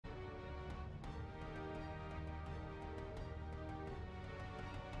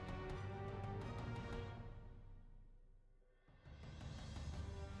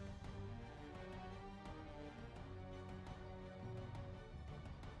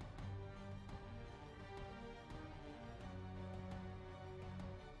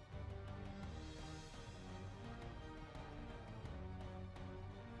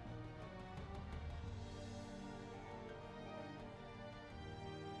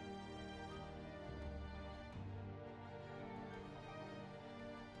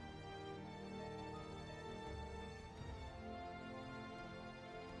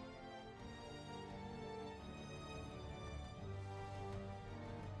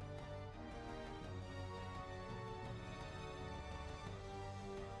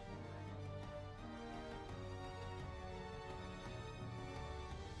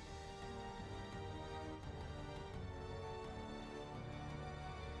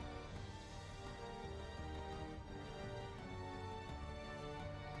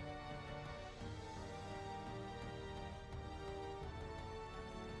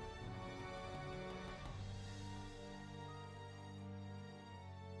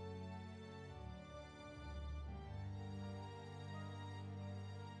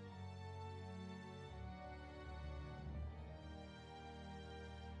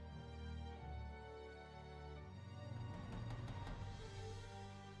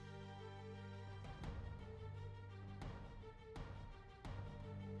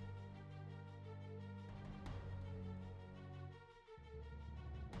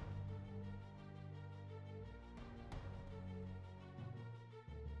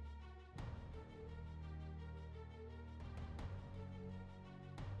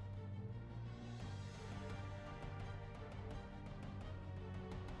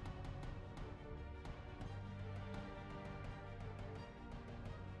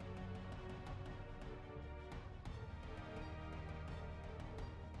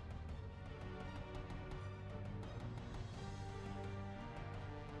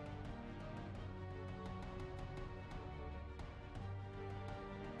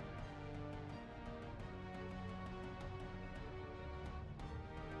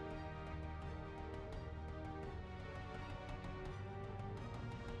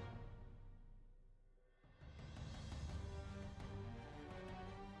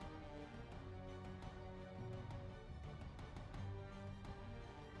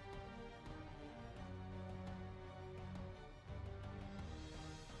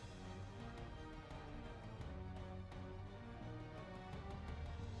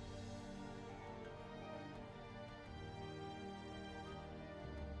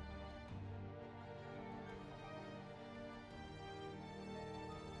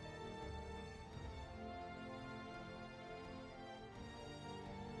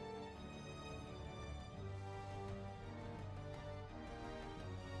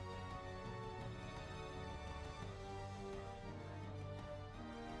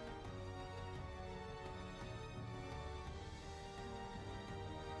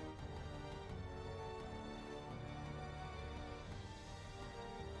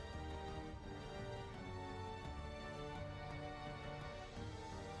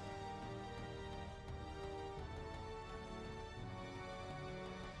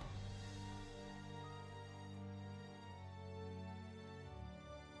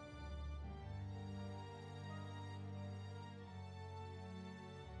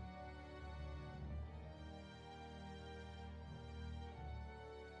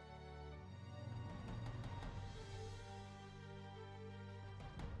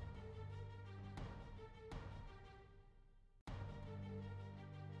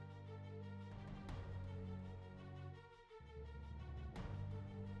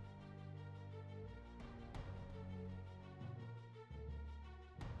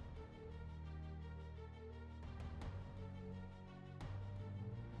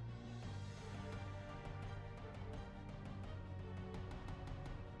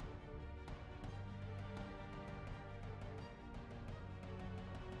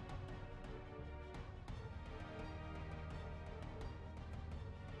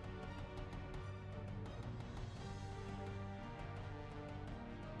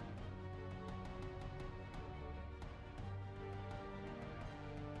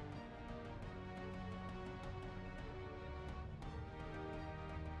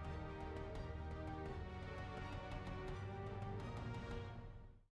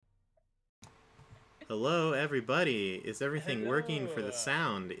Hello, everybody. Is everything working for the Hello.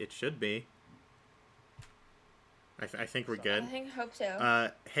 sound? It should be. I think we're good. Hope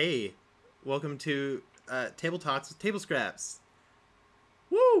so. Hey, welcome to Table Talks with Table Scraps.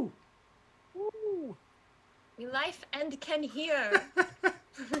 Woo! Woo! We life and can hear.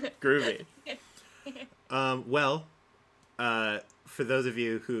 Groovy. Well, for those of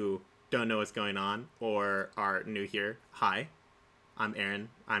you who don't know what's going on or are new here, hi. I'm Aaron.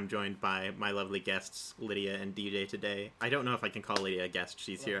 I'm joined by my lovely guests, Lydia and DJ today. I don't know if I can call Lydia a guest.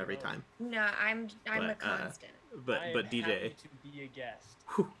 She's here every time. No, I'm a constant. But I am DJ, happy to be a guest.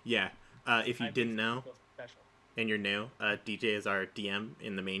 whew, yeah. If you I didn't make know people special. and you're new, DJ is our DM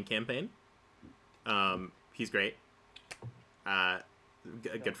in the main campaign. He's great. A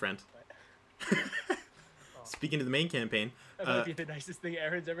good friend. Oh. Speaking of the main campaign, That might be the nicest thing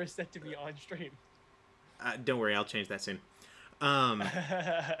Aaron's ever said to me on stream. don't worry, I'll change that soon.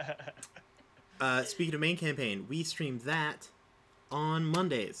 Speaking of main campaign, we stream that on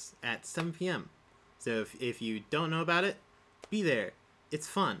Mondays at 7 p.m. So if you don't know about it, be there. It's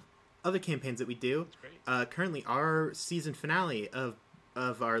fun. Other campaigns that we do, currently our season finale of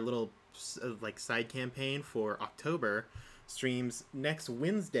our little side campaign for October streams next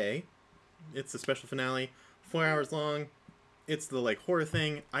Wednesday. It's the special finale, 4 hours long. It's the horror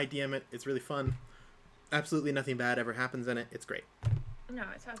thing. I DM it. It's really fun. Absolutely nothing bad ever happens in it. It's great. No,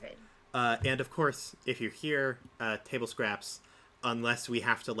 it's all good. And of course, if you're here, Table Scraps, unless we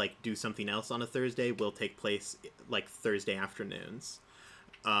have to do something else on a Thursday, will take place Thursday afternoons,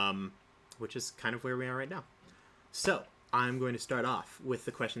 which is kind of where we are right now. So I'm going to start off with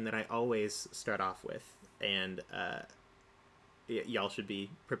the question that I always start off with, and y'all should be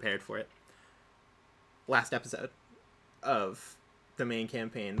prepared for it. Last episode of the main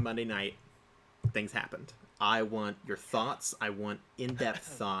campaign, Monday night, things happened. I want your thoughts. I want in-depth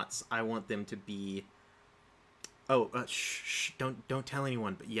thoughts. I want them to be... shh, don't tell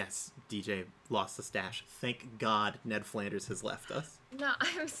anyone. But yes, DJ lost the stash. Thank God Ned Flanders has left us. No,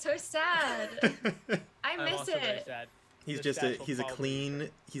 I'm so sad. I I'm miss also very it. sad. He's The just stash will probably return.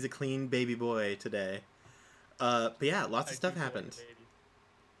 he's a clean baby boy today. But yeah, lots of I stuff do feel like a happened.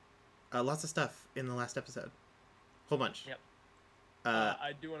 baby. Lots of stuff in the last episode. Whole bunch. Yep.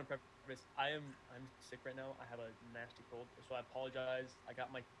 I do want to preface. I'm sick right now. I have a nasty cold, so I apologize. I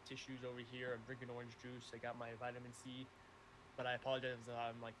got my tissues over here. I'm drinking orange juice. I got my vitamin C, but I apologize if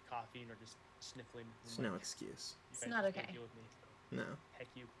I'm coughing or just sniffling. It's no excuse. You It's guys not just can't okay. Deal with me, so No. heck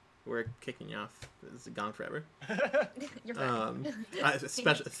you. We're kicking you off. This is gone forever. You're fine.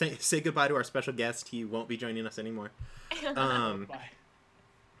 Say goodbye to our special guest. He won't be joining us anymore. Bye.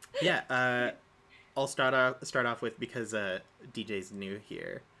 Yeah, I'll start off with, because DJ's new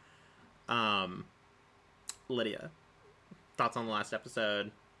here. Lydia, thoughts on the last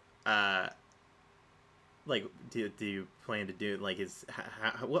episode? Do you plan to do what's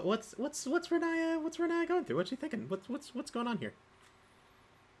Riniya going through? What's she thinking? What's going on here?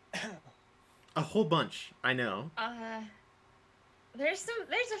 A whole bunch, I know. There's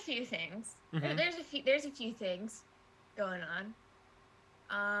a few things. Mhm. There's a few things going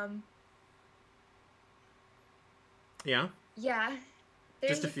on. Yeah. Yeah.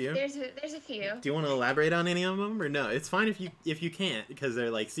 Just a few? There's a few. Do you want to elaborate on any of them, or no? It's fine if you can't, because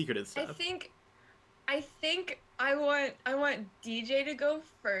they're secretive stuff. I think I want DJ to go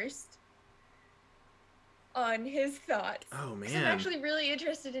first on his thoughts. Oh man. 'Cause I'm actually really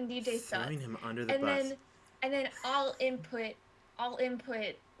interested in DJ's thoughts. Throwing him under the bus. And then I'll input.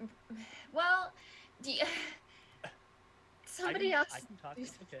 Well, somebody else. I can talk.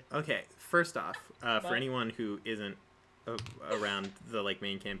 Okay. Okay, first off, for anyone who isn't around the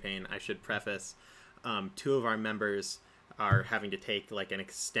main campaign, I should preface, two of our members are having to take an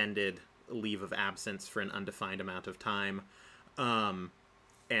extended leave of absence for an undefined amount of time,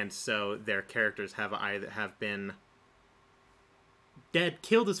 and so their characters have been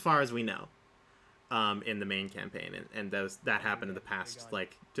killed as far as we know, in the main campaign, and that happened in the past,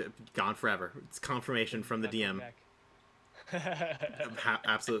 gone forever. It's confirmation from the DM.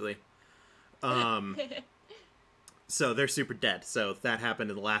 Absolutely. So they're super dead. So that happened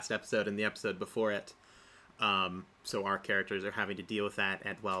in the last episode and the episode before it. So our characters are having to deal with that,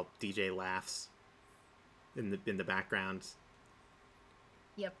 and while DJ laughs in the background.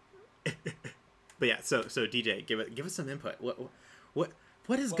 Yep. But yeah, so DJ, give us some input.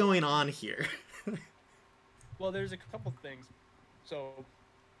 What is going on here? Well, there's a couple things. So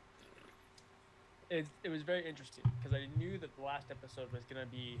it was very interesting because I knew that the last episode was going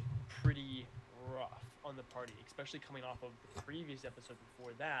to be pretty rough on the party, especially coming off of the previous episode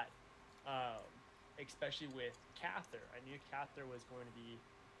before that, especially with Kathyr. I knew Kathyr was going to be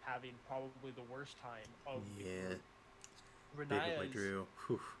having probably the worst time of the Yeah. group. Big boy Riniya's Drew.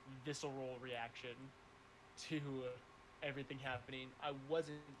 Whew. visceral reaction to everything happening, I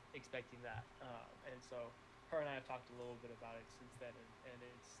wasn't expecting that, and so her and I have talked a little bit about it since then, and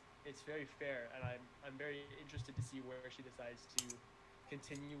it's very fair, and I'm very interested to see where she decides to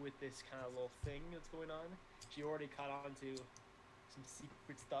continue with this kind of little thing that's going on. She already caught on to some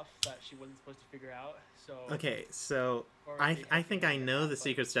secret stuff that she wasn't supposed to figure out. So Okay, so I think I know the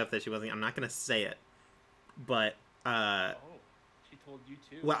secret stuff that she wasn't. I'm not gonna say it, but Oh, she told you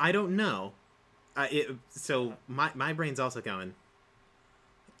too. well, I don't know. So my brain's also going.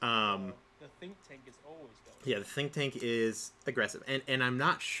 The think tank is always going. Yeah, the think tank is aggressive, and I'm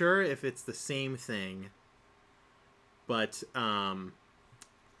not sure if it's the same thing, but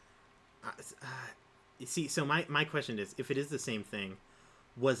see, so my question is, if it is the same thing,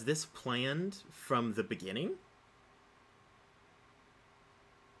 was this planned from the beginning?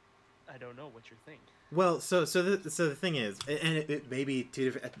 I don't know. What's your thing? Well, so the thing is, and it may be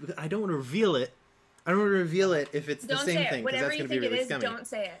two different. I don't want to reveal it. I don't want to reveal it if it's the same thing, because that's going to be really scummy. Don't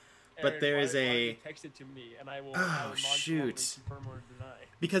say it. But there is a text it to me, and I will. Oh, shoot! Confirm or deny.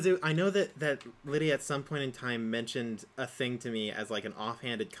 Because I know that Lydia at some point in time mentioned a thing to me as like an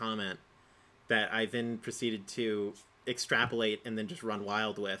offhanded comment that I then proceeded to extrapolate and then just run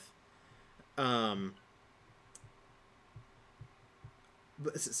wild with. But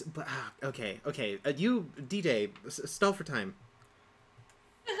okay. You DJ stall for time.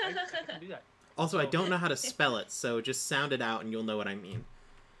 I can do that. Also, I don't know how to spell it, so just sound it out and you'll know what I mean.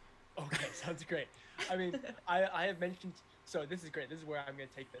 Okay, sounds great. I mean, I have mentioned. So this is great. This is where I'm going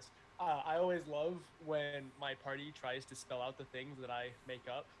to take this. I always love when my party tries to spell out the things that I make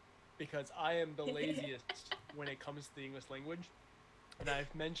up, because I am the laziest when it comes to the English language. And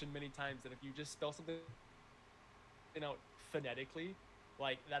I've mentioned many times that if you just spell something out phonetically,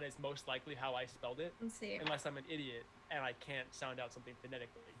 like that is most likely how I spelled it. Let's see. Unless I'm an idiot and I can't sound out something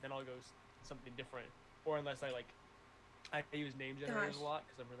phonetically, then I'll go something different. Or unless I use name generators a lot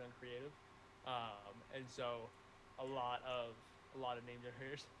because I'm really uncreative, and so a lot of name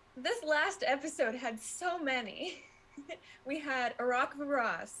generators. This last episode had so many. We had Iraq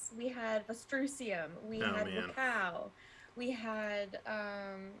Varas, we had Vastrusium, we had Wakao, we had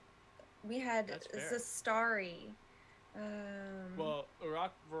Zastari. Well,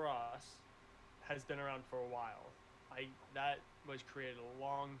 Iraq Varas has been around for a while. That was created a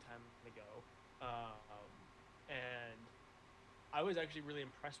long time ago, and I was actually really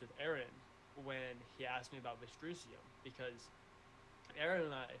impressed with Aaron when he asked me about Vastrusium, because Aaron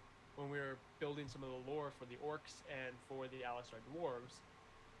and I, when we were building some of the lore for the orcs and for the Alistar dwarves,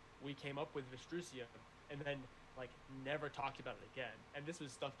 we came up with Vastrusium and then never talked about it again. And this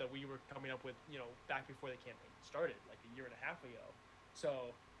was stuff that we were coming up with, back before the campaign started, like a year and a half ago.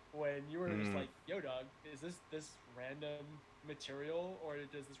 So when you were just like, yo dog, is this random material, or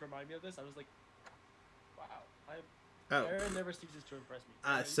does this remind me of this? I was like, wow, Aaron never ceases to impress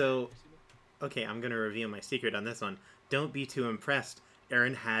me. Okay, I'm gonna reveal my secret on this one. Don't be too impressed.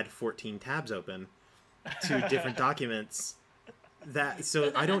 Aaron had 14 tabs open to different documents.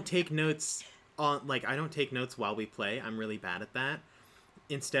 So I don't take notes while we play. I'm really bad at that.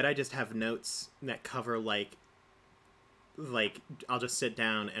 Instead, I just have notes that cover like I'll just sit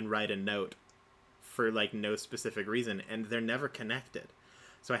down and write a note for no specific reason, and they're never connected.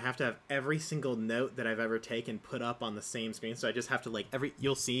 So I have to have every single note that I've ever taken put up on the same screen. So I just have to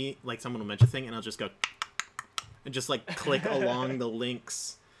you'll see someone will mention a thing and I'll just go and just click along the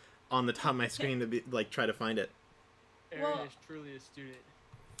links on the top of my screen to be try to find it. Aaron is truly a student.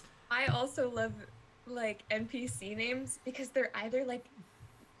 I also love NPC names because they're either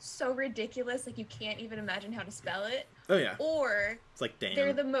so ridiculous you can't even imagine how to spell it. Oh yeah. Or it's Dan.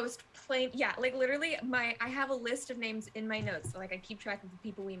 They're the most plain. Yeah, literally I have a list of names in my notes. So I keep track of the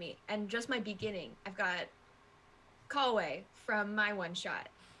people we meet, and just my beginning. I've got Callway from my one shot,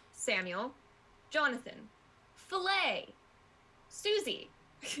 Samuel, Jonathan, Filet, Susie,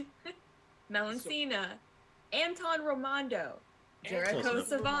 Melancina, Anton Romondo, Jericho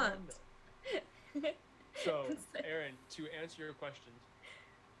Savant. So, Aaron, to answer your questions,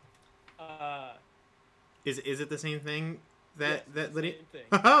 is it the same thing that Lydia? Same thing.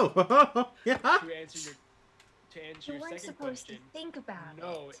 Oh, yeah. To answer your second question, think about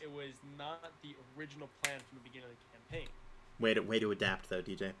no, it was not the original plan from the beginning of the campaign. Way to adapt though,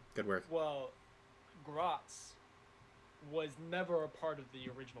 DJ. Good work. Well, Gratz was never a part of the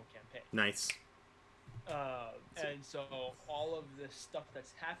original campaign. Nice. And so all of the stuff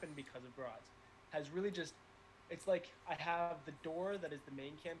that's happened because of Gratz has really just, it's I have the door that is the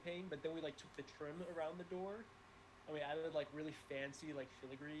main campaign, but then we took the trim around the door and we added like really fancy like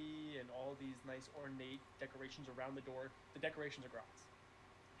filigree and all these nice ornate decorations around the door. The decorations are Grots.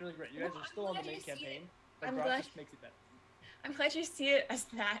 It's really great. You guys are still on the main campaign, but Grots just makes it better. I'm glad you see it as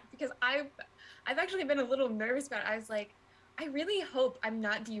that, because I've actually been a little nervous about it. I was like, I really hope I'm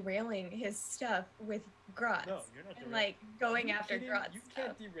not derailing his stuff with Grots. No, you're not. And like going after Grots. You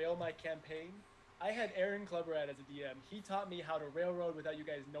can't derail my campaign. I had Aaron Cleverad as a DM. He taught me how to railroad without you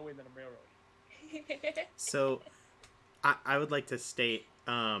guys knowing that I'm railroading. So, I would like to state,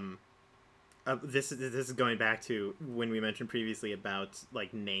 this is going back to when we mentioned previously about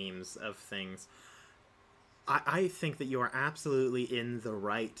like names of things. I think that you are absolutely in the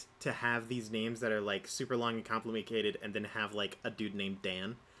right to have these names that are like super long and complicated, and then have like a dude named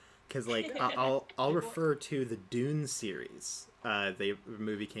Dan, because like I'll refer to the Dune series. The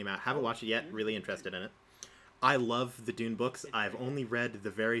movie came out. Haven't watched it yet. Really interested in it. I love the Dune books. I've only read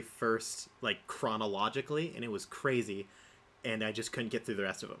the very first like chronologically, and it was crazy, and I just couldn't get through the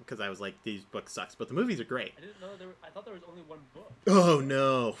rest of them because I was like, these books sucks. But the movies are great. I didn't know I thought there was only one book. Oh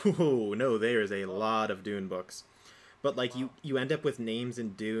no, oh, no! There's a lot of Dune books, but like you end up with names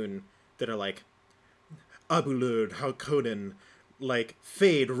in Dune that are like Abulurd Harkonnen, like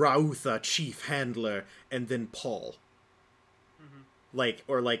Fade Rautha, Chief Handler, and then Paul.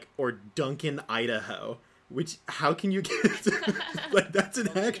 Mm-hmm. Or Duncan Idaho. Which, how can you get like that's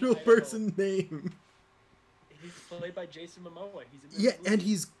an actual person name? He's played by Jason Momoa. And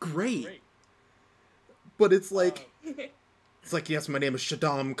he's great. But it's like, yes, my name is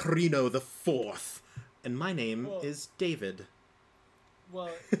Shaddam Carino the Fourth, and my name is David. Well,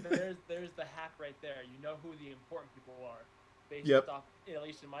 there's the hack right there. You know who the important people are, based off, at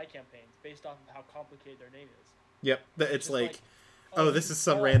least in my campaigns, based off of how complicated their name is. Yep, it's like, this is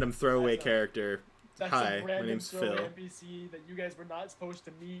some random throwaway character. That's Hi, some random my name's Phil. NPC that you guys were not supposed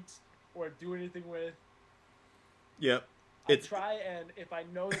to meet or do anything with. Yep. I try, and if I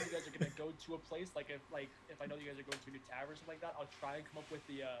know that you guys are gonna go to a place, if I know you guys are going to a new tavern or something like that, I'll try and come up with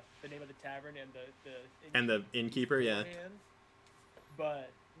the name of the tavern and the innkeeper, yeah. But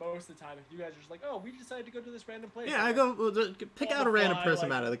most of the time, if you guys are just like, oh, we decided to go to this random place. Yeah, I go pick out a random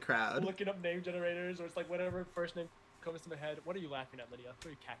person out of the crowd. Looking up name generators, or it's like whatever first name comes to my head. What are you laughing at, Lydia? What are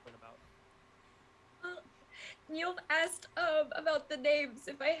you cackling about? You've asked about the names,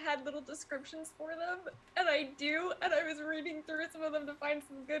 if I had little descriptions for them, and I do, and I was reading through some of them to find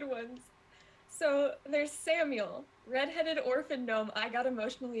some good ones. So there's Samuel, redheaded orphan gnome I got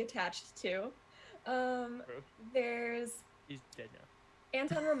emotionally attached to. There's he's dead now.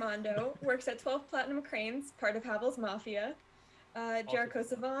 Anton Ramondo, works at 12 Platinum Cranes, part of Havel's Mafia. Jericho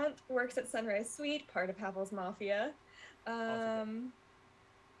Savant works at Sunrise Suite, part of Havel's Mafia.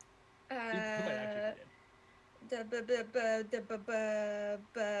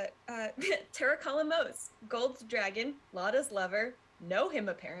 Terra Kalamos, Gold's Dragon, Lada's Lover, know him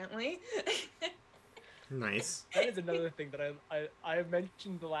apparently. Nice. That is another thing that I have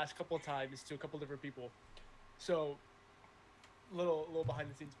mentioned the last couple of times to a couple different people. So, little behind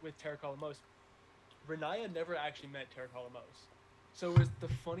the scenes with Terra Kalamos. Riniya never actually met Terra Kalamos. So it was the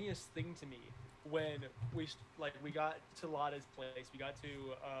funniest thing to me when we got to Lada's place. We got to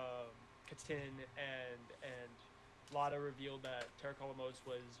Katin and Lada revealed that Terra Kalamos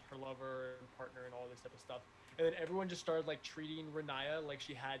was her lover and partner and all this type of stuff. And then everyone just started treating Riniya like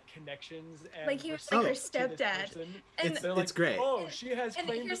she had connections and like he was like her stepdad. And it's great. Oh, she has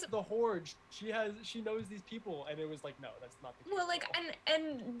claimed the Horde. She knows these people, and it was like, no, that's not the case. Well,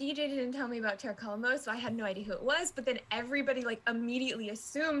 and DJ didn't tell me about Terra Kalamos, so I had no idea who it was. But then everybody immediately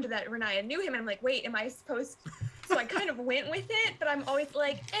assumed that Riniya knew him, and I'm like, wait, am I supposed? So I kind of went with it, but I'm always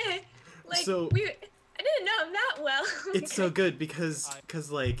like, I didn't know him that well. It's so good because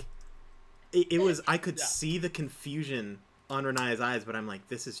it was, I could see the confusion on Riniya's eyes, but I'm like,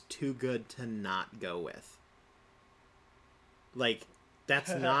 this is too good to not go with.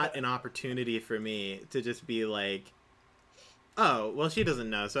 That's not an opportunity for me to just be like, oh, well, she doesn't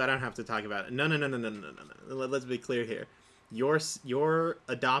know, so I don't have to talk about it. No. Let's be clear here. Your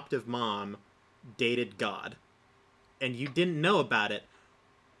adoptive mom dated God, and you didn't know about it,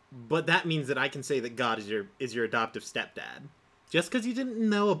 but that means that I can say that God is your adoptive stepdad. Just because you didn't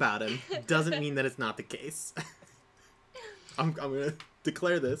know about him doesn't mean that it's not the case. I'm going to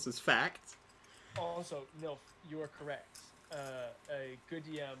declare this as fact. Also, Nilf, you are correct. A good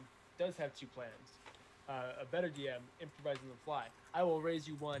DM does have two plans. A better DM improvises on the fly. I will raise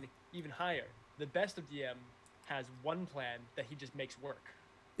you one even higher. The best of DM has one plan that he just makes work.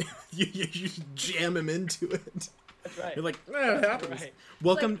 you jam him into it. That's right. You're like, it happens. Right.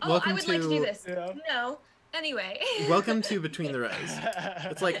 Welcome I would like to do this. Yeah. No. Anyway. Welcome to Between the Rows.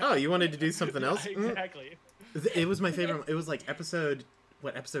 It's like, oh, you wanted to do something else? Exactly. It was my favorite. It was like episode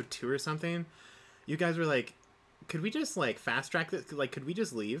 2 or something. You guys were like, could we just like fast track this? Like, could we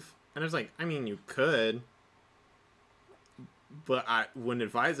just leave? And I was like, I mean, you could, but I wouldn't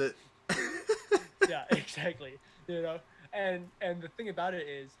advise it. Yeah, exactly. You know, and the thing about it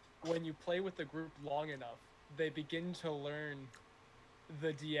is, when you play with the group long enough, they begin to learn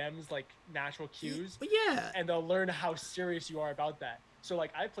the DM's like natural cues. Yeah. And they'll learn how serious you are about that. So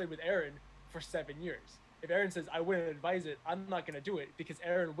like, I played with Aaron for 7 years. If Aaron says I wouldn't advise it, I'm not gonna do it because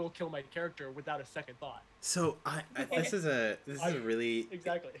Aaron will kill my character without a second thought. So this is a really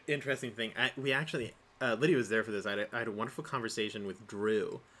exactly interesting thing. We actually Lydia was there for this. I had a wonderful conversation with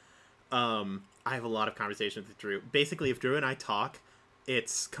Drew. I have a lot of conversations with Drew. Basically, if Drew and I talk,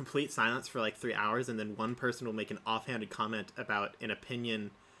 it's complete silence for like 3 hours, and then one person will make an offhanded comment about an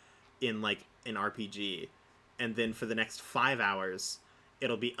opinion in like an RPG, and then for the next 5 hours,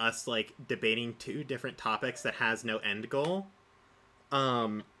 it'll be us like debating 2 different topics that has no end goal,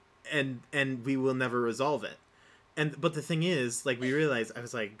 and we will never resolve it. But the thing is, like, we realized, I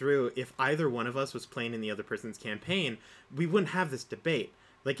was like, Drew, if either one of us was playing in the other person's campaign, we wouldn't have this debate.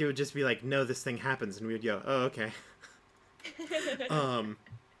 Like, it would just be like, no, this thing happens, and we would go, oh, okay.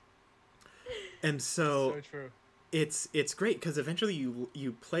 And so true. It's great because eventually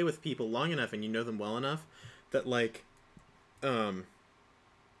you play with people long enough and you know them well enough that like I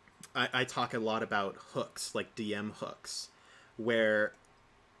talk a lot about hooks, like DM hooks, where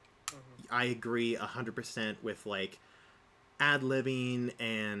I agree 100% with like ad-libbing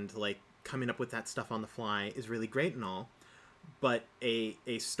and like coming up with that stuff on the fly is really great and all, but a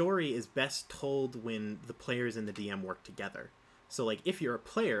story is best told when the players and the DM work together. So like if you're a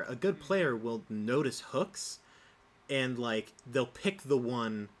player, a good player will notice hooks and like they'll pick the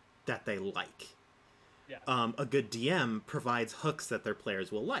one that they like. Yeah. A good DM provides hooks that their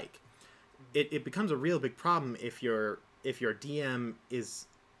players will like. It becomes a real big problem if your DM is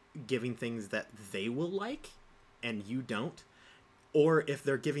giving things that they will like and you don't, or if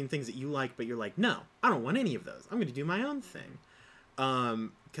they're giving things that you like but you're like, no, I don't want any of those, I'm going to do my own thing,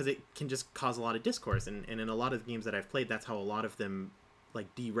 because it can just cause a lot of discourse, and in a lot of the games that I've played, that's how a lot of them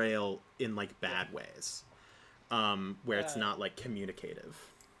like derail in like bad ways, where it's not like communicative.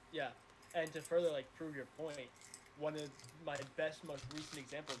 Yeah, and to further like prove your point, one of my most recent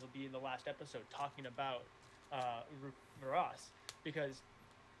examples will be in the last episode talking about Varas, because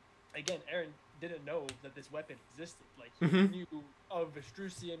again, Aaron didn't know that this weapon existed. Like, he knew of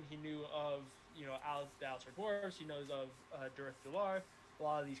Vestrusium, he knew of, you know, the Alistair Dwarves, he knows of Durith Dular, a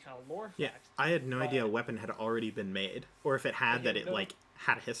lot of these kind of lore facts. Yeah, I had no idea a weapon had already been made, or if it had, that it like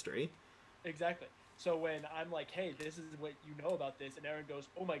had a history. Exactly. So when I'm like, hey, this is what you know about this, and Aaron goes,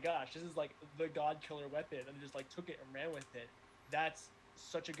 oh my gosh, this is like the god killer weapon, and just like took it and ran with it, that's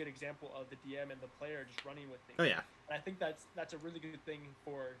such a good example of the DM and the player just running with things. Oh yeah. And I think that's a really good thing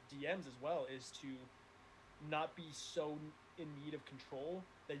for DMs as well, is to not be so in need of control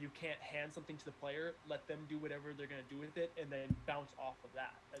that you can't hand something to the player, let them do whatever they're going to do with it, and then bounce off of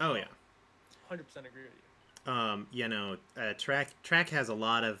that. Oh yeah. 100% agree with you. You know, Track has a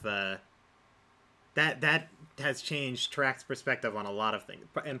lot of that has changed Track's perspective on a lot of things,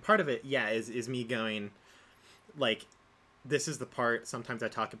 and part of it, yeah, is me going like, this is the part sometimes I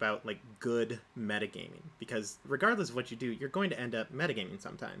talk about like good metagaming, because regardless of what you do, you're going to end up metagaming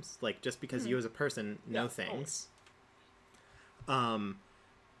sometimes, like just because you as a person know things. And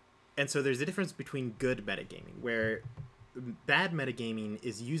so there's a difference between good metagaming, where bad metagaming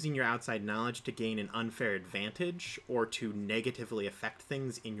is using your outside knowledge to gain an unfair advantage or to negatively affect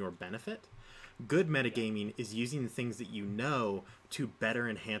things in your benefit. Good metagaming is using the things that you know to better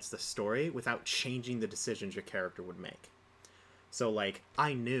enhance the story without changing the decisions your character would make. So, like,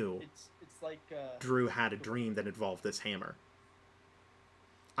 I knew it's like Drew had a dream that involved this hammer.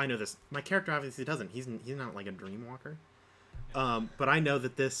 I know this. My character obviously doesn't. He's not like a dream walker. But I know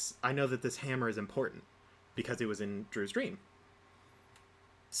that this hammer is important because it was in Drew's dream.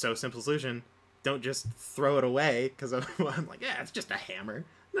 So, simple solution: don't just throw it away because I'm like, yeah, it's just a hammer.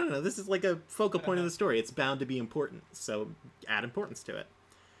 No, this is like a focal point of the story. It's bound to be important, so add importance to it.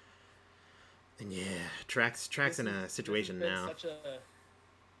 And yeah, Track's in a situation now.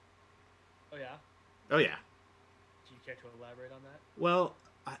 Oh yeah? Oh yeah. Do you care to elaborate on that? Well,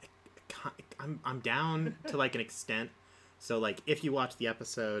 I'm down to like an extent. So like, if you watch the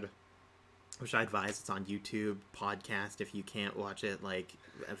episode, which I advise, it's on YouTube podcast if you can't watch it like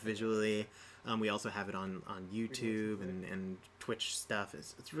visually. We also have it on YouTube and Twitch stuff.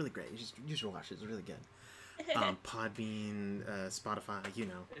 It's really great. You should watch it. It's really good. Podbean, Spotify, you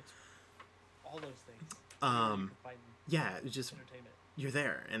know. It's all those things. Yeah, it's just you're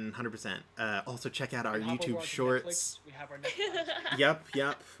there, and 100%. Also, check out our And hop over YouTube onto shorts. Netflix. We have our Netflix.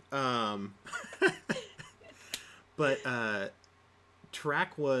 Yep. But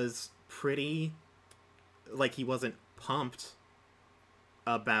Track was pretty, like, he wasn't pumped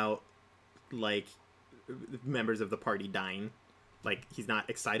about, like, members of the party dying. Like, he's not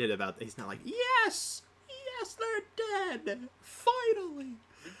excited about that. He's not like, yes, they're dead, finally.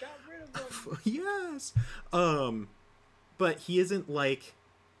 We got rid of them. Yes. But he isn't, like,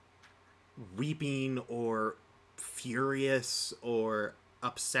 weeping or furious or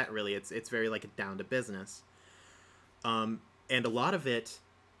upset, really. It's very, like, down to business. And a lot of it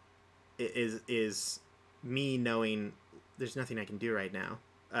is me knowing there's nothing I can do right now.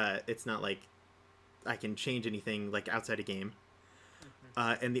 It's not like I can change anything, like, outside a game.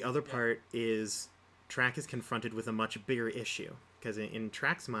 And the other part is Track is confronted with a much bigger issue. Because in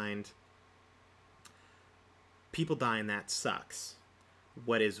Track's mind, people die and that sucks.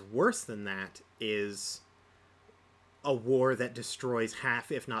 What is worse than that is a war that destroys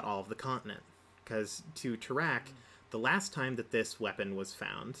half, if not all, of the continent. Because to Tarak, the last time that this weapon was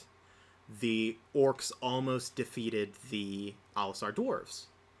found, the orcs almost defeated the Alisar dwarves.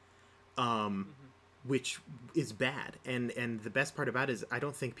 Which is bad. And the best part about it is I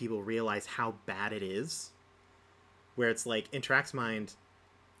don't think people realize how bad it is. Where it's like, in Track's mind,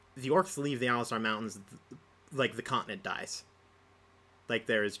 the orcs leave the Alisar Mountains, like, the continent dies. Like,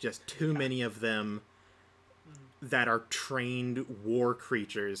 there is just too many of them that are trained war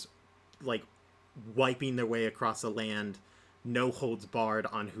creatures, like, wiping their way across a land, no holds barred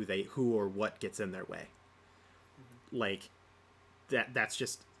on who or what gets in their way. Like, that's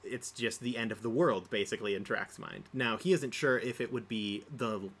just, it's just the end of the world, basically, in Track's mind. Now, he isn't sure if it would be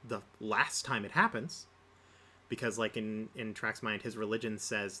the last time it happens, because, like, in Track's mind, his religion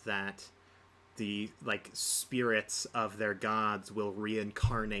says that the, like, spirits of their gods will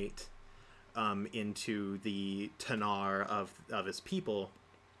reincarnate into the Tanar of his people,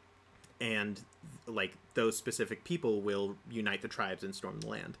 and, like, those specific people will unite the tribes and storm the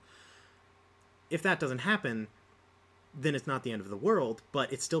land. If that doesn't happen, then it's not the end of the world,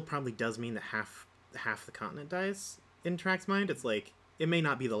 but it still probably does mean that half the continent dies in Track's mind. It's like, it may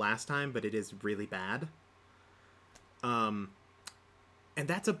not be the last time, but it is really bad. And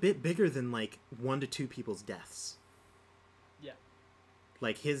that's a bit bigger than, like, 1 to 2 people's deaths. Yeah.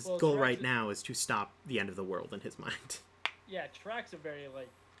 Like, his goal right now is to stop the end of the world in his mind. Yeah, Track's a very, like,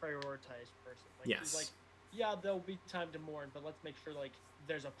 prioritized person. Like, yes. He's like, yeah, there'll be time to mourn, but let's make sure, like,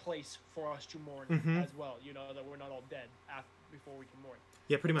 there's a place for us to mourn as well. You know, that we're not all dead before we can mourn.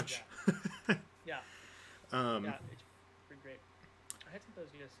 Yeah, pretty much. Yeah. Yeah, it's pretty great. I had something I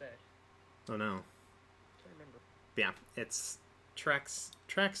was going to say. Oh, no. Can't remember. Yeah, it's...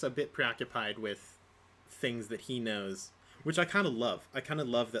 Track's a bit preoccupied with things that he knows, which I kind of love. I kind of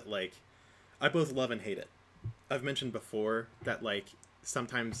love that, like, I both love and hate it. I've mentioned before that, like,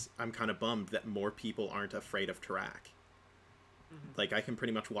 sometimes I'm kind of bummed that more people aren't afraid of Tarak. Like, I can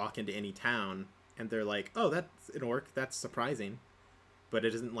pretty much walk into any town and they're like, oh, that's an orc, that's surprising. But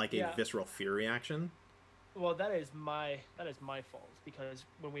it isn't like a visceral fear reaction. Well, that is my fault, because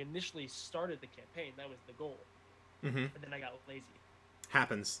when we initially started the campaign, that was the goal. And then I got lazy.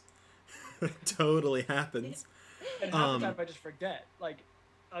 Happens. Totally happens. And half the time I just forget. Like,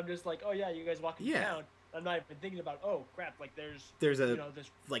 I'm just like, oh yeah, you guys walk into town. I'm not even thinking about, oh crap, like there's a, you know,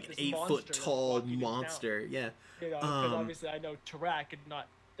 this, like, this an 8-foot tall monster. Yeah. You know, because obviously I know Tarak, and not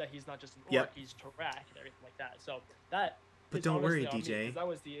that he's not just an orc, he's Tarak and everything like that. So that. But don't worry, DJ. Because that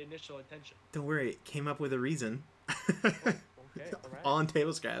was the initial intention. Don't worry, it came up with a reason. Okay, all right. On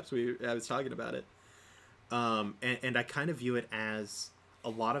table scraps, I was talking about it. And I kind of view it as a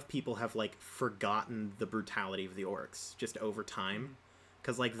lot of people have, like, forgotten the brutality of the orcs just over time.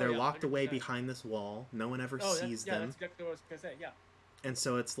 Because, like, they're locked 100%. Away behind this wall. No one ever sees them. Yeah, that's exactly what I was going to say, yeah. And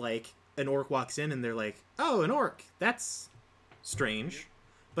so it's like, an orc walks in and they're like, oh, an orc. That's strange.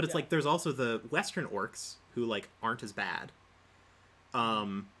 But it's like, there's also the Western orcs who, like, aren't as bad.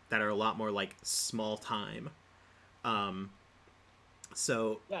 That are a lot more, like, small time.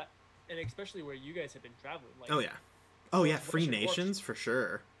 So... Yeah, and especially where you guys have been traveling. Like, oh, yeah, Free Nations, for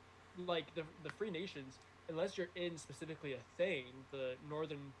sure. Like, the Free Nations... Unless you're in specifically a Thane, the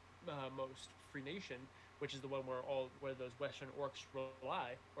northern most Free Nation, which is the one where those Western orcs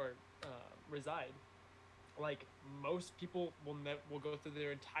reside, like, most people will go through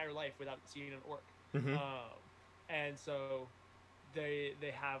their entire life without seeing an orc, and so they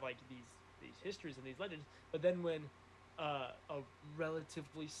have, like, these histories and these legends. But then when a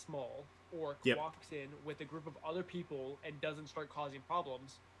relatively small orc walks in with a group of other people and doesn't start causing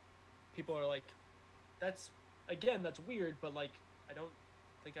problems, people are like, that's weird, but, like, I don't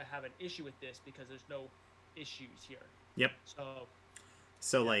think I have an issue with this because there's no issues here. Yep.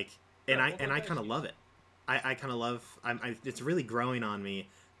 So like, and I kind of love it. I kind of love. It's really growing on me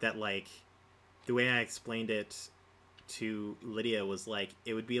that like, the way I explained it to Lydia was like,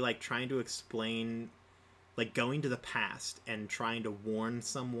 it would be like trying to explain, like going to the past and trying to warn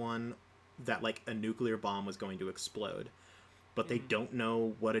someone that like a nuclear bomb was going to explode, but they don't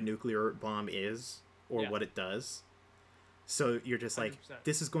know what a nuclear bomb is or what it does. So you're just like, 100%.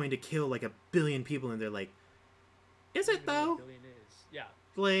 This is going to kill like 1 billion people, and they're like, is it though? 1 billion is. Yeah.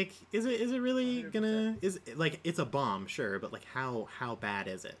 Like, is it really 100%. gonna, is it, like, it's a bomb, sure, but like how bad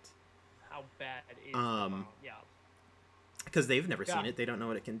is it? How bad is the bomb? Yeah. Because they've never seen it, they don't know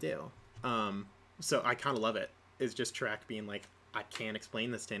what it can do. So I kind of love it. It's just Track being like, I can't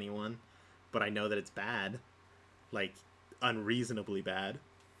explain this to anyone, but I know that it's bad, like unreasonably bad.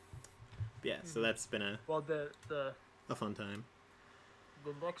 But yeah, so that's been a fun time.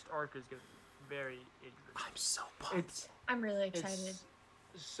 The next arc is going to be very interesting. I'm so pumped. I'm really excited.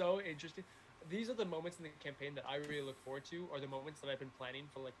 It's so interesting. These are the moments in the campaign that I really look forward to, or the moments that I've been planning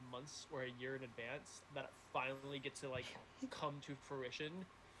for like months or a year in advance that finally get to like come to fruition.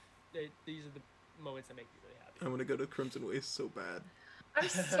 These are the moments that make me really happy. I want to go to Crimson Waste so bad. I'm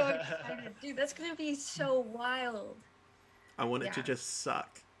so excited, dude. That's gonna be so wild. I want it to just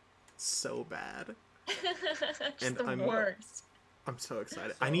suck so bad. And the worst. I'm so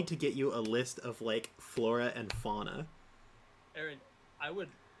excited. I need to get you a list of like flora and fauna. Aaron, I would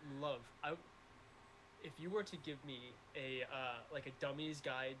love if you were to give me a like a dummy's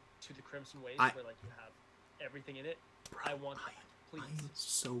guide to the Crimson Waste, where like you have everything in it. Bro, I want that. Please. I'm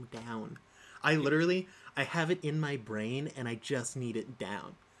so down. I have it in my brain and I just need it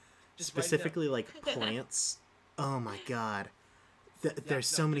down. Just specifically like plants. Oh my god. There's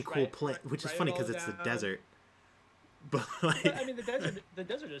so many cool plants, which is funny because it's the desert. But like, I mean, the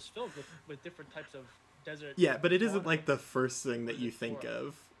desert is filled with different types of desert. Yeah, but it isn't like the first thing that you think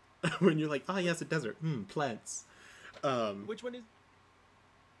of when you're like, oh yes, a desert. Plants. Which one is?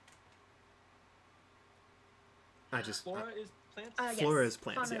 Flora is plants. Flora is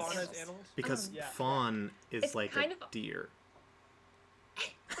plants. Fauna yes. is animals. Because fawn is it's like kind a deer.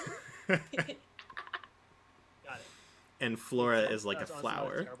 Got it. And flora is like a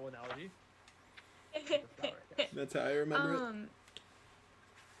flower. A terrible analogy. That's how I remember it.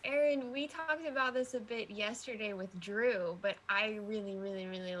 Aaron, we talked about this a bit yesterday with Drew, but I really, really,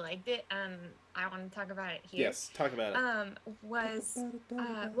 really liked it, and I want to talk about it here. Yes, talk about it.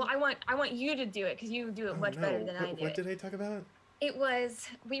 Well, I want you to do it because you do it much better than I do. What did I talk about? It was,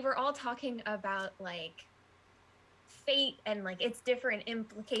 we were all talking about like fate and like its different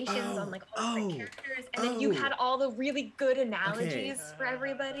implications on like all the characters, and then you had all the really good analogies for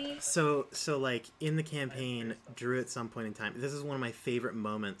everybody. So like in the campaign, Drew at some point in time, this is one of my favorite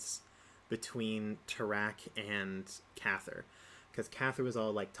moments between Tarak and Kathyr, because Kathyr was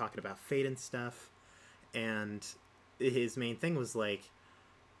all like talking about fate and stuff, and his main thing was like,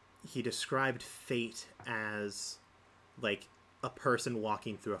 he described fate as like a person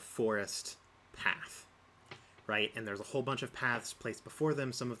walking through a forest path. Right, and there's a whole bunch of paths placed before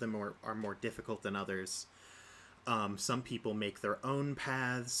them. Some of them are more difficult than others. Some people make their own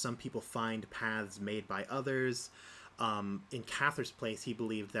paths. Some people find paths made by others. In Kathyr's place, he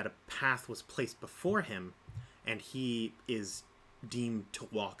believed that a path was placed before him, and he is deemed to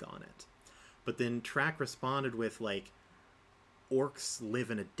walk on it. But then Track responded with, like, orcs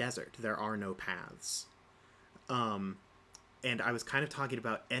live in a desert. There are no paths. And I was kind of talking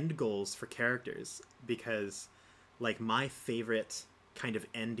about end goals for characters, because like my favorite kind of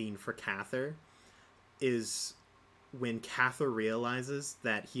ending for Kathyr is when Kathyr realizes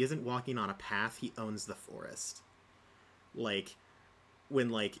that he isn't walking on a path, he owns the forest. Like when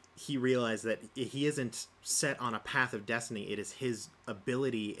like he realized that he isn't set on a path of destiny, it is his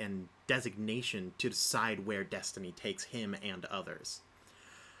ability and designation to decide where destiny takes him and others.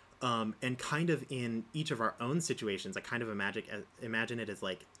 And kind of in each of our own situations, I kind of imagine it as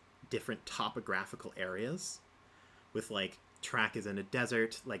like different topographical areas, with like Track is in a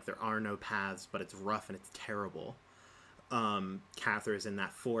desert, like there are no paths, but it's rough and it's terrible. Kathyr is in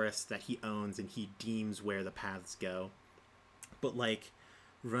that forest that he owns and he deems where the paths go. But like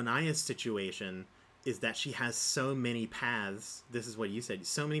Riniya's situation is that she has so many paths. This is what you said,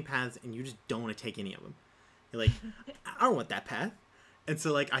 so many paths, and you just don't want to take any of them. You're like, I don't want that path. And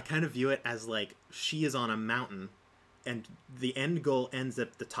so, like, I kind of view it as, like, she is on a mountain, and the end goal ends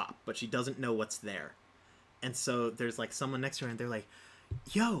at the top, but she doesn't know what's there. And so there's, like, someone next to her, and they're like,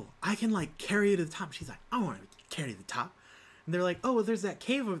 yo, I can, like, carry you to the top. She's like, I want to carry you to the top. And they're like, oh, well, there's that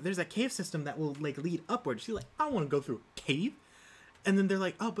cave system that will, like, lead upward. She's like, I want to go through a cave. And then they're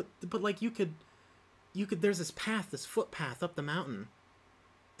like, oh, but like you could, there's this path, this footpath up the mountain.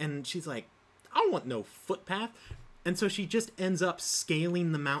 And she's like, I don't want no footpath. And so she just ends up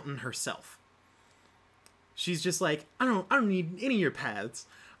scaling the mountain herself. She's just like, I don't need any of your paths.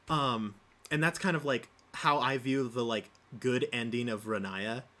 And that's kind of like how I view the like good ending of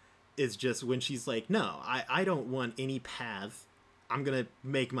Riniya, is just when she's like, no, I don't want any path. I'm gonna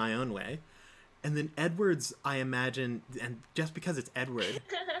make my own way. And then Edward's, I imagine, and just because it's Edward,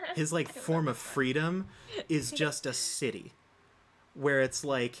 his like form of freedom is just a city, where it's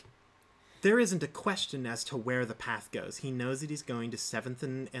like, there isn't a question as to where the path goes. He knows that he's going to 7th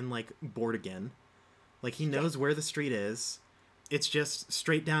and like Bordigan. Like, he knows where the street is. It's just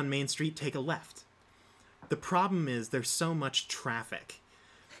straight down Main Street, take a left. The problem is there's so much traffic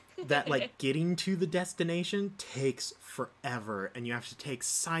that like getting to the destination takes forever, and you have to take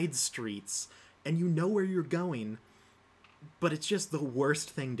side streets, and you know where you're going, but it's just the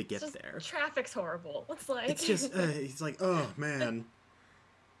worst thing to get there. Traffic's horrible. It's like, it's just he's like, oh man.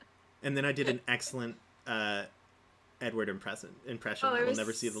 And then I did an excellent Edward impression that will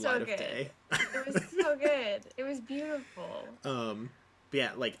never see the light of day. It was so good. It was beautiful. But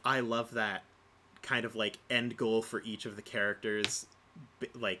yeah, like, I love that kind of like end goal for each of the characters,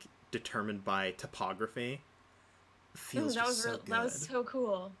 like determined by topography. Feels that was so good. That was so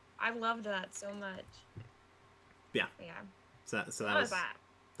cool. I loved that so much. Yeah. Yeah. So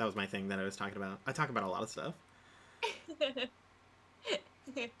that was my thing that I was talking about. I talk about a lot of stuff.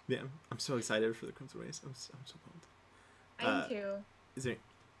 Yeah, I'm so excited for the Crimson Race. I'm so pumped. I am too. Is there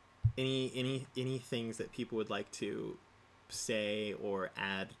any things that people would like to say or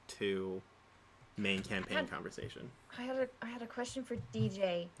add to main campaign conversation? I had a question for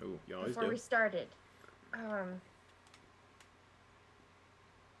DJ. Oh, you always before do. we started.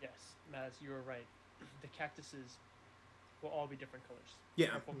 Yes, Maz, you were right. The cactuses will all be different colors.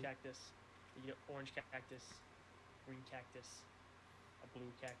 Yeah. Purple cactus, the orange cactus, green cactus, a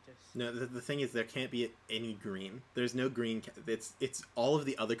blue cactus. No, the thing is, there can't be any green. There's no green. It's all of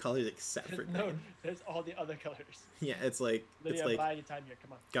the other colors except for green. No, there's all the other colors. Yeah, it's like Lydia, it's like buying time here.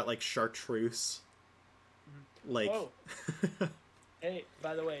 Come on. got like chartreuse. Mm-hmm. Like. Oh. Hey,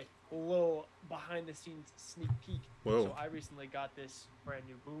 by the way, a little behind the scenes sneak peek. Whoa. So I recently got this brand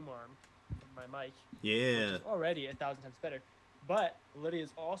new boom arm for my mic. Yeah. Which is already 1,000 times better. But Lydia's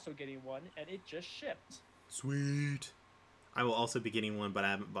also getting one, and it just shipped. Sweet. I will also be getting one, but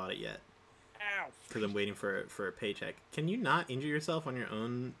I haven't bought it yet. Ow. Because I'm waiting for a paycheck. Can you not injure yourself on your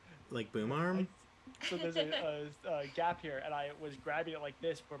own, like, boom arm? So there's a gap here, and I was grabbing it like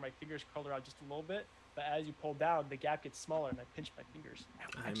this, where my fingers curled around just a little bit. But as you pull down, the gap gets smaller, and I pinched my fingers.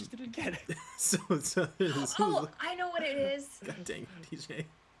 Ow, I just did it again. Oh, I know what it is. God dang, DJ.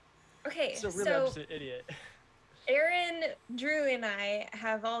 Okay, it's a real absolute idiot. Aaron, Drew, and I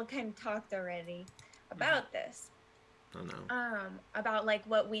have all kind of talked already about this. Oh no. About like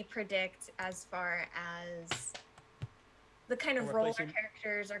what we predict as far as the kind of role our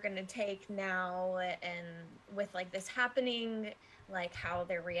characters are going to take now, and with like this happening, like how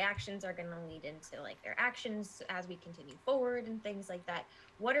their reactions are going to lead into like their actions as we continue forward and things like that.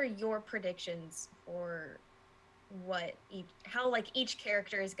 What are your predictions for what how like each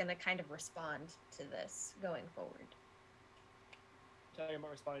character is going to kind of respond to this going forward? Talking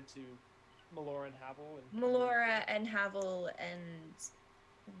about responding to Melora and Havel, and Melora and Havel, and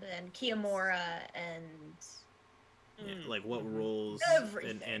then Kiamora, and yeah, like what roles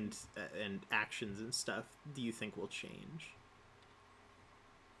and actions and stuff do you think will change?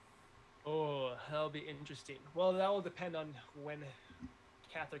 Oh, that'll be interesting. Well, that will depend on when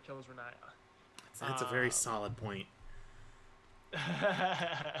Kathyr kills Riniya. That's a very solid point.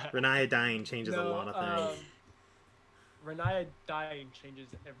 Riniya dying changes a lot of things. Riniya dying changes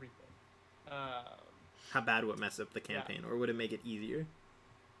everything. How bad would it mess up the campaign, or would it make it easier?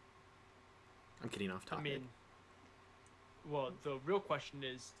 I'm getting off topic. I mean, well, the real question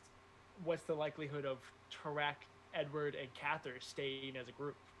is, what's the likelihood of Tarak, Edward, and Kathyr staying as a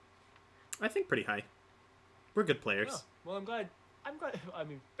group? I think pretty high. We're good players. Oh, well, I'm glad. I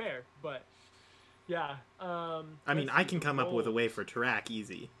mean, fair, but yeah. I mean, I can come up with a way for Tarak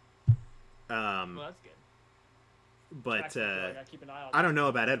easy. Well, that's good. But I keep an eye on I don't know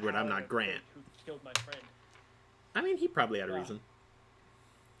about Edward. I'm not Grant. Who killed my friend? I mean, he probably had a reason.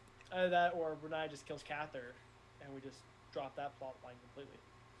 Either that, or Riniya just kills Kathyr, and we just drop that plot line completely.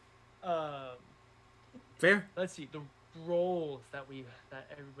 Fair. Let's see the roles that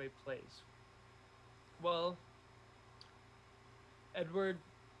everybody plays. Well, Edward.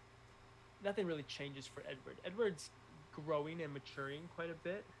 Nothing really changes for Edward. Edward's growing and maturing quite a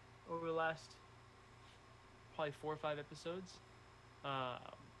bit over the last probably 4 or 5 episodes. And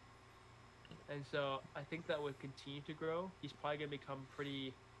so I think that would continue to grow. He's probably gonna become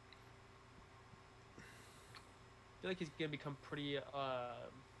pretty. I feel like he's gonna become pretty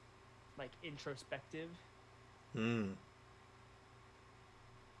like introspective. Hmm.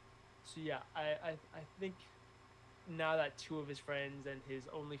 So yeah, I think now that two of his friends and his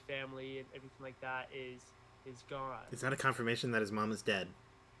only family and everything like that is gone. Is that a confirmation that his mom is dead?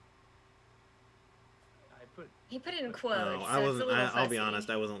 He put it in quotes. Oh, I so wasn't. It's a little I'll be fussy. honest.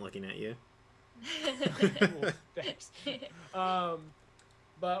 I wasn't looking at you. Cool, thanks.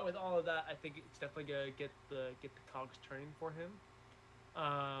 But with all of that, I think it's definitely gonna get the cogs turning for him.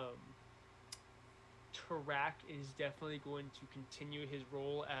 Tarak is definitely going to continue his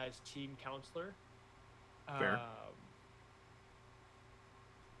role as team counselor. Fair.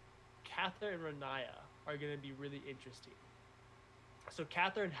 Kathyr and Riniya are going to be really interesting. So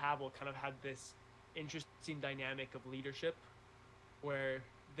Kathyr and Havel kind of had this interesting dynamic of leadership where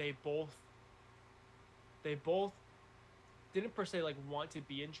they both didn't per se like want to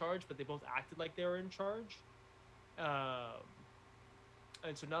be in charge, but they both acted like they were in charge. And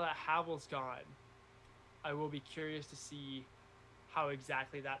so now that Havel's gone, I will be curious to see how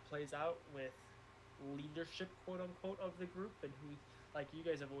exactly that plays out with leadership, quote unquote, of the group, and who, like, you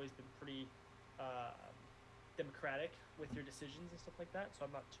guys have always been pretty democratic with your decisions and stuff like that, so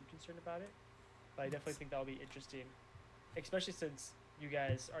I'm not too concerned about it. But I definitely think that'll be interesting, especially since you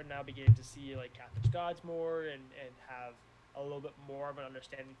guys are now beginning to see like Catherine's gods more and have a little bit more of an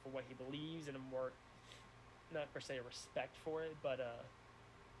understanding for what he believes and a more, not per se a respect for it, but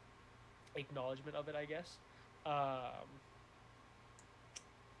acknowledgement of it, I guess.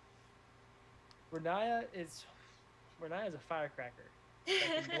 Riniya is a firecracker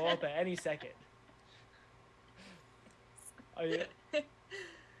that can blow up at any second.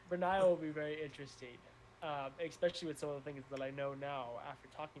 Riniya will be very interesting, especially with some of the things that I know now after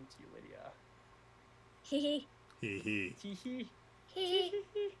talking to you, Lydia. Hee Hee hee. Hee hee. hee.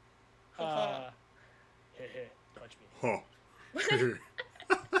 Touch me. Huh.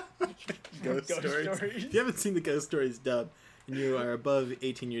 Ghost stories. If you haven't seen the Ghost Stories dub and you are above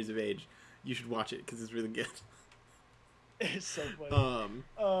 18 years of age, you should watch it because it's really good. It's so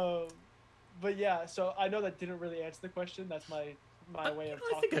funny. But yeah, so I know that didn't really answer the question. That's my way of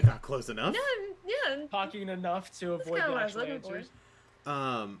talking. I think I got close enough. No, yeah. Talking enough to avoid the actual answers.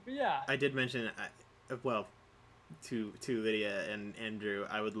 But yeah. I did mention, well, to Lydia and Andrew,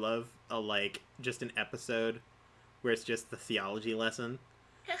 I would love just an episode where it's just the theology lesson,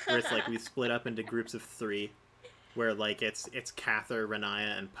 where it's like we split up into groups of 3, where like it's Kathyr,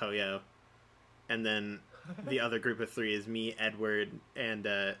 Riniya, and Poyo, and then the other group of 3 is me, Edward, and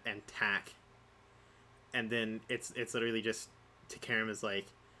Tack, and then it's literally just Takaram is like,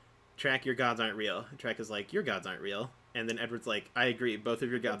 Track, your gods aren't real. Track is like, your gods aren't real, and then Edward's like, I agree, both of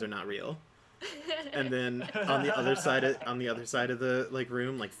your gods are not real. And then on the other side of the like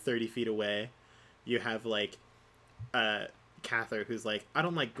room, like 30 feet away, you have like Kathyr, who's like, I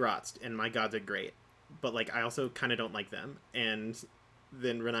don't like Grotz, and my gods are great, but like I also kind of don't like them. And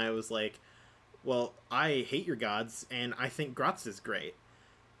then Riniya was like, well, I hate your gods, and I think Grotz is great.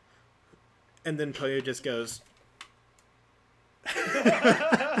 And then Poyo just goes,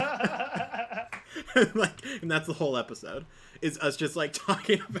 and that's the whole episode. Is us just like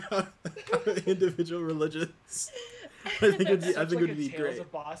talking about our individual religions. I think it would be great. Tales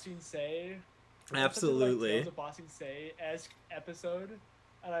of Bossing Say. Absolutely. Tales of Bossing Say-esque episode,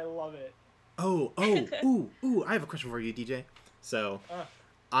 and I love it. Ooh! I have a question for you, DJ. So,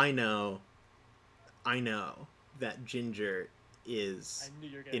 I know that Ginger is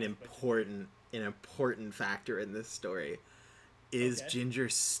an important factor in this story. Is Ginger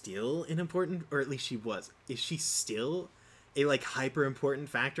still an important, or at least she was? Is she still a like hyper important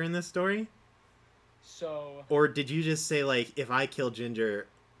factor in this story? So, or did you just say like, if I kill Ginger,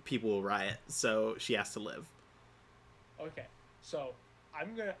 people will riot, so she has to live? Okay, so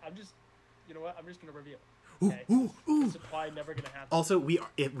I'm just gonna reveal. Okay? Ooh. This is probably never gonna happen. Also, we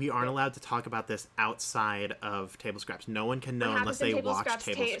aren't allowed to talk about this outside of Table Scraps. No one can know unless they watch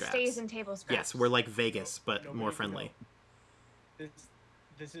Table Scraps. Stays in Table Scraps. Yes, we're like Vegas, but more friendly.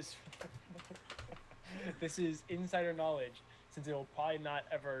 This is this is insider knowledge, since it will probably not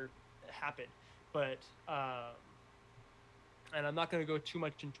ever happen. But and I'm not going to go too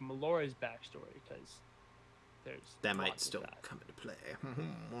much into Melora's backstory because that might still come into play.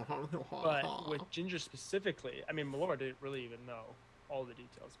 But with Ginger specifically, I mean, Melora didn't really even know all the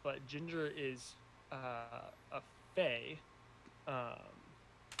details, but Ginger is a fae.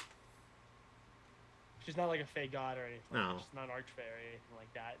 She's not like a fae god or anything. No. She's not an archfey or anything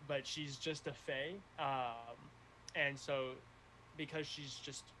like that. But she's just a fae. And so because she's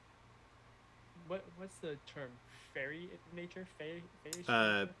just what's the term? Fairy in nature? Fae?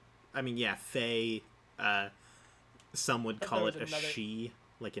 I mean, yeah, Fae. Some would call it a she,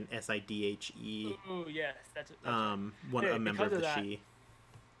 like an Sidhe. Ooh, yes, that's right. A member of the she.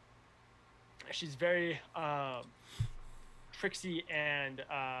 She's very tricksy and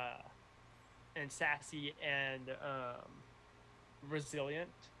sassy and resilient,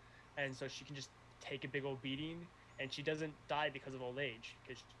 and so she can just take a big old beating, and she doesn't die because of old age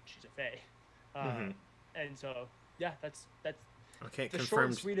because she's a fae. And so yeah, that's okay. The confirmed. Short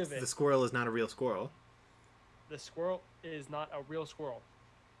and sweet of it. The squirrel is not a real squirrel. The squirrel is not a real squirrel,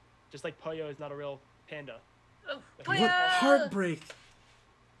 just like Poyo is not a real panda. What heartbreak!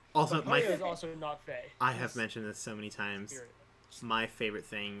 Also, Poyo is also not fae. I have mentioned this so many times. Spirit. My favorite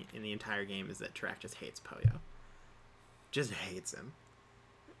thing in the entire game is that Track just hates Poyo. Just hates him.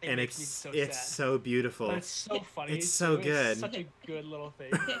 And it's so beautiful. But it's so funny. It's so good. It's such a good little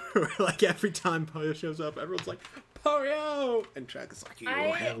thing. Like every time Poyo shows up, everyone's like, Poyo! And Track is like, you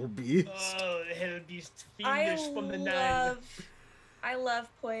hell beast. Oh, the hell beast. Fiendish from the nine. I love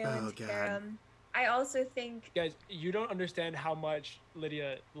Poyo and Takaram. I also think... Guys, you don't understand how much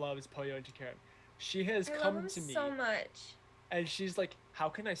Lydia loves Poyo and Takaram. She has come to me so much. And she's like, how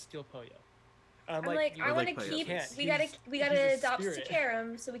can I steal Poyo? I'm like, I want to keep. We gotta adopt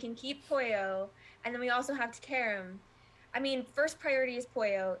Takaram so we can keep Poyo, and then we also have Takaram. I mean, first priority is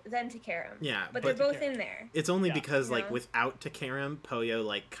Poyo, then Takaram. Yeah, but they're both in there. It's only because like without Takaram, Poyo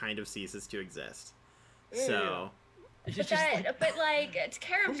like kind of ceases to exist. So. But like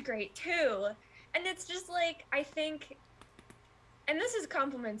Takaram's great too, and it's just like I think. And this is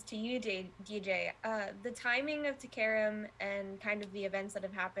compliments to you, DJ. The timing of Takaram and kind of the events that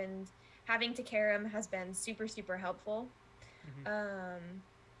have happened. Having Takaram has been super, super helpful.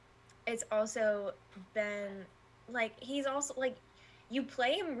 It's also been, like, he's also, like, you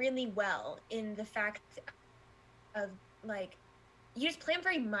play him really well in the fact of, like, you just play him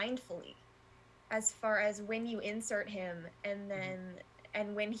very mindfully as far as when you insert him and then,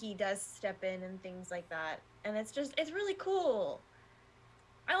 and when he does step in and things like that. And it's really cool.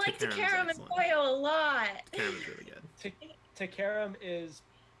 I like Takaram and Poyo a lot. Takaram's really good. Takaram is...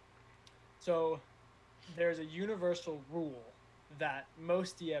 So, there's a universal rule that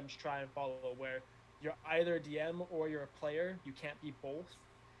most DMs try and follow where you're either a DM or you're a player. You can't be both.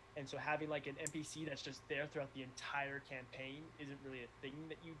 And so having like an NPC that's just there throughout the entire campaign isn't really a thing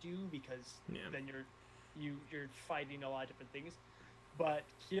that you do because then you're fighting a lot of different things. But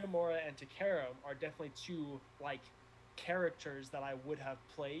Kiyomura and Takaram are definitely two like characters that I would have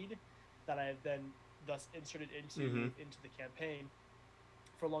played that I have then thus inserted into the campaign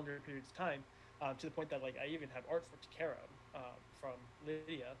for longer periods of time, to the point that like I even have art for Takaram from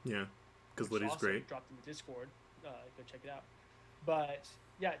Lydia. Yeah, because Lydia's great. Dropped in the Discord. Go check it out. But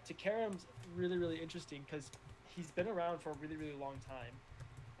yeah, Takaram's really, really interesting because he's been around for a really, really long time,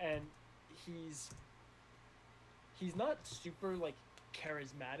 and he's not super like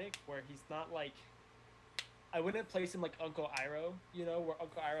charismatic. Where he's not like, I wouldn't place him like Uncle Iroh, you know, where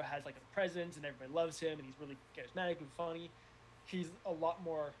Uncle Iroh has like a presence and everybody loves him and he's really charismatic and funny. He's a lot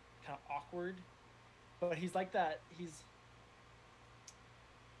more kind of awkward, but he's like that.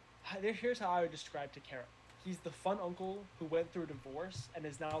 Here's how I would describe Takaram. He's the fun uncle who went through a divorce and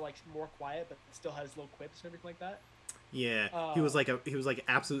is now like more quiet, but still has little quips and everything like that. Yeah, he was like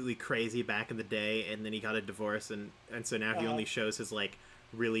absolutely crazy back in the day, and then he got a divorce, and so now he only shows his like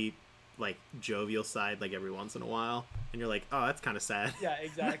really like jovial side like every once in a while, and you're like, oh, that's kind of sad. Yeah,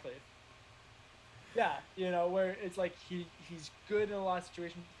 exactly. Yeah, you know, where it's like he's good in a lot of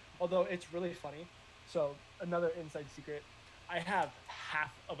situations, although it's really funny. So another inside secret, I have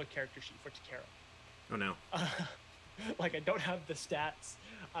half of a character sheet for Takaram. Oh no. Like I don't have the stats.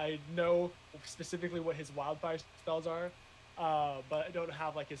 I know specifically what his wildfire spells are, but I don't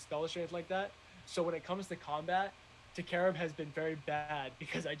have like his spell strength like that. So when it comes to combat, Takaram has been very bad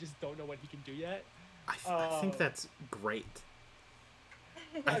because I just don't know what he can do yet. I think that's great.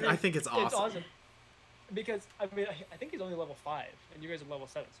 I think it's awesome. It's awesome. Because, I mean, I think he's only level 5, and you guys are level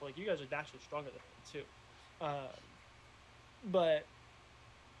 7, so, like, you guys are naturally stronger than him,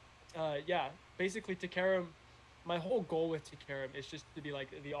 too. Yeah, basically, Takaram, my whole goal with Takaram is just to be, like,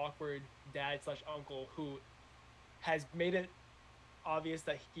 the awkward dad/uncle who has made it obvious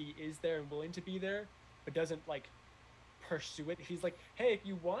that he is there and willing to be there, but doesn't, like, pursue it. He's like, hey, if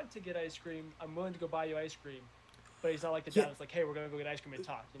you want to get ice cream, I'm willing to go buy you ice cream. But he's not like the dad that's like, hey, we're going to go get ice cream and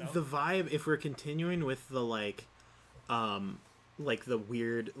talk, you know? The vibe, if we're continuing with the, like the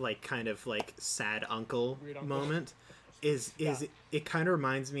weird, like, kind of, like, sad uncle moment, is it kind of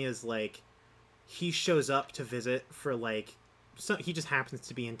reminds me as, like, he shows up to visit for, like, he just happens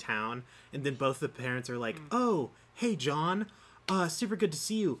to be in town, and then both the parents are like, "Oh, hey John, super good to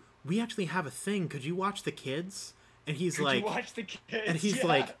see you. We actually have a thing. Could you watch the kids?" And he's Could like, you watch the kids? and he's Yeah.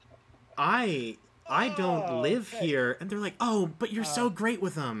 like, I don't live okay. here. And they're like, "Oh, but you're so great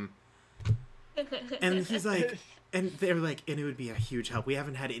with them." And he's like, and they're like, and it would be a huge help. We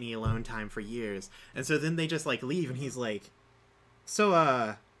haven't had any alone time for years. And so then they just like leave, and he's like,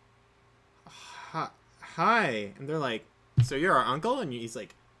 "So, hi." And they're like, "So you're our uncle?" And he's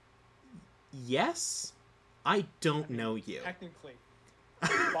like, "Yes, I don't know you." Technically,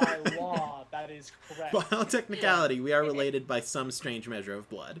 by law, that is correct. By all technicality, we are related by some strange measure of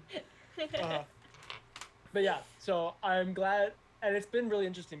blood. But yeah, so I'm glad, and it's been really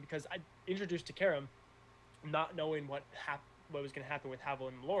interesting because I introduced to Karam, not knowing what was going to happen with Havel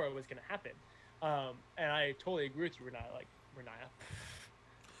and Laura was going to happen, and I totally agree with you, Riniya. Like Riniya,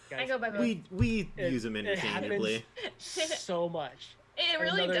 guys, I go by both. We use them interchangeably. So much. It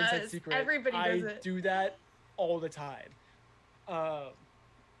really Another inside does. secret, Everybody does I it. do that all the time. But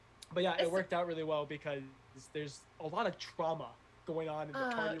yeah, it worked out really well because there's a lot of trauma going on in the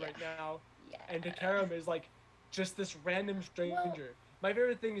party right now. Yeah. And Takaram is like just this random stranger. My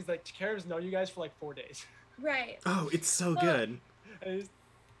favorite thing is like Takaram's known you guys for like 4 days. Right. Oh, it's so good. And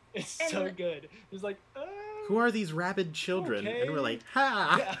it's so good. He's like, Who are these rabid children? Okay. And we're like,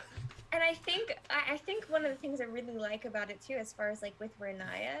 ha! Yeah. And I think one of the things I really like about it too, as far as like with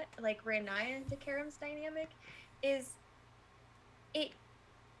Riniya, like Riniya and Takaram's dynamic, is it,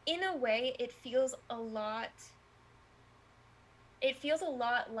 in a way, it feels a lot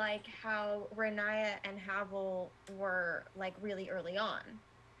like how Riniya and Havel were like really early on.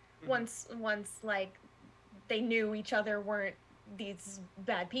 Mm-hmm. Once like they knew each other weren't these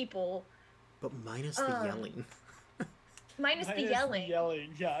bad people. But minus the yelling. Minus the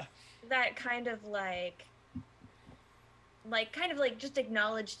yelling. Yeah. That kind of like just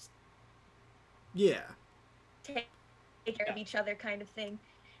acknowledged, Yeah. take care of each other kind of thing.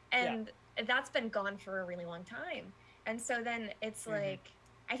 And that's been gone for a really long time. And so then it's like,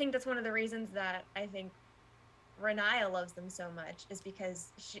 I think that's one of the reasons that I think Riniya loves them so much, is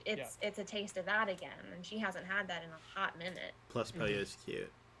because it's a taste of that again, and she hasn't had that in a hot minute. Plus Poyo's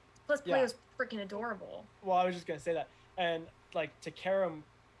cute. Plus Poyo's freaking adorable. Well, I was just gonna say that, and like Takaram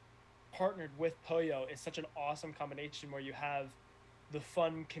partnered with Poyo is such an awesome combination where you have the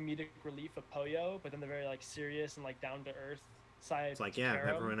fun comedic relief of Poyo, but then the very like serious and like down to earth side. It's like, of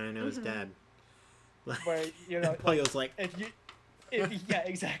Takaram, everyone I know is dead. Where you know, Poyo's like, yeah,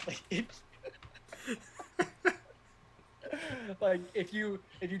 exactly. Like if you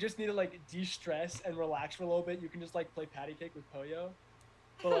just need to like de-stress and relax for a little bit, you can just like play patty cake with Poyo.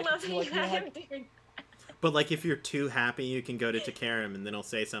 But like, but like if you're too happy, you can go to Takaram and then he'll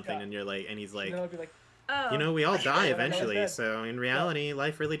say something and you're like, and he's like, and then I'll be like, you know, we all die eventually, so in reality,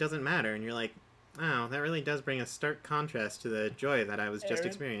 life really doesn't matter. And you're like, oh, that really does bring a stark contrast to the joy that I was just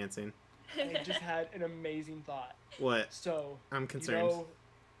experiencing. I just had an amazing thought. What? So I'm concerned. You know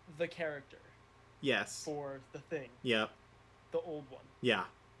the character. Yes. For the thing. Yep. The old one. Yeah.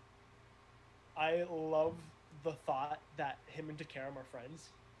 I love the thought that him and Takaram are friends.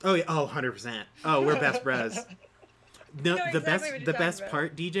 Oh yeah. Oh, 100%. Oh, we're best bros. No, the best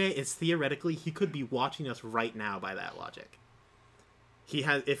part, DJ, is theoretically he could be watching us right now by that logic. He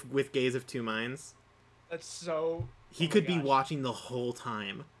has, if with Gaze of Two Minds. That's so. He could be watching the whole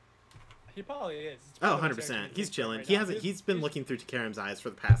time. He probably is. Oh, 100%. He's chilling. Right he's been looking through Takaram's eyes for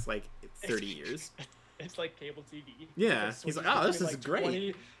the past like 30 years. It's like cable TV. Yeah. He's like, oh, this is like great.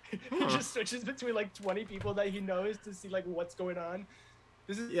 20, he just switches between like 20 people that he knows to see like what's going on.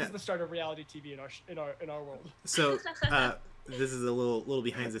 This is the start of reality TV in our world. So, this is a little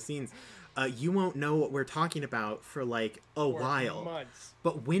behind the scenes. You won't know what we're talking about for like a while. Months.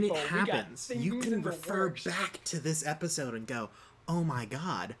 But when it happens, you can refer back to this episode and go, "Oh my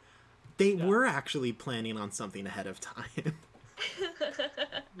god, they were actually planning on something ahead of time."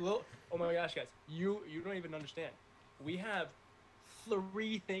 Well, oh my gosh, guys, you don't even understand. We have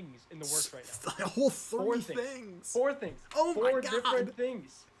 3 things in the works right now. A whole 3 things. 4 things. Oh my god. 4 different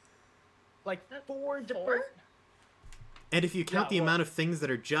things. Like 4 different. And if you count the amount of things that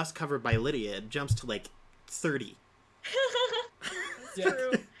are just covered by Lydia, it jumps to like 30.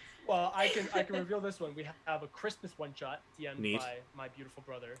 True. Well, I can reveal this one. We have a Christmas one-shot at the end by my beautiful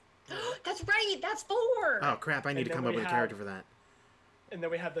brother. That's right. That's 4. Oh crap! I need to come up with a character for that. And then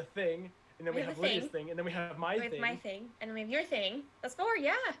we have the thing, and then we have Lydia's thing, and then we have my thing. My thing, and then we have your thing. That's 4.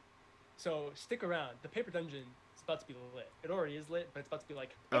 Yeah. So stick around. The paper dungeon is about to be lit. It already is lit, but it's about to be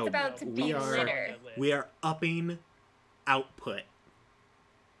like. It's about to be litter. We are upping output.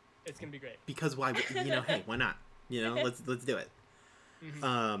 It's gonna be great. Because why? Hey, why not? You know, let's do it.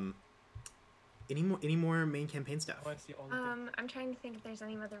 Mhm. Any more main campaign stuff? Oh, that's the only thing. I'm trying to think if there's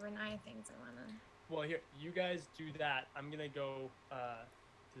any other Riniya things I wanna. Well, here, you guys do that. I'm gonna go to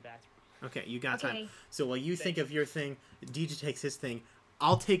the bathroom. Okay, you got time. Okay. So while you think Thanks. of your thing, DJ takes his thing.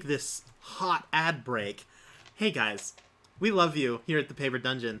 I'll take this hot ad break. Hey guys, we love you here at the Paper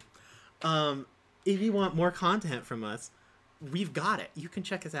Dungeon. If you want more content from us, we've got it. You can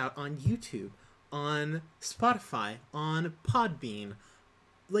check us out on YouTube, on Spotify, on Podbean,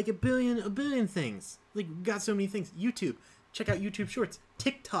 like a billion things. Like, we've got so many things. YouTube, check out YouTube Shorts.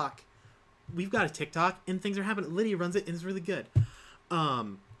 TikTok, we've got a TikTok, and things are happening. Lydia runs it, and it's really good.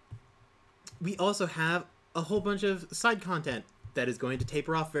 We also have a whole bunch of side content that is going to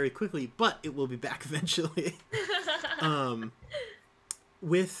taper off very quickly, but it will be back eventually.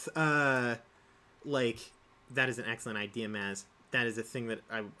 With like, that is an excellent idea, Maz. That is a thing that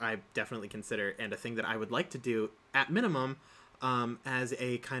I definitely consider, and a thing that I would like to do at minimum, as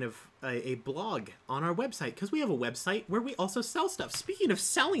a kind of a blog on our website, because we have a website where we also sell stuff. Speaking of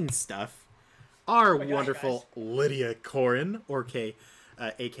selling stuff, our my gosh, wonderful Lydia Corin,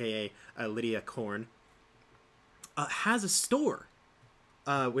 aka Lydia Corn, has a store,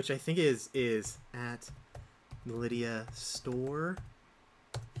 which I think is at Lydia Store.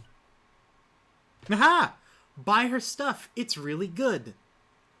 Aha! Buy her stuff. It's really good.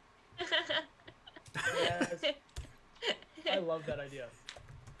 Yes. I love that idea.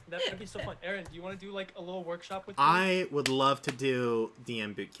 That would be so fun. Aaron, do you want to do like a little workshop with me? I would love to do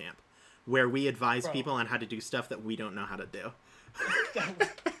DM boot camp, where we advise Bro. people on how to do stuff that we don't know how to do.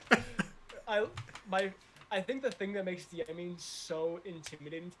 I think the thing that makes DMing so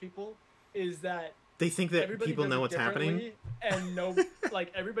intimidating to people is that They think that everybody people does know it what's happening. differently, and no,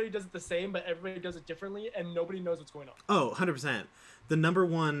 like everybody does it the same, but everybody does it differently, and nobody knows what's going on. Oh, 100%. The number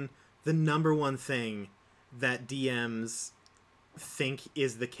one thing that DMs think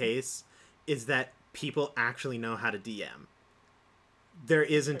is the case is that people actually know how to DM. There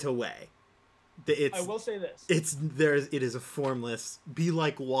isn't a way. I will say this. It is a formless, be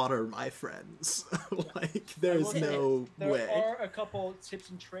like water, my friends. Like, there's will say no this. way. There are a couple tips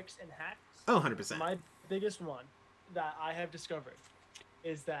and tricks and hacks. Oh, 100%. My biggest one that I have discovered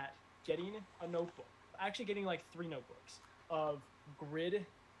is that getting a notebook, actually getting like 3 notebooks of grid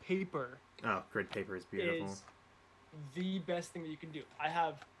paper, Oh, grid paper is beautiful. is the best thing that you can do. I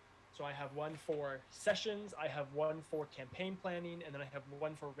have one for sessions, I have one for campaign planning, and then I have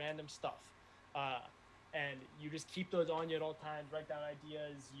one for random stuff. And you just keep those on you at all times, write down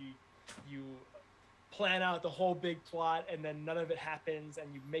ideas, you plan out the whole big plot, and then none of it happens, and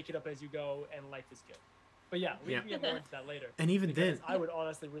you make it up as you go, and life is good. But yeah, we can get more into that later. And even because then, I would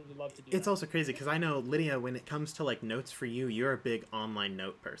honestly really love to do it's that. also crazy because I know, Lydia, when it comes to like notes for you, you're a big online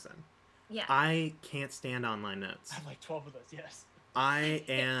note person. Yeah. I can't stand online notes. I have like 12 of those, yes. I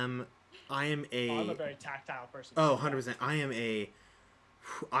am I'm a very tactile person. Oh, 100%.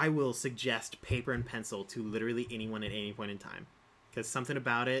 I will suggest paper and pencil to literally anyone at any point in time, because something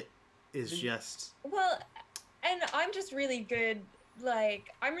about it is just... Well, and I'm just really good. Like,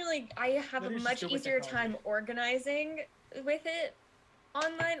 I have a Lydia's much just good with easier technology. time organizing with it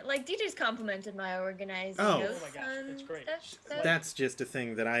online. Like, DJ's complimented my organizing Oh. notes Oh my gosh, on it's great. stuff, so. That's just a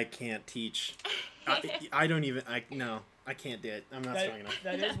thing that I can't teach. I don't even... No, I can't do it. I'm not strong enough.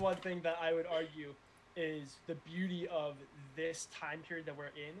 That is one thing that I would argue is the beauty of this time period that we're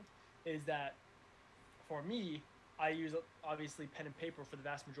in, is that for me, I use obviously pen and paper for the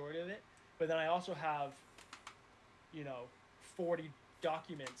vast majority of it, but then I also have, 40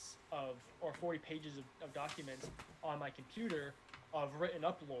 documents or 40 pages of documents on my computer of written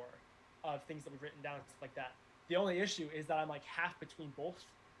up lore, of things that we've written down, stuff like that. The only issue is that I'm like half between both.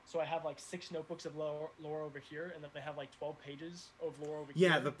 So I have like 6 notebooks of lore over here, and then I have like 12 pages of lore over here.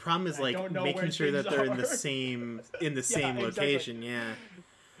 Yeah, the problem is I like don't know making where sure that things they're in the are. same exactly. location. Yeah.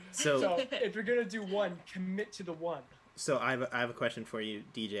 So if you're gonna do one, commit to the one. So I have a question for you,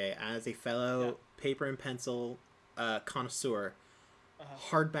 DJ. As a fellow paper and pencil connoisseur,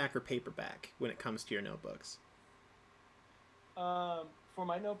 hardback or paperback when it comes to your notebooks? For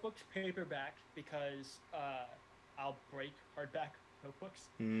my notebooks, paperback, because I'll break hardback notebooks.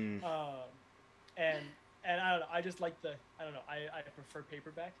 And I don't know. I just like I prefer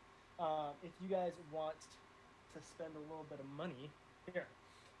paperback. If you guys want to spend a little bit of money, here.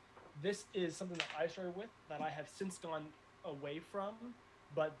 This is something that I started with that I have since gone away from,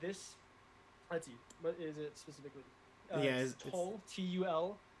 but this, let's see, what is it specifically? It's Tull,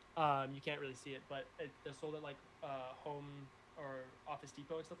 T-U-L. You can't really see it, but they're sold at like Home or Office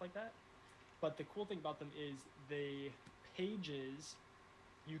Depot and stuff like that. But the cool thing about them is the pages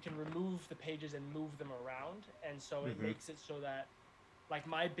you can remove the pages and move them around, and so it makes it so that, like,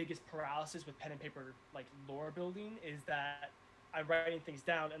 my biggest paralysis with pen and paper, like, lore building is that I'm writing things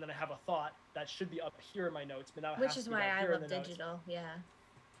down and then I have a thought that should be up here in my notes, but now it Which has is to be why down I here in love the notes. digital. Yeah.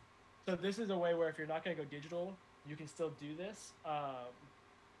 So this is a way where if you're not going to go digital, you can still do this.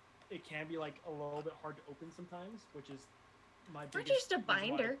 It can be like a little bit hard to open sometimes, which is my biggest. Or just a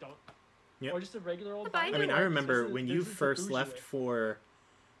binder. Yep. Or just a regular old binder. I mean, I remember when you this is the first bougie left way. for,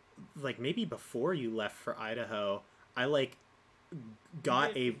 like, maybe before you left for Idaho, I, like,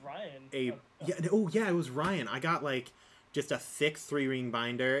 got With Ryan. yeah, it was Ryan. I got, like, just a thick 3-ring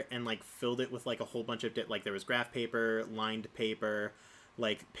binder and, like, filled it with, like, a whole bunch of, like, there was graph paper, lined paper,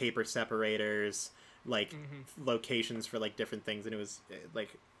 like, paper separators, like, locations for, like, different things, and it was,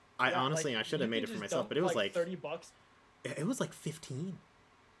 like, honestly, I should have made it for myself, but it was, like $30. It was like 15.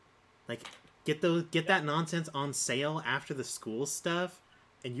 Like, get that nonsense on sale after the school stuff,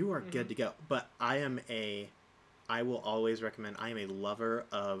 and you are good to go. But I will always recommend, I am a lover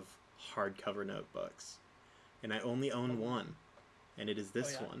of hardcover notebooks. And I only own one. And it is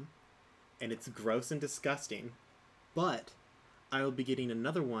this one. And it's gross and disgusting. But I will be getting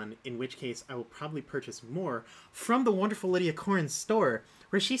another one, in which case I will probably purchase more from the wonderful Lydia Corrin's store,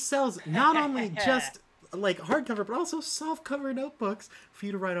 where she sells not only just like hardcover, but also softcover notebooks for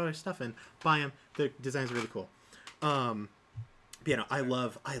you to write all your stuff in. Buy them; the designs are really cool. You know, I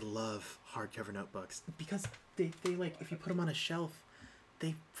love hardcover notebooks because they like, if you put them on a shelf,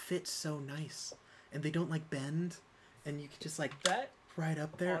 they fit so nice and they don't like bend, and you can just like that right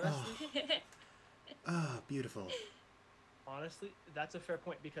up there. Honestly, Beautiful. Honestly, that's a fair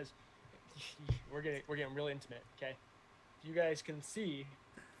point, because we're getting really intimate. Okay, you guys can see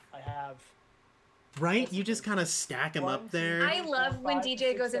I have. Right? You just kind of stack them up there. I love when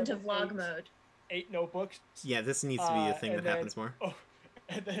DJ goes into vlog mode. 8 notebooks. Yeah, this needs to be a thing that happens more. Oh,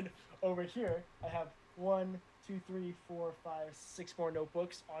 and then over here, I have 1, 2, 3, 4, 5, 6 more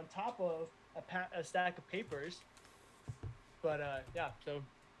notebooks on top of a stack of papers. But yeah, so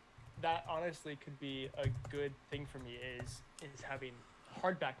that honestly could be a good thing for me is having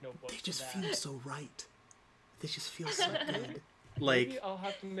hardback notebooks. They just feel so right. They just feel so good. Like, maybe I'll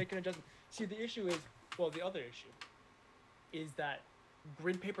have to make an adjustment. See, the other issue is that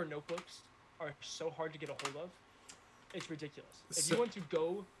grid paper notebooks are so hard to get a hold of. It's ridiculous. If you want to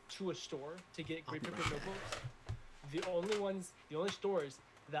go to a store to get grid paper notebooks, the only stores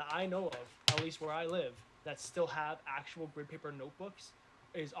that I know of, at least where I live, that still have actual grid paper notebooks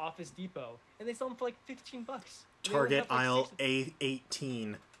is Office Depot, and they sell them for like $15. Target aisle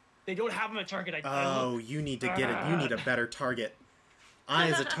A18. They don't have them at Target. You need to get it. You need a better Target. I,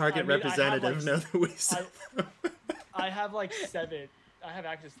 as a Target representative, know that we sell them. I have like 7. I have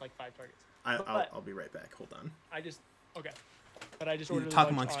access to like 5 Targets. I'll be right back. Hold on. Okay. But I just ordered. Talk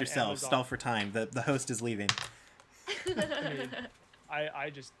amongst yourselves. Stall for time. The host is leaving. I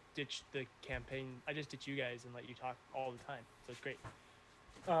just ditched the campaign. I just ditched you guys and let you talk all the time. So it's great.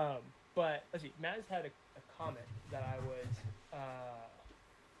 But let's see. Matt has had a comment that I was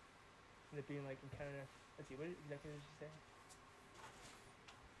it being like kind of. Let's see. What exactly did she say?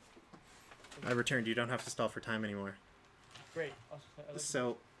 I returned. You don't have to stall for time anymore. Great.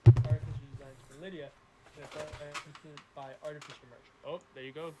 So. Artificial designs for Lydia. By Artificial Merch. Oh, there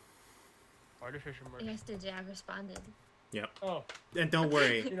you go. Artificial Merch. Yes, the Jav responded. Yep. Oh. And don't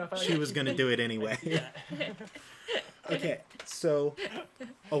worry, she was going to do it anyway. Okay, so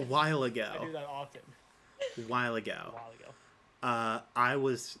a while ago. I do that often. A while ago. I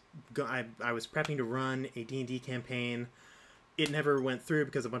was prepping to run a D&D campaign. It never went through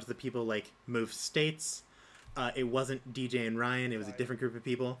because a bunch of the people like moved states. It wasn't DJ and Ryan. It was a different group of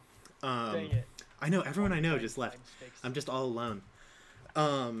people. Dang it. I know, everyone I know just left. I'm just all alone.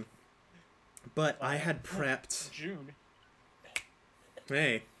 But I had prepped... June.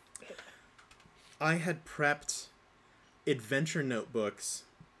 Hey. I had prepped adventure notebooks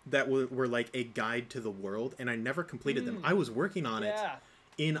that were like a guide to the world, and I never completed them. I was working on it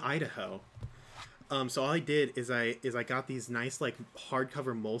in Idaho. So all I did is I got these nice like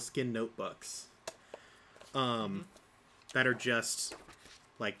hardcover moleskin notebooks. That are just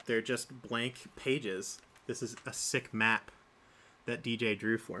like, they're just blank pages. This is a sick map that DJ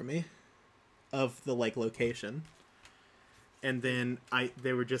drew for me of the like location. And then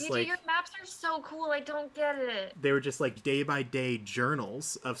they were just DJ, like, your maps are so cool. I don't get it. They were just like day by day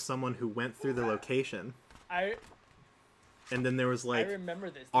journals of someone who went through the location. And then there was like, I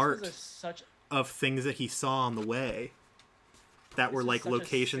remember this. Art of things that he saw on the way that were like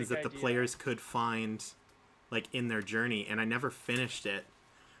locations that the players could find like in their journey. And I never finished it.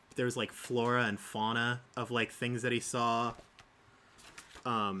 There was like flora and fauna of like things that he saw.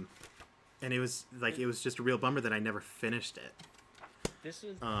 And it was just a real bummer that I never finished it. This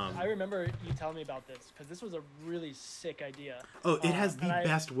was I remember you telling me about this because this was a really sick idea. Oh, it has the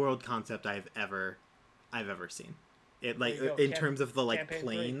best world concept I've ever seen. It like in terms of the like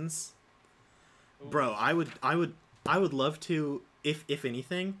planes. Bro, I would love to, if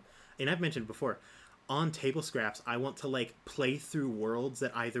anything, and I've mentioned before, on Table Scraps, I want to like play through worlds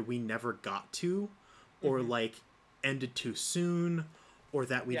that either we never got to, or like ended too soon, or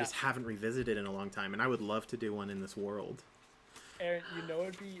that we just haven't revisited in a long time. And I would love to do one in this world. Aaron, you know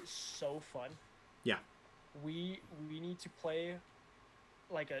it'd be so fun. Yeah. We need to play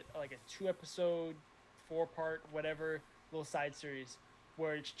like a 2-episode, 4-part, whatever little side series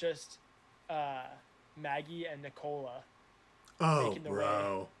where it's just Maggie and Nicola. Oh,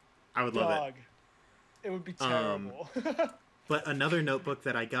 bro. I would love it. It would be terrible. But another notebook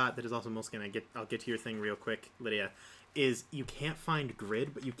that I got that is also most gonna I'll get to your thing real quick, Lydia, is you can't find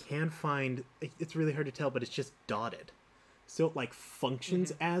grid, but you can find, it's really hard to tell, but it's just dotted. So it like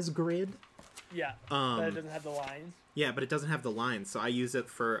functions as grid. Yeah, but it doesn't have the lines. Yeah, but it doesn't have the lines, so I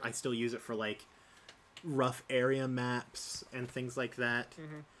still use it for like rough area maps and things like that.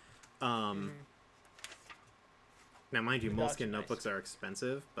 Now, mind you, Moleskine notebooks are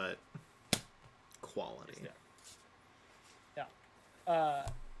expensive, but quality. Yeah.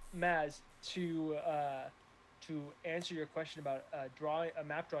 Maz, to answer your question about a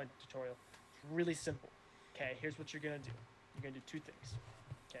map drawing tutorial, it's really simple. Okay, here's what you're gonna do. You're gonna do 2 things.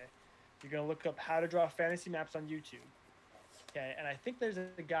 Okay, you're gonna look up how to draw fantasy maps on YouTube. Okay, and I think there's a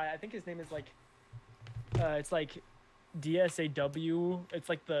guy. I think his name is like, it's like DSAW. It's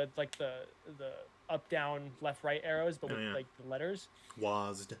like the up, down, left, right arrows, but with like the letters.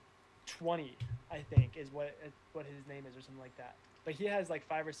 WASD. 20, I think, is what his name is, or something like that. But he has like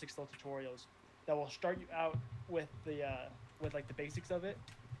 5 or 6 little tutorials that will start you out with the like the basics of it,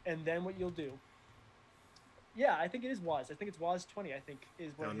 and then what you'll do. Yeah, I think it is WAS. I think it's WAS 20. I think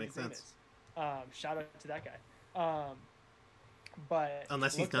is what his name is. Shout out to that guy. But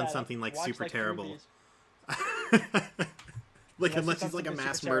unless he's done something like super terrible. Like unless he's like a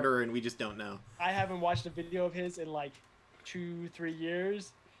mass murderer and we just don't know. I haven't watched a video of his in like 2-3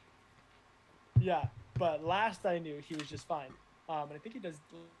 years. Yeah, but last I knew he was just fine. And I think he does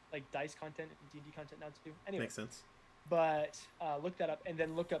like dice content and D&D content now too. Anyway, makes sense. But look that up and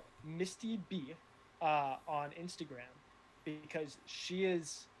then look up Misty B on Instagram, because she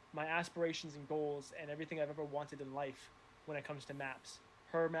is my aspirations and goals and everything I've ever wanted in life when it comes to maps.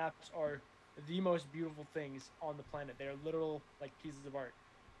 Her maps are the most beautiful things on the planet. They are literal like pieces of art.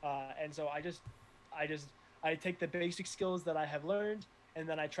 And so I take the basic skills that I have learned, and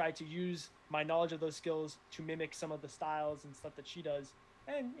then I try to use my knowledge of those skills to mimic some of the styles and stuff that she does.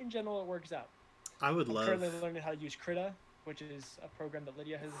 And in general, it works out. I'm currently learning how to use Krita, which is a program that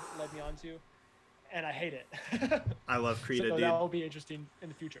Lydia has led me on to, and I hate it. I love Krita, so dude. That will be interesting in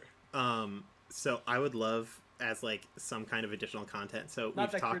the future. So I would love as like some kind of additional content. So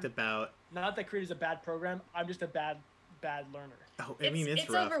we've talked about. Not that Krita is a bad program. I'm just a bad learner. Oh, I mean, it's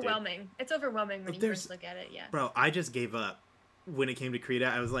rough, overwhelming. Dude. It's overwhelming when you first look at it. Yeah. Bro, I just gave up when it came to Krita.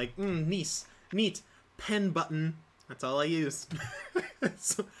 I was like, neat pen button. That's all I use.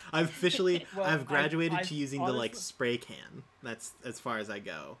 So I've officially I've graduated to using honestly, the like spray can. That's as far as I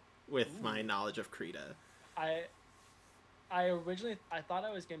go with my knowledge of Krita. I originally thought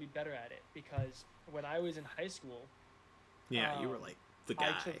I was gonna be better at it because when I was in high school, you were like the guy.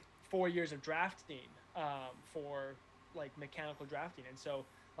 I took 4 years of drafting for like mechanical drafting, and so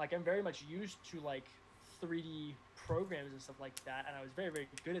like I'm very much used to like 3D programs and stuff like that, and I was very, very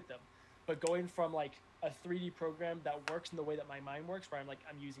good at them. But going from like a 3D program that works in the way that my mind works, where I'm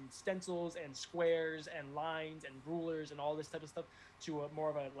using stencils and squares and lines and rulers and all this type of stuff, to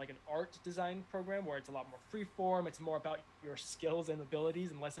more of an art design program where it's a lot more freeform. It's more about your skills and abilities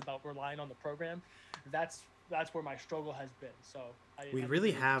and less about relying on the program. That's where my struggle has been. So we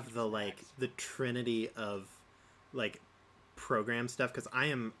really have the trinity of like program stuff, because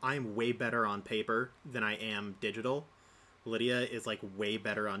I'm way better on paper than I am digital. Lydia is like way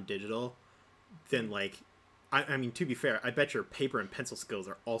better on digital than like I mean, to be fair, I bet your paper and pencil skills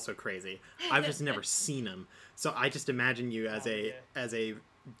are also crazy. I've just never seen them, so I just imagine you as a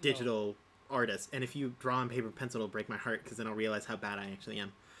digital artist. And if you draw on paper and pencil, it'll break my heart, because then I'll realize how bad I actually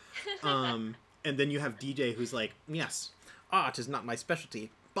am. And then you have DJ, who's like, yes, art is not my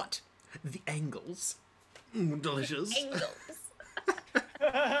specialty, but the angles, delicious.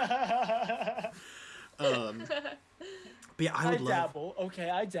 But yeah, I dabble. Okay,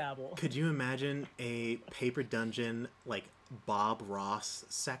 I dabble. Could you imagine a paper dungeon like Bob Ross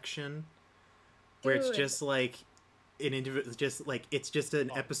section, where it's just like an individual, just like it's just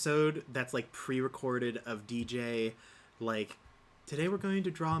an episode that's like pre-recorded of DJ, like, today we're going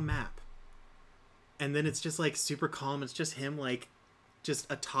to draw a map, and then it's just like super calm. It's just him, like, just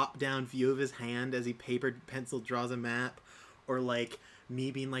a top-down view of his hand as he papered pencil draws a map, or like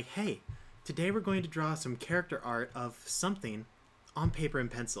me being like, hey, today we're going to draw some character art of something on paper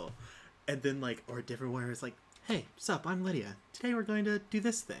and pencil, and then like, or a different one where it's like, hey, sup, I'm Lydia. Today we're going to do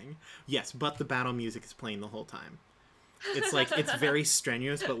this thing. Yes, but the battle music is playing the whole time. It's like, it's very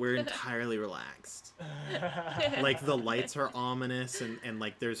strenuous, but we're entirely relaxed. Like, the lights are ominous, and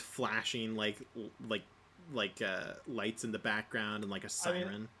like, there's flashing, lights in the background, and like a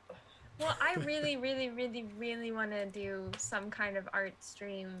siren. Well, I really, really, really, really want to do some kind of art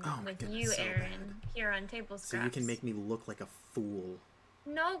stream with you, so Aaron, bad. here on Table Scraps. So you can make me look like a fool.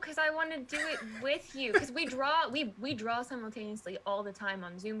 No, because I want to do it with you. Because we draw simultaneously all the time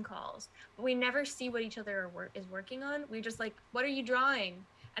on Zoom calls, but we never see what each other is working on. We're just like, "What are you drawing?"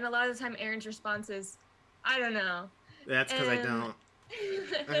 And a lot of the time, Aaron's response is, "I don't know." That's because I don't.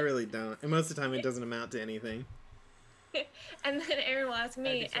 I really don't. And most of the time, it doesn't amount to anything. And then Aaron will ask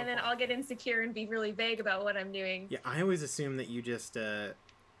me, and then I'll get insecure and be really vague about what I'm doing. Yeah, I always assume that you just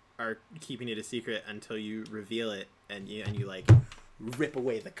are keeping it a secret until you reveal it, and you like rip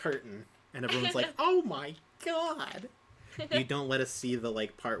away the curtain, and everyone's like, "Oh my god!" You don't let us see the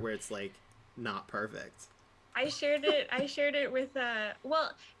like part where it's like not perfect. I shared it with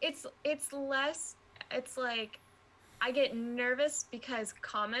well, it's less. It's like I get nervous because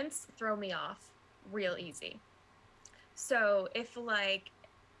comments throw me off real easy. So if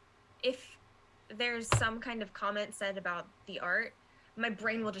there's some kind of comment said about the art, my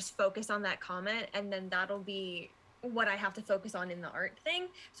brain will just focus on that comment, and then that'll be what I have to focus on in the art thing.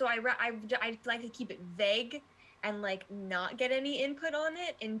 So I like to keep it vague and like not get any input on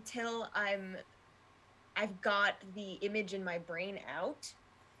it until I've got the image in my brain out.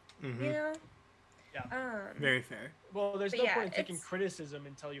 Mm-hmm. You know? Yeah. Very fair. Well, there's no point in taking criticism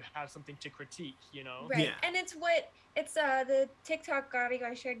until you have something to critique, you know? Right. Yeah. And it's the TikTok audio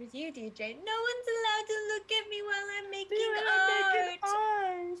I shared with you, DJ. No one's allowed to look at me while I'm making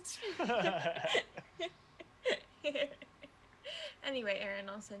art. Anyway, Aaron,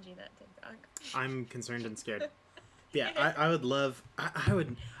 I'll send you that TikTok. I'm concerned and scared. Yeah, I would love. I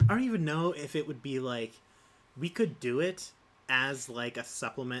don't even know if it would be like, we could do it as like a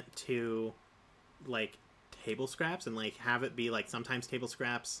supplement to like Table Scraps, and like have it be like sometimes Table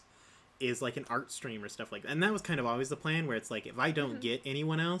Scraps is like an art stream or stuff like that. And that was kind of always the plan, where it's like, if I don't get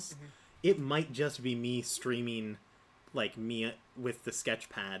anyone else, it might just be me streaming, like me with the sketch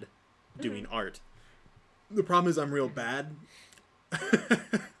pad doing art. The problem is I'm real bad.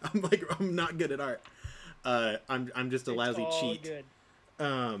 I'm not good at art. I'm just a lousy cheat. Good.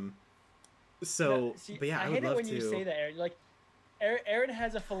 So, see, but yeah, I would hate love it when to. you say that, Aaron. Like, Aaron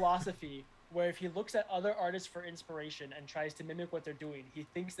has a philosophy where if he looks at other artists for inspiration and tries to mimic what they're doing, he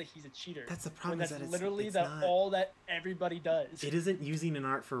thinks that he's a cheater. That's the problem. When Is that's that literally it's that not. all that everybody does. It isn't using an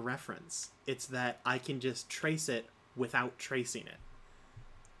art for reference. It's that I can just trace it without tracing it.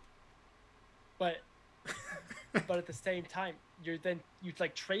 But at the same time, you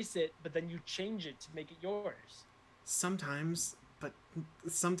like trace it, but then you change it to make it yours. Sometimes, but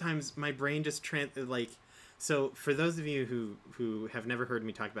sometimes my brain just So for those of you who have never heard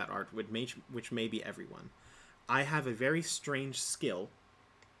me talk about art, which may be everyone, I have a very strange skill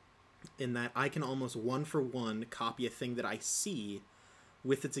in that I can almost one-for-one copy a thing that I see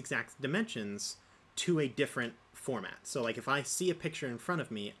with its exact dimensions to a different format. So like if I see a picture in front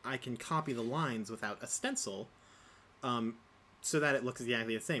of me, I can copy the lines without a stencil, so that it looks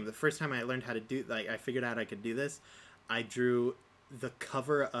exactly the same. The first time I learned how to do, like, I figured out I could do this, I drew the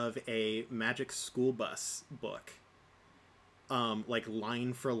cover of a Magic School Bus book, like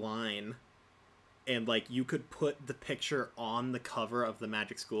line for line, and like you could put the picture on the cover of the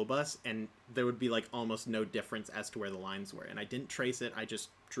Magic School Bus and there would be like almost no difference as to where the lines were. And I didn't trace it, I just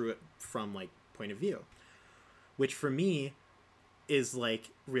drew it from like point of view, which for me is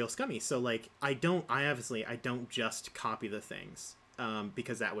like real scummy. So like I don't just copy the things,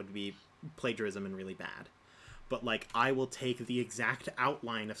 because that would be plagiarism and really bad. But like I will take the exact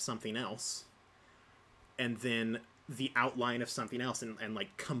outline of something else and then the outline of something else and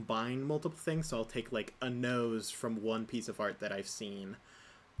like combine multiple things. So I'll take like a nose from one piece of art that I've seen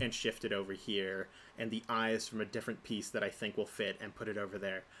and shift it over here, and the eyes from a different piece that I think will fit and put it over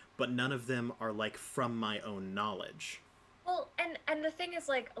there. But none of them are like from my own knowledge. Well, and the thing is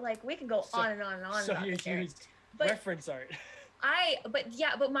like we can go on and on and on. So about you this, Aaron. use But reference art.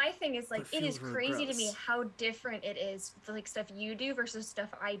 but my thing is like, it is crazy to me gross. how different it is, the like stuff you do versus stuff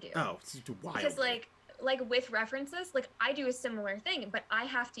I do. Oh, it's wild. Because like like with references, like I do a similar thing, but I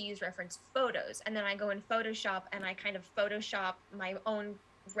have to use reference photos, and then I go in Photoshop and I kind of Photoshop my own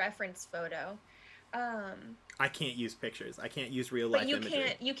reference photo. I can't use pictures. I can't use real life imagery.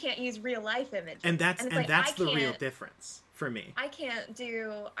 But you can't use real life images. And that's the real difference for me. I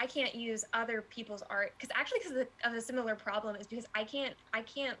can't use other people's art because of a similar problem is because I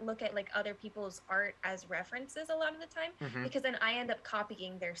can't look at like other people's art as references a lot of the time because then I end up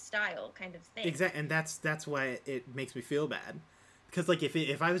copying their style kind of thing. Exactly, and that's why it makes me feel bad. Because like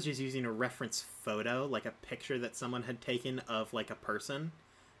if I was just using a reference photo, like a picture that someone had taken of like a person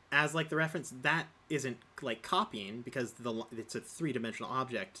as like the reference, that isn't like copying because it's a three-dimensional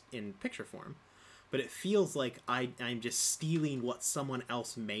object in picture form. But it feels like I'm just stealing what someone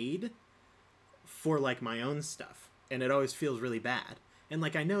else made for like my own stuff, and it always feels really bad. And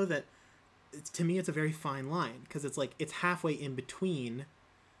like I know that to me it's a very fine line because it's like it's halfway in between.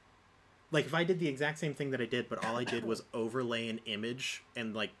 Like if I did the exact same thing that I did, but all I did was overlay an image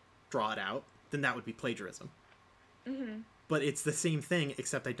and like draw it out, then that would be plagiarism. Mm-hmm. But it's the same thing,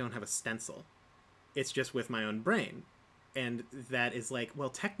 except I don't have a stencil. It's just with my own brain. And that is like, well,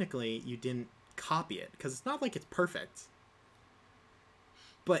 technically you didn't copy it, because it's not like it's perfect.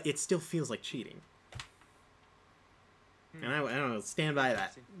 But it still feels like cheating. And I don't know, stand by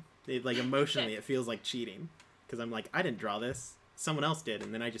that. Like emotionally, it feels like cheating. Because I'm like, I didn't draw this. Someone else did,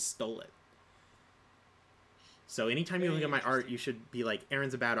 and then I just stole it. So anytime you look at my art, you should be like,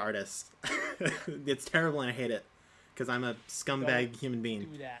 Aaron's a bad artist. It's terrible and I hate it. Because I'm a scumbag human being.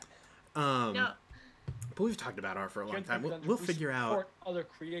 Do that. No. But we've talked about art for a long time. We'll figure out. Other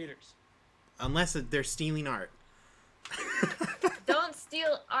creators. Unless they're stealing art. Don't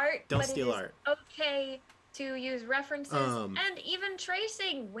steal art. Don't steal art. Okay to use references and even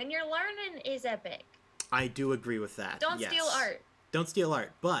tracing when you're learning is epic. I do agree with that. Don't steal art. Don't steal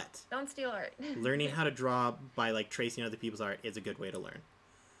art, but don't steal art. learning how to draw by like tracing other people's art is a good way to learn.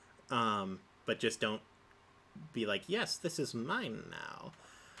 But just don't be like, yes, this is mine now.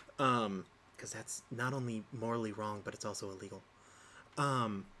 Because that's not only morally wrong, but it's also illegal.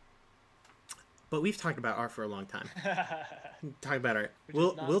 But we've talked about art for a long time. Talk about art.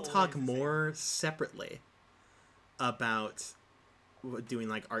 We'll talk more separately about doing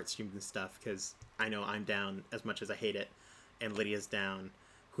like art streams and stuff, because I know I'm down as much as I hate it, and Lydia's down.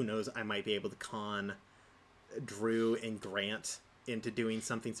 Who knows, I might be able to con Drew and Grant into doing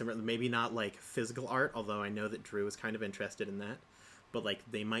something similar. Maybe not like physical art, although I know that Drew is kind of interested in that. But like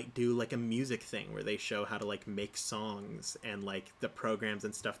they might do like a music thing where they show how to like make songs and like the programs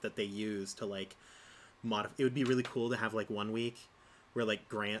and stuff that they use to like modify. It would be really cool to have like one week where like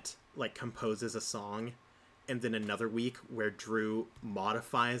Grant like composes a song, and then another week where Drew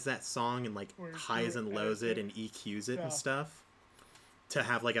modifies that song and like highs and lows it and EQs it and stuff to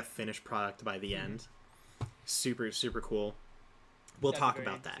have like a finished product by the end. Super, super cool. We'll talk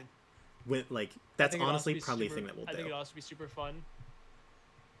about that. With like that's honestly probably a thing that we'll do. I think it'd also be super fun.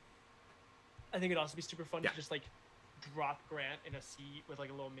 I think it'd also be super fun to just like drop Grant in a seat with like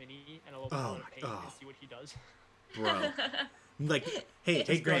a little mini and a little bit of paint and see what he does. Bro. Like,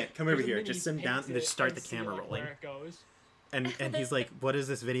 hey Grant, come over here. Just sit him down and just start the camera rolling. Where it goes. And he's like, what is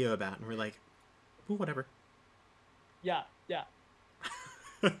this video about? And we're like, ooh, whatever. Yeah.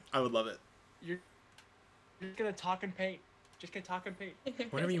 I would love it. You're just gonna talk and paint.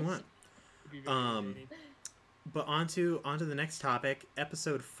 Whatever you want. But onto the next topic.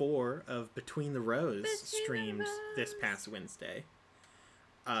 Episode 4 of Between the Rows streamed this past Wednesday.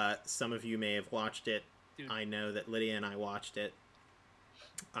 Some of you may have watched it. Dude. I know that Lydia and I watched it.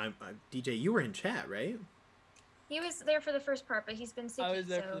 DJ, you were in chat, right? He was there for the first part, but he's been sick. I was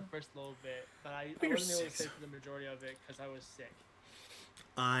there for the first little bit, but I wasn't able to stay for the majority of it because I was sick.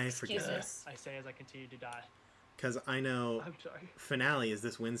 I forget. I say as I continue to die. Because I know finale is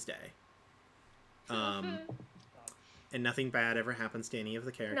this Wednesday. And nothing bad ever happens to any of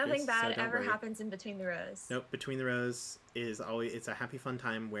the characters. Nothing bad ever happens in Between the Rows. Nope, Between the Rows is always, it's a happy fun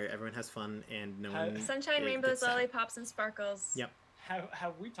time where everyone has fun and no one... Sunshine, rainbows, lollipops, and sparkles. Yep.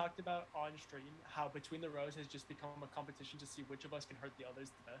 Have we talked about on stream how Between the Rows has just become a competition to see which of us can hurt the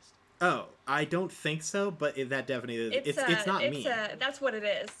others the best? Oh, I don't think so, but that definitely is. It's not me. That's what it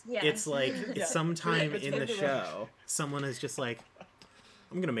is. Yeah. It's like sometime in the show, someone is just like,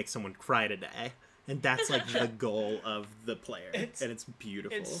 I'm going to make someone cry today. And that's like the goal of the player. And it's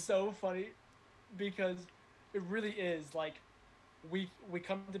beautiful. It's so funny because it really is like we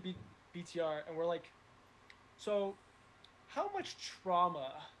come to BTR and we're like, so how much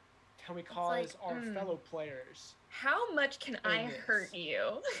trauma can we cause our fellow players? How much can I hurt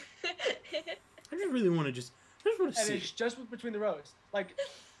you? I just really want to see. And it's just Between the Rows. Like,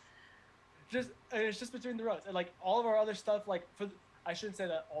 it's just between the rows, and like all of our other stuff, like I shouldn't say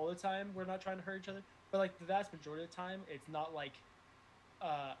that all the time we're not trying to hurt each other, but like the vast majority of the time it's not like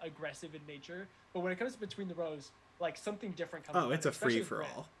aggressive in nature. But when it comes to between the rows, like something different comes. Oh, it's a free for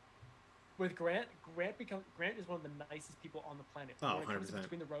all. With Grant is one of the nicest people on the planet. Oh, when it comes 100%. to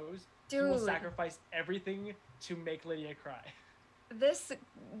between the rows, Dude, he will sacrifice everything to make Lydia cry. This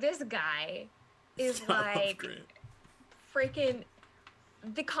guy is like Grant. freaking.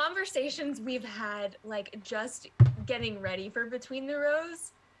 The conversations we've had, like just getting ready for Between the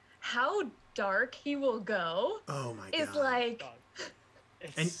Rows, how dark he will go. Oh my is god! like.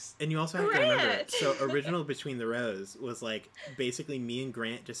 And you also have to remember, so original Between the Rows was like basically me and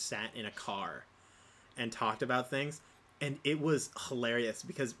Grant just sat in a car and talked about things, and it was hilarious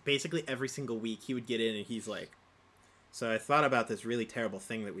because basically every single week he would get in and he's like, so I thought about this really terrible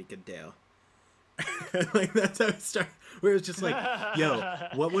thing that we could do. Like that's how it started, where it was just like, yo,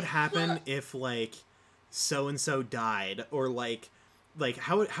 what would happen if like so and so died, or like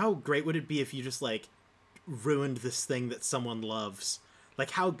how great would it be if you just like ruined this thing that someone loves. Like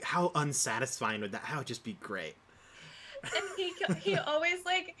how unsatisfying would that? How would just be great. And he always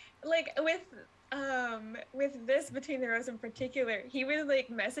like with this Between the Rows in particular, he would like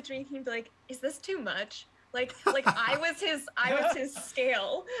message me and he'd be like, "Is this too much?" Like I was his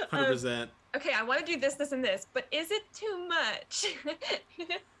scale. 100%. Okay, I want to do this, and this, but is it too much?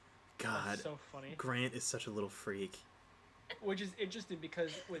 God, that's so funny. Grant is such a little freak. Which is interesting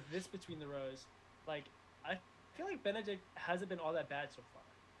because with this Between the Rows, like I feel like Benedict hasn't been all that bad so far.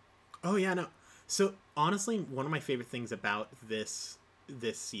 Oh yeah, no. So honestly, one of my favorite things about this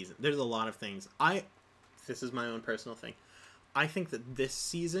season, there's a lot of things. This is my own personal thing. I think that this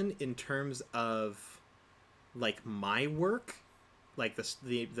season, in terms of like my work, like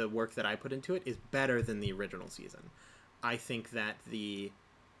the work that I put into it, is better than the original season. I think that the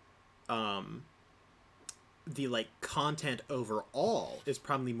like content overall is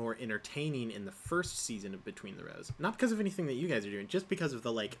probably more entertaining in the first season of Between the Rows. Not because of anything that you guys are doing, just because of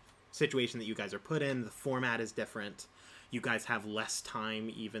the like situation that you guys are put in. The format is different. You guys have less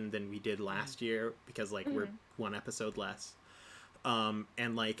time even than we did last year because like we're one episode less.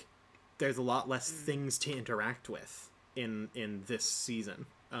 And like there's a lot less things to interact with in this season.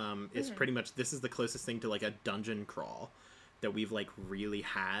 It's pretty much, this is the closest thing to like a dungeon crawl that we've like really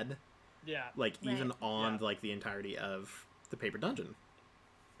had. Yeah. Like even on like the entirety of the Paper Dungeon.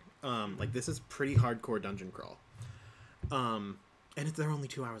 Like this is pretty hardcore dungeon crawl. And they're only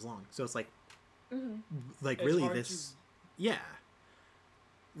 2 hours long, so it's like like it's really this yeah.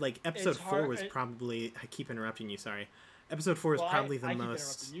 Like episode 4 was probably, I keep interrupting you, sorry. Episode 4 is probably the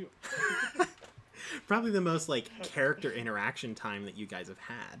most probably the most like character interaction time that you guys have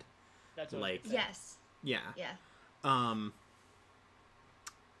had. That's what like yes. Yeah. And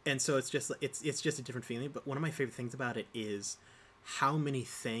so it's just a different feeling. But one of my favorite things about it is how many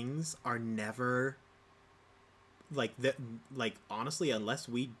things are never like that. Like honestly, unless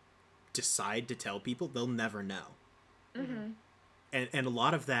we decide to tell people, they'll never know. And a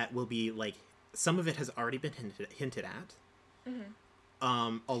lot of that will be like, some of it has already been hinted at.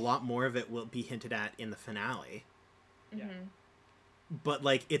 A lot more of it will be hinted at in the finale. But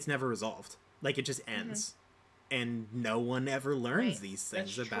like it's never resolved. Like it just ends. And no one ever learns these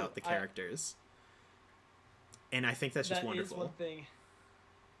things about the characters. And I think that's just wonderful. That is one thing.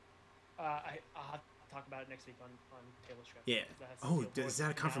 I'll have to talk about it next week on Table Scraps. Yeah. Oh, is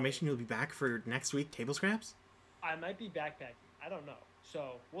that a confirmation you'll be back for next week, Table Scraps? I might be backpacking. I don't know.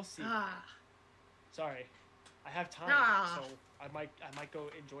 So we'll see. Sorry. I have time, so I might go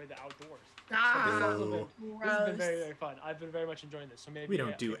enjoy the outdoors. This has been very, very fun. I've been very much enjoying this. So maybe we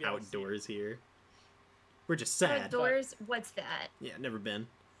don't do outdoors here. We're just sad. Outdoors? What's that? Yeah, never been.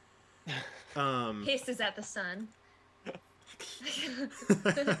 Hisses at the sun.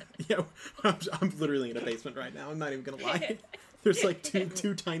 Yeah, I'm literally in a basement right now. I'm not even gonna lie. There's like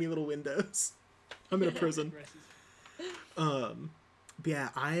two tiny little windows. I'm in a prison. But yeah,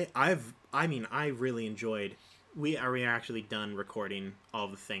 I really enjoyed. We are actually done recording all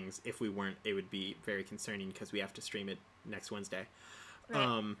the things. If we weren't, it would be very concerning because we have to stream it next Wednesday.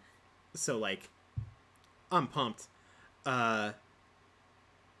 Right. So like, I'm pumped. I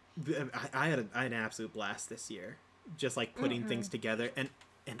had an absolute blast this year, just like putting things together, and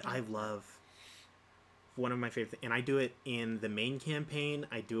I love, one of my favorite things, and I do it in the main campaign.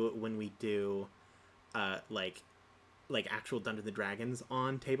 I do it when we do, like actual Dungeons and Dragons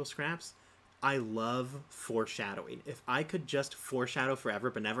on Table Scraps. I love foreshadowing. If I could just foreshadow forever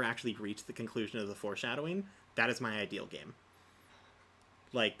but never actually reach the conclusion of the foreshadowing, that is my ideal game.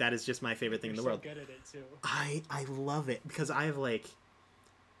 Like, that is just my favorite thing in the world. You're so good at it, too. I love it, because I have, like...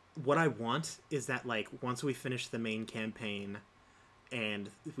 what I want is that, like, once we finish the main campaign and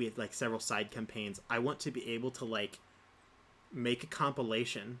we have, like, several side campaigns, I want to be able to, like, make a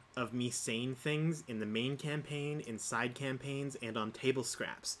compilation of me saying things in the main campaign, in side campaigns, and on table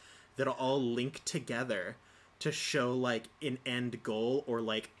scraps that'll all link together to show, like, an end goal, or,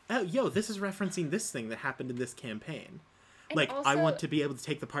 like, oh, yo, this is referencing this thing that happened in this campaign. And like, also, I want to be able to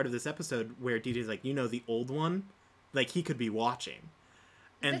take the part of this episode where DJ's like, you know, the old one? Like, he could be watching.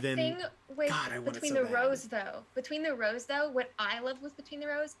 And the then, thing with God, I want between it so the bad. rows though, what I love with Between the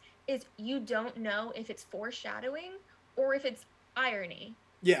Rows is you don't know if it's foreshadowing or if it's irony.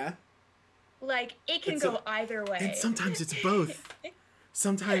 Yeah. Like, it can And go either way. And sometimes it's both.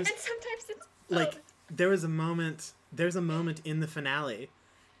 Sometimes, and sometimes it's like, both. there's a moment in the finale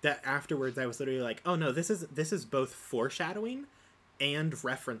that afterwards I was literally like, oh no, this is both foreshadowing and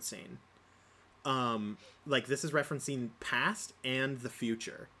referencing. Like, this is referencing past and the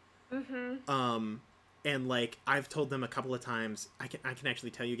future. Mm-hmm. And, like, I've told them a couple of times, I can actually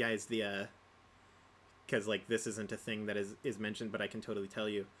tell you guys the, because, like, this isn't a thing that is mentioned, but I can totally tell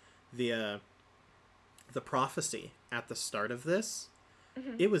you. The prophecy at the start of this,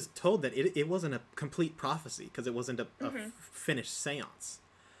 Mm-hmm. it was told that it wasn't a complete prophecy, because it wasn't a finished seance.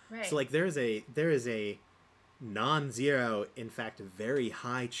 Right. So, like, there is a non-zero, in fact, very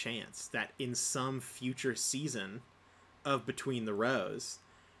high chance that in some future season of Between the Rows,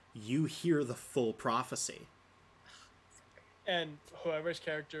 you hear the full prophecy. And whoever's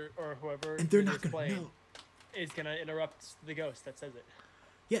character or whoever And they're is not going to playing know. is going to interrupt the ghost that says it.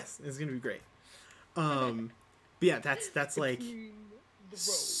 Yes, it's going to be great. But yeah, that's like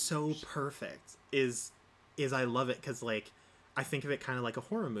so perfect. Is I love it because, like, I think of it kind of like a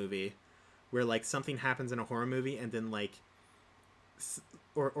horror movie, where, like, something happens in a horror movie and then, like,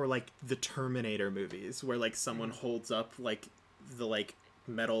 or like the Terminator movies, where, like, someone holds up, like, the, like,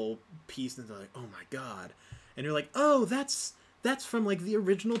 metal piece and they're like, oh my god, and you're like, oh, that's from, like, the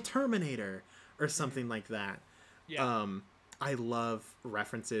original Terminator or something like that. Yeah. I love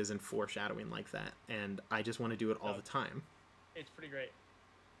references and foreshadowing like that, and I just want to do it all the time. It's pretty great.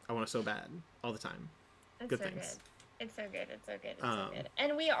 I want it so bad, all the time. It's Good so things. Good. It's so good. It's so good. It's so good.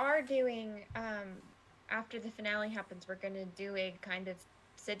 And we are doing, after the finale happens, we're going to do a kind of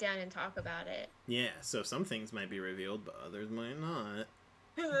sit down and talk about it. Yeah, so some things might be revealed, but others might not.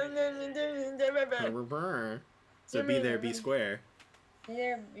 So be there, be square.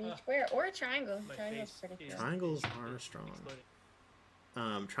 Either be square or a triangle. Triangle's pretty cool. Triangles are strong.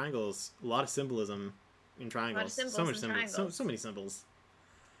 Triangles, a lot of symbolism in triangles. A lot of symbols so much in symbols. triangles. So many symbols.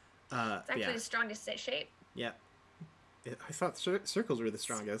 It's actually the strongest shape. Yeah. I thought circles were the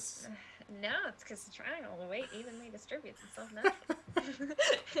strongest. No, it's because the triangle, the weight evenly distributes itself naturally.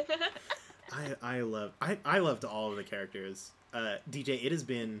 I loved all of the characters. DJ, it has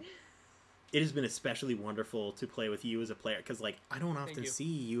been especially wonderful to play with you as a player, because, like, I don't often see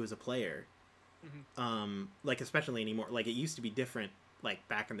you as a player. Mm-hmm. Like, especially anymore. Like, it used to be different, like,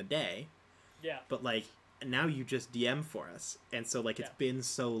 back in the day. Yeah. But, like, now you just DM for us, and so, like, it's been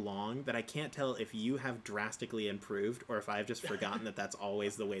so long that I can't tell if you have drastically improved or if I've just forgotten that that's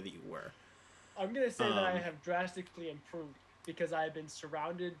always the way that you were. I'm gonna say that I have drastically improved because I've been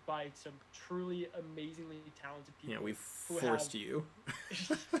surrounded by some truly amazingly talented people. Yeah, we've forced you.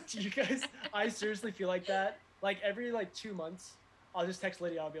 You guys, I seriously feel like that. Like, every, like, 2 months, I'll just text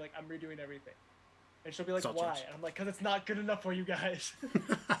Lydia. I'll be like, I'm redoing everything, and she'll be like, why? And I'm like, because it's not good enough for you guys.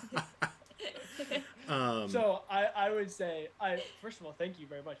 So I would say, first of all, thank you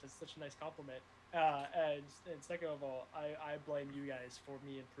very much. That's such a nice compliment. And second of all, I blame you guys for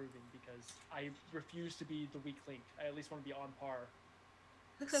me improving, because I refuse to be the weak link. I at least want to be on par.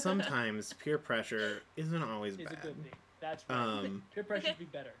 Sometimes peer pressure isn't always bad. It's a good thing. That's right. Peer pressure should be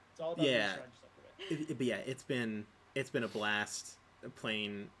better. It's all about surrounding yourself with it. But yeah, it's been a blast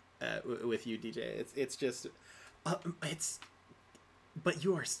playing with you, DJ. It's just but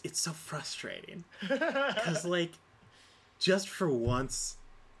it's so frustrating, because, like, just for once,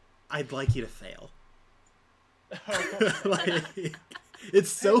 I'd like you to fail. Like,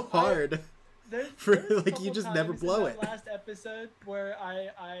 it's so hard for, like, you just never blow it. Last episode where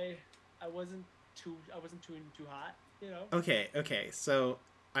I wasn't too hot, you know. Okay, so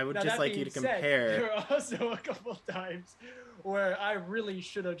I would now, just like you to compare. There were also a couple times where I really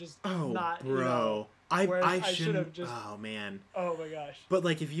should have just not. Bro. You know, I should have just. Oh man. Oh my gosh. But,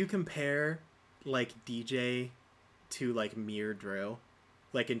 like, if you compare, like, DJ to, like, me or Drew,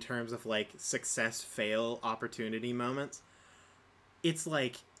 like, in terms of, like, success, fail, opportunity moments, it's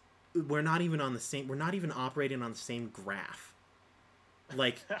like we're not even operating on the same graph.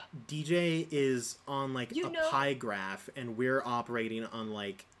 Like, DJ is on, like, a pie graph, and we're operating on,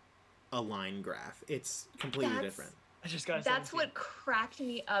 like, a line graph. It's completely different. I just got. That's what cracked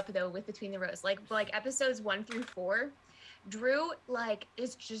me up though with Between the Rows. Like episodes 1 through 4, Drew like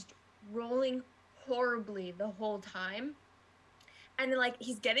is just rolling horribly the whole time. And like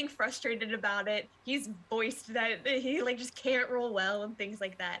he's getting frustrated about it. He's voiced that he like just can't roll well and things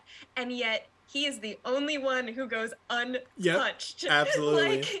like that. And yet he is the only one who goes untouched. Yep,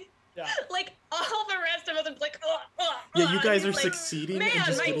 absolutely. Like, yeah. Like all the rest of us are like, yeah, you guys are like, succeeding. Man, and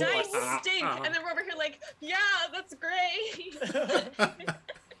just my dice like, stink. And then we're over here like, yeah, that's great.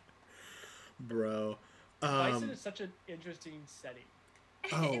 Bro. Bison is such an interesting setting.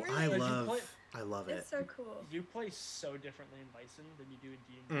 Oh, really I love it. It's so cool. You play so differently in Bison than you do in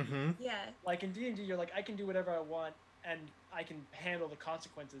D&D. Mm-hmm. Yeah. Like in D&D, you're like, I can do whatever I want, and I can handle the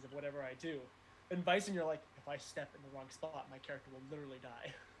consequences of whatever I do. In Bison, you're like, if I step in the wrong spot, my character will literally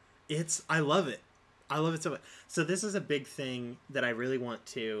die. I love it. I love it so much. So this is a big thing that I really want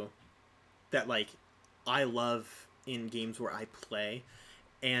to, that like, I love in games where I play.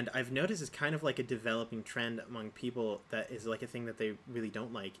 And I've noticed it's kind of like a developing trend among people that is like a thing that they really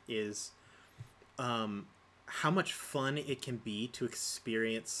don't like is how much fun it can be to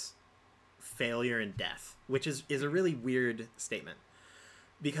experience failure and death, which is a really weird statement.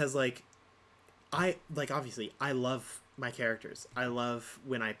 Because obviously I love my characters. I love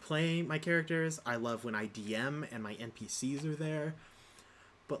when I play my characters. I love when I DM and my NPCs are there.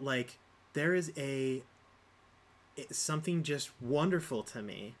 But like there is something just wonderful to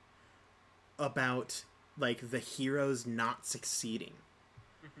me about like the heroes not succeeding.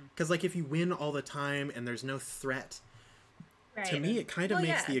 Because like if you win all the time and there's no threat, right, to me it kind of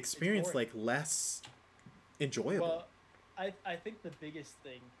makes the experience like less enjoyable. Well, I think the biggest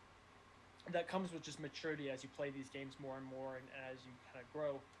thing that comes with just maturity as you play these games more and more and as you kind of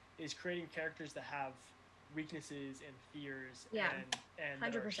grow is creating characters that have weaknesses and fears and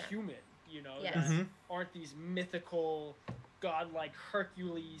that are human, you know, that aren't these mythical, godlike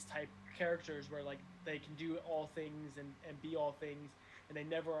Hercules type characters where like they can do all things and be all things and they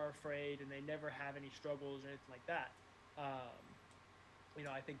never are afraid and they never have any struggles or anything like that. You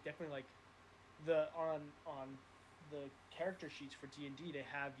know, I think definitely like on the character sheets for D&D, they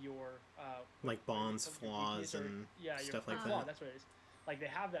have your like bonds, flaws, and stuff like that. That's what it is. Like they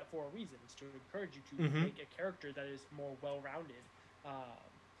have that for a reason. It's to encourage you to make a character that is more well-rounded.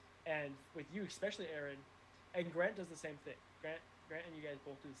 And with you, especially Aaron, and Grant does the same thing. Grant and you guys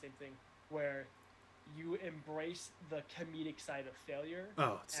both do the same thing, where you embrace the comedic side of failure.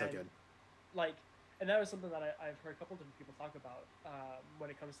 Oh, it's so good. Like, and that was something that I've heard a couple different people talk about when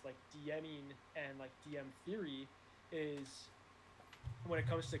it comes to like DMing and like DM theory. Is when it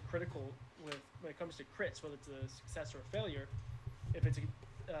comes to when it comes to crits, whether it's a success or a failure, if it's a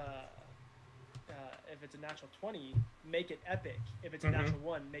natural 20, make it epic. If it's a natural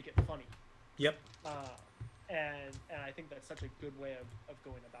 1, make it funny. Yep. And I think that's such a good way of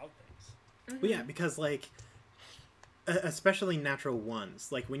going about things. Well, yeah, because like especially natural 1s,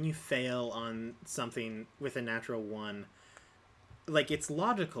 like when you fail on something with a natural 1, like it's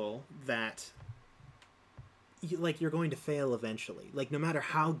logical that you're going to fail eventually. Like no matter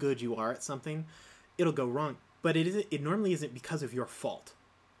how good you are at something, it'll go wrong. But it normally isn't because of your fault.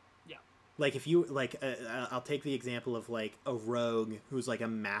 Yeah. Like if you like, I'll take the example of like a rogue who's like a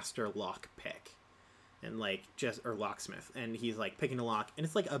master lock pick, and like or locksmith, and he's like picking a lock, and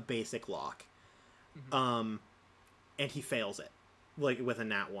it's like a basic lock, and he fails it, like with a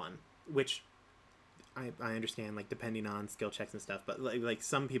nat 1, which I understand, like, depending on skill checks and stuff, but, like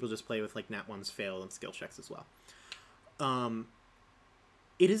some people just play with, like, nat 1s fail and skill checks as well.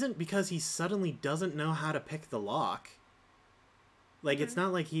 It isn't because he suddenly doesn't know how to pick the lock. Like, it's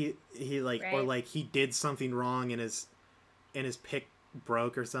not like he like, or, like, he did something wrong and his pick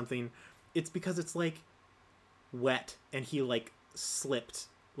broke or something. It's because it's, like, wet, and he, like, slipped.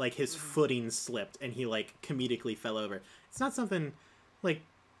 Like, his footing slipped, and he, like, comedically fell over. It's not something, like...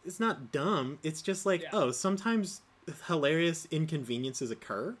 It's not dumb. It's just like, sometimes hilarious inconveniences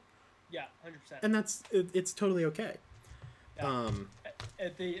occur. Yeah, 100%. And it's totally okay. Yeah.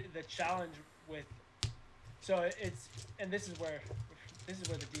 The challenge with, so it's, and this is where the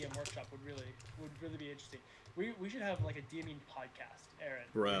DM workshop would really be interesting. We should have like a DMing podcast, Aaron.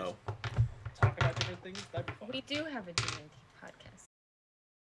 Bro. Talk about different things. That'd be fun. We do have a DMing podcast.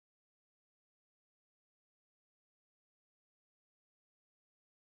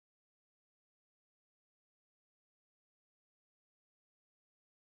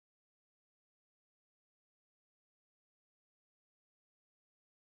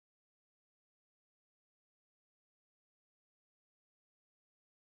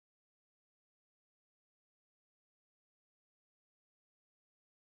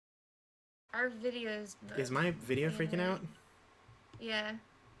 Our videos. Is my video freaking out? Yeah.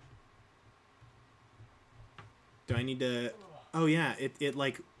 Do I need to? Oh yeah, it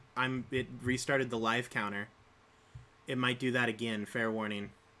restarted the live counter. It might do that again. Fair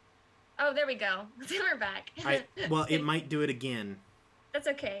warning. Oh, there we go. We're back. Well, it might do it again. That's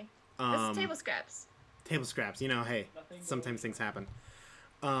okay. This is table scraps. Table scraps. You know, hey, sometimes things happen.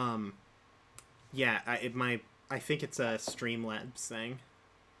 Yeah, I think it's a Streamlabs thing.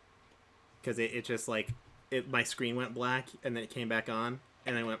 Because it just like my screen went black and then it came back on,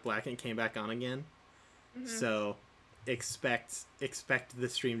 and then it went black and came back on again. Mm-hmm. So expect the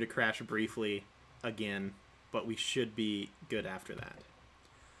stream to crash briefly again, but we should be good after that.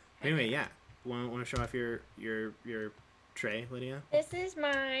 Anyway, yeah. Want to show off your tray, Lydia? This is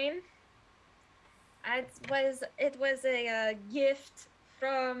mine. It was a gift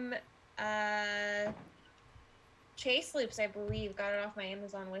from Chase Loops, I believe. Got it off my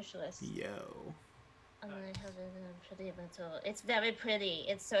Amazon wishlist. Yo. I have it in pretty metal. It's very pretty.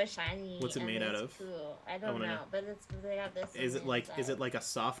 It's so shiny. What's it made out of? Cool. I don't know, but they got this. Is it like a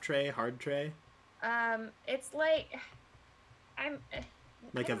soft tray, hard tray? It's like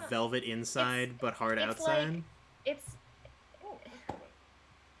like a velvet inside but hard outside.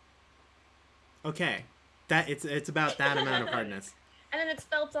 Okay, that it's about that amount of hardness. And then it's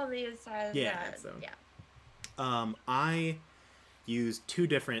felt on the inside. Yeah. So. Yeah. I used 2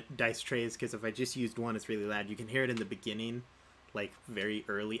 different dice trays because if I just used one, it's really loud. You can hear it in the beginning, like very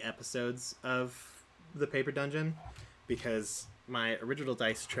early episodes of the Paper Dungeon, because my original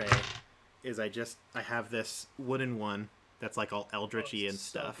dice tray is I have this wooden one that's like all eldritchy and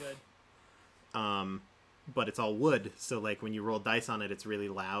stuff. So good. But it's all wood, so like when you roll dice on it, it's really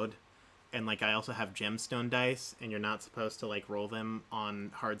loud. And like I also have gemstone dice, and you're not supposed to like roll them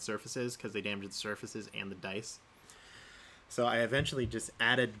on hard surfaces because they damage the surfaces and the dice. So I eventually just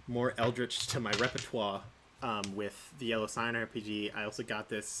added more eldritch to my repertoire with the Yellow Sign RPG. I also got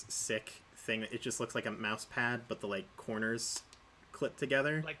this sick thing that it just looks like a mouse pad, but the like corners clip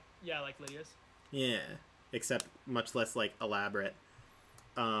together. Like Lydia's. Yeah, except much less like elaborate.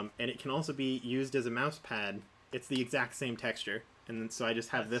 And it can also be used as a mouse pad. It's the exact same texture. And so I just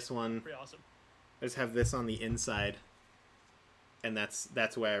have this one. Pretty awesome. I just have this on the inside, and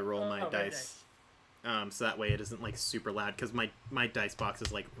that's where I roll my dice. Nice. So that way it isn't like super loud, because my dice box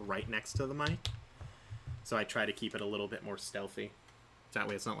is like right next to the mic. So I try to keep it a little bit more stealthy. That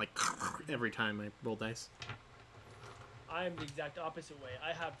way it's not like every time I roll dice. I am the exact opposite way.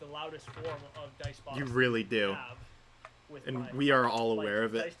 I have the loudest form of dice box. You really do. And we are all aware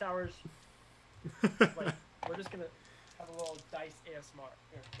of it. Dice towers. Like, we're just gonna have a little dice ASMR.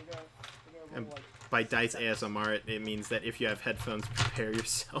 Here, we're gonna roll, like, by dice ASMR, it means that if you have headphones, prepare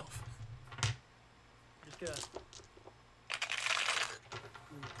yourself. Just gonna.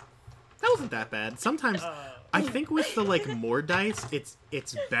 That wasn't that bad. Sometimes I think with the like more dice, it's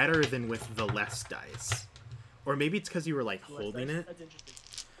better than with the less dice, or maybe it's because you were like holding it. That's interesting.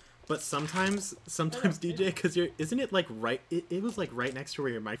 But sometimes DJ, because isn't it like right? It was like right next to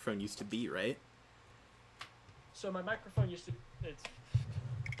where your microphone used to be, right? So my microphone used to. It's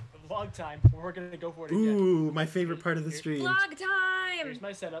vlog time. We're gonna go for it again. Ooh, my favorite part of the stream. Vlog time. Here's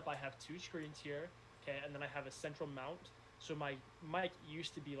my setup. I have 2 screens here. Okay, and then I have a central mount. So my mic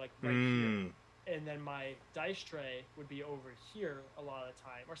used to be like right here, and then my dice tray would be over here a lot of the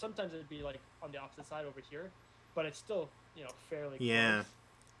time, or sometimes it'd be like on the opposite side over here, but it's still fairly close.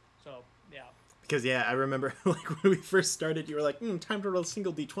 So yeah. Because I remember like when we first started, you were like, "Time to roll a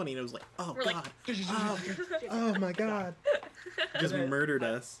single d20," and it was like, "Oh we're god, oh my god," just murdered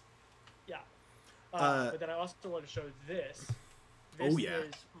us. Yeah. But then I also want to show this. This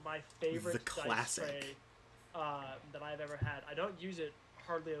is my favorite dice tray that I've ever had. I don't use it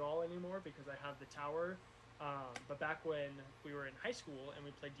hardly at all anymore because I have the tower. But back when we were in high school and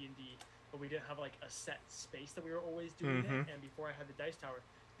we played D&D, but we didn't have like a set space that we were always doing it. And before I had the dice tower,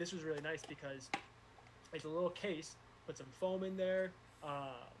 this was really nice because it's a little case, put some foam in there,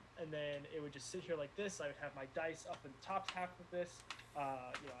 and then it would just sit here like this. I would have my dice up in the top half of this.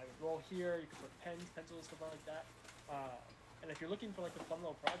 I would roll here. You could put pens, pencils, stuff like that. And if you're looking for like a fun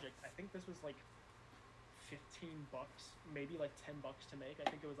little project, I think this was like $15, maybe like $10 to make. I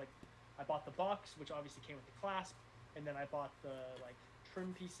think it was like, I bought the box, which obviously came with the clasp, and then I bought the like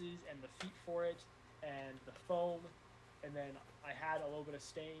trim pieces and the feet for it, and the foam, and then I had a little bit of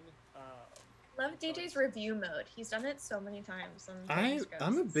stain. Love DJ's review mode. He's done it so many times.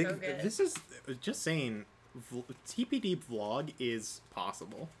 I'm a big. So this is just saying. TPD vlog is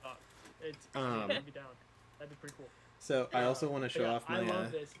possible. It's I'd be down. That'd be pretty cool. So I also want to show off my. I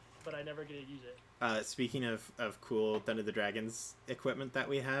love this, but I never get to use it. Speaking of cool Dungeons & Dragons equipment that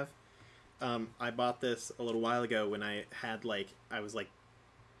we have, I bought this a little while ago when I had I was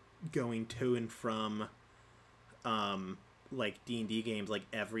going to and from D&D games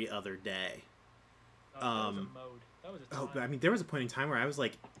every other day. That was a mode. That was a time. I mean, there was a point in time where I was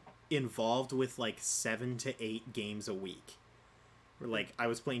involved with 7 to 8 games a week. Where I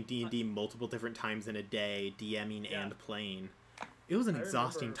was playing D&D multiple different times in a day, DMing and playing. It was an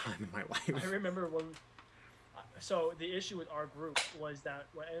exhausting time in my life. I remember when. So the issue with our group was that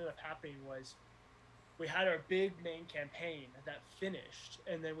what ended up happening was we had our big main campaign that finished,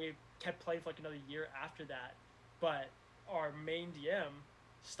 and then we kept playing for another year after that. But our main DM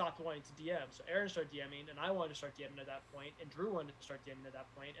stopped wanting to DM. So Aaron started DMing, and I wanted to start DMing at that point, and Drew wanted to start DMing at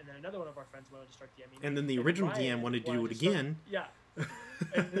that point, and then another one of our friends wanted to start DMing. And then the original DM wanted to do it again. Yeah.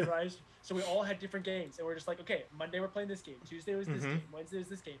 And then so we all had different games, and we're just okay, Monday we're playing this game, Tuesday was this game, Wednesday was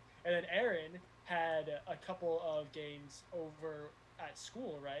this game, and then Aaron had a couple of games over at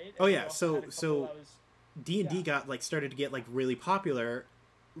school, right? And oh yeah, so D&D got started to get really popular,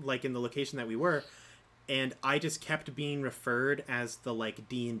 in the location that we were, and I just kept being referred as the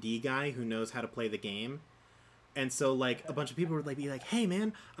D&D guy who knows how to play the game. And so a bunch of people would be hey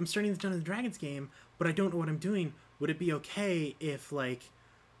man, I'm starting this Dungeons and Dragons game, but I don't know what I'm doing. Would it be okay if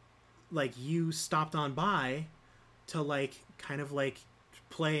you stopped on by to kind of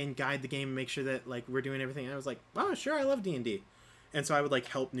play and guide the game and make sure that we're doing everything? And I was oh sure, I love D&D. And so I would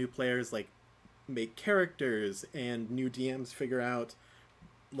help new players make characters, and new DMs figure out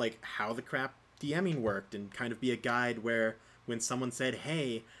how the crap DMing worked, and kind of be a guide where when someone said,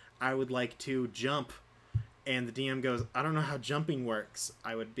 hey, I would like to jump, and the DM goes, I don't know how jumping works,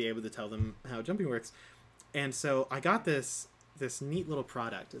 I would be able to tell them how jumping works. And so I got this neat little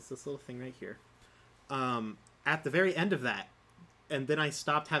product. It's this little thing right here. At the very end of that, and then I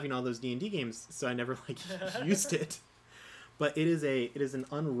stopped having all those D&D games, so I never used it. But it is an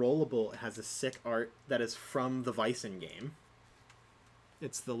unrollable. It has a sick art that is from the Vicen game.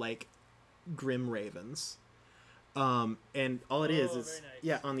 It's the Grim Ravens, and all it is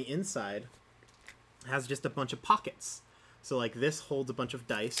nice. On the inside has just a bunch of pockets. So this holds a bunch of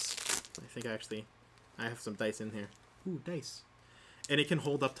dice. I have some dice in here. Ooh, dice. And it can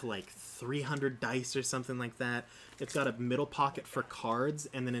hold up to 300 dice or something like that. It's got a middle pocket for cards,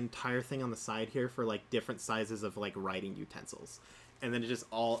 and then an entire thing on the side here for different sizes of writing utensils. And then it just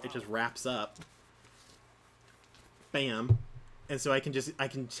wraps up. Bam. And so I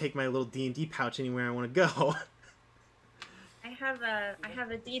can take my little D&D pouch anywhere I want to go. I have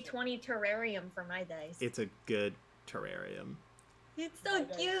a D20 terrarium for my dice. It's a good terrarium. It's so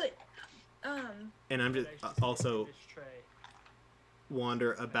cute. And I'm just also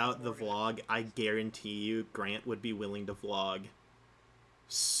Wander about the vlog. I guarantee you Grant would be willing to vlog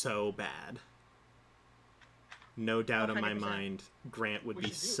so bad. No doubt 100%. In my mind, Grant would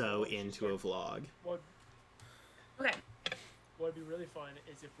be so into a vlog. Okay. What would be really fun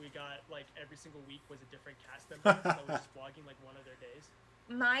is if we got every single week was a different cast member that was just vlogging one of their days.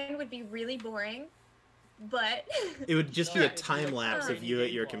 Mine would be really boring, but it would just be a time lapse of you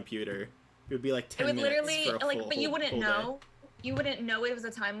at your computer. It would be 10 minutes. It would literally for a full, but you wouldn't know. Day. You wouldn't know it was a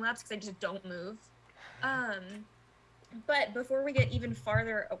time lapse because I just don't move. But before we get even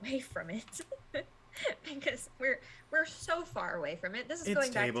farther away from it, because we're so far away from it. This is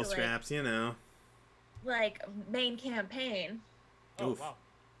going back to table scraps, you know. Main campaign. Oh, oof. Wow.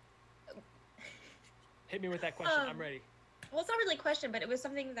 Hit me with that question. I'm ready. Well, it's not really a question, but it was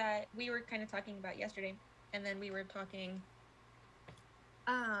something that we were kind of talking about yesterday, and then we were talking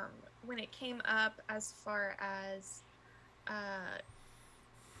when it came up as far as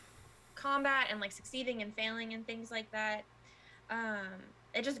combat and succeeding and failing and things like that.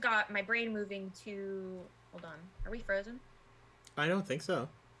 It just got my brain moving to. Hold on, are we frozen? I don't think so.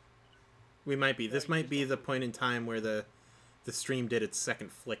 We might be. This might be the point in time where the stream did its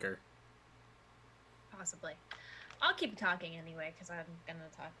second flicker. Possibly. I'll keep talking anyway because I'm gonna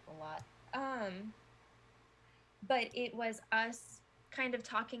talk a lot. But it was us kind of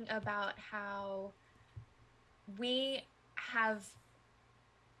talking about how we have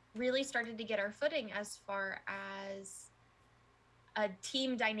really started to get our footing as far as a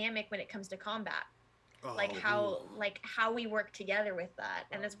team dynamic when it comes to combat. Oh, how we work together with that,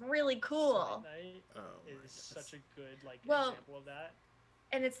 and it's really cool. Is such a good example of that.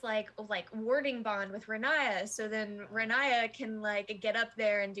 And it's warding bond with Riniya, so then Riniya can get up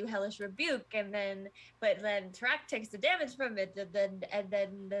there and do hellish rebuke, and then Tarak takes the damage from it, and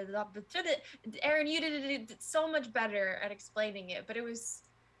then Aaron, you did it so much better at explaining it, but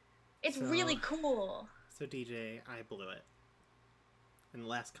it's really cool. So DJ, I blew it in the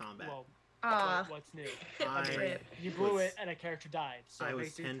last combat. Well, What's new? Rip. You blew it and a character died. So I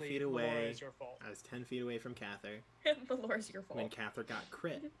was 10 feet away. Melora is your fault. I was 10 feet away from Kathyr. Melora's your fault. When Kathyr got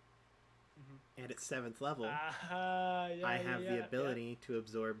crit. Mm-hmm. And at 7th level, yeah, I have the ability to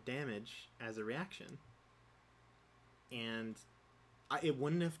absorb damage as a reaction. And it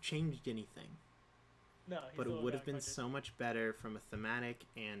wouldn't have changed anything. No, but it would have been so much better from a thematic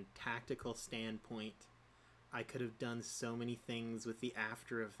and tactical standpoint. I could have done so many things with the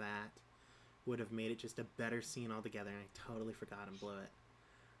after of that. Would have made it just a better scene altogether, and I totally forgot and blew it.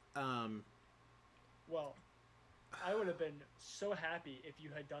 Well, I would have been so happy if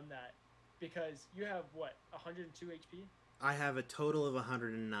you had done that, because you have, what, 102 HP? I have a total of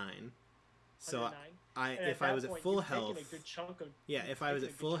 109. So 109? if I was at full health, a good chunk of, if I was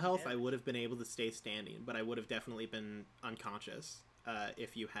at full health, I would have been able to stay standing, but I would have definitely been unconscious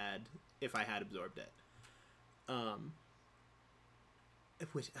if I had absorbed it.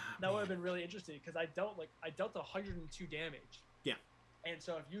 That would have been really interesting, because I dealt 102 damage. Yeah. And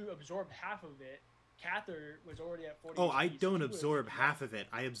so if you absorbed half of it, Kathyr was already at 40. Oh, I don't absorb half of it.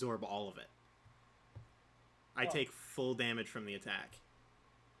 I absorb all of it. I take full damage from the attack.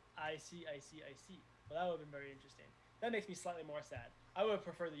 I see. Well, that would have been very interesting. That makes me slightly more sad. I would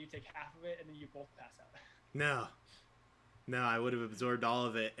prefer that you take half of it and then you both pass out. No, I would have absorbed all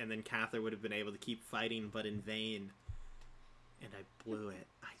of it, and then Kathyr would have been able to keep fighting, but in vain. And I blew it.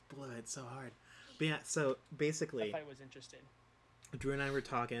 I blew it so hard. But yeah, so basically, that fight was interesting. Drew and I were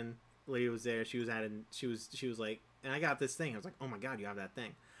talking. Lydia was there. She was like, and I got this thing. I was like, oh my god, you have that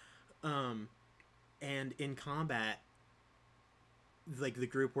thing. And in combat, like, the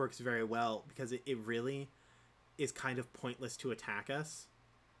group works very well, because it really is kind of pointless to attack us,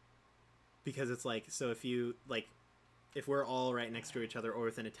 because it's like, so if we're all right next to each other or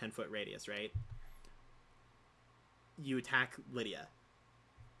within a 10-foot radius, right, you attack Lydia,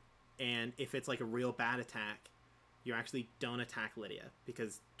 and if it's like a real bad attack, you actually don't attack Lydia,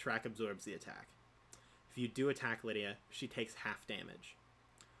 because Tarak absorbs the attack. If you do attack Lydia, she takes half damage.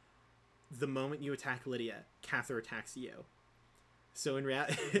 The moment you attack Lydia, Kathyr attacks you. So in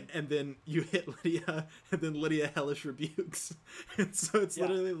reality, and then you hit Lydia, and then Lydia hellish rebukes. And so it's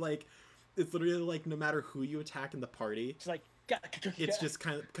literally like no matter who you attack in the party, it's like it's just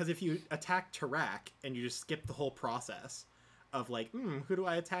kind of, because if you attack Tarak and you just skip the whole process of like, who do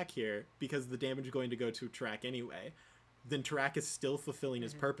I attack here, because the damage is going to go to Tarak anyway, then Tarak is still fulfilling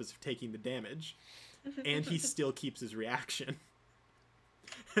his purpose of taking the damage, and he still keeps his reaction.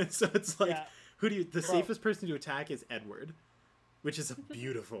 And so it's like, safest person to attack is Edward, which is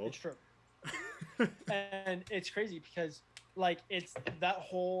beautiful. It's true. And it's crazy because, like, it's that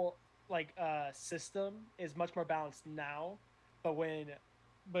whole, like, system is much more balanced now,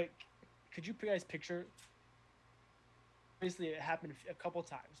 but could you guys picture, obviously it happened a couple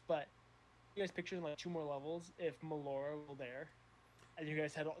times, but you guys picture in like 2 more levels if Melora were there and you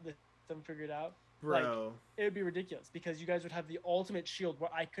guys had all this system figured out? Bro. Like, it would be ridiculous, because you guys would have the ultimate shield where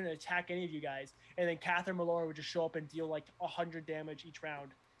I couldn't attack any of you guys, and then Kathyr and Melora would just show up and deal like 100 damage each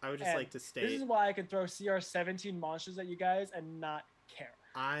round. I would just like to state, this is why I can throw CR-17 monsters at you guys and not care.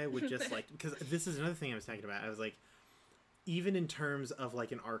 I would just like, because this is another thing I was talking about. I was like, even in terms of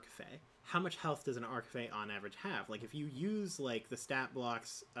like an Archfey, how much health does an Archfey on average have? Like, if you use like the stat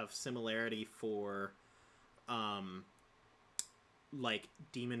blocks of similarity for like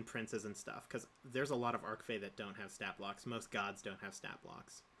demon princes and stuff, because there's a lot of Archfey that don't have stat blocks. Most gods don't have stat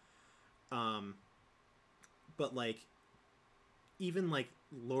blocks. But like, even like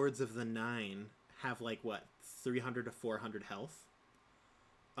Lords of the Nine have like, what, 300 to 400 health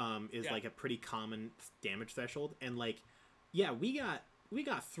is like a pretty common damage threshold. And like, yeah, we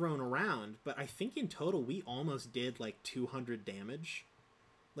got thrown around, but I think in total we almost did like 200 damage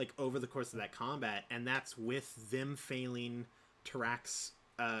like over the course of that combat, and that's with them failing Tarak's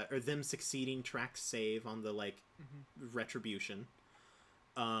or them succeeding Tarak's save on the like retribution,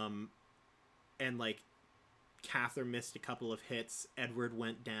 and like Kathyr missed a couple of hits, Edward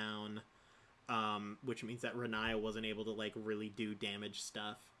went down, which means that Riniya wasn't able to like really do damage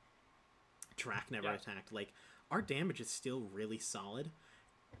stuff. Tarak never attacked. Like, our damage is still really solid,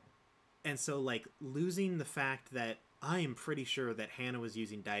 and so like losing the fact that I am pretty sure that Hannah was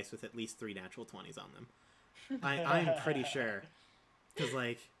using dice with at least 3 natural 20s on them. I'm pretty sure, because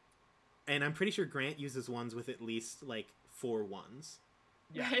like, and I'm pretty sure Grant uses ones with at least like 4 1s.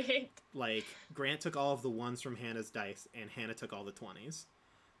 Yeah. Right. Like, Grant took all of the 1s from Hannah's dice, and Hannah took all the 20s.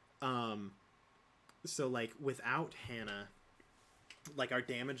 So like, without Hannah, like, our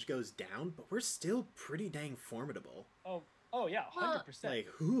damage goes down, but we're still pretty dang formidable. Oh yeah, 100%. Like,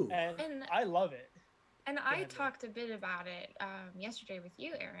 who? And I love it. And Go I ahead, Ray. talked a bit about it yesterday with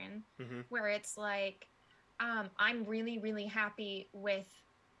you, Aaron, Mm-hmm. where it's like I'm really, really happy with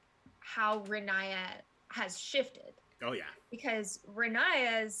how Riniya has shifted. Oh yeah. Because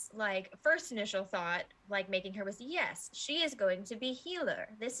Riniya's like first initial thought, like making her was yes, she is going to be healer.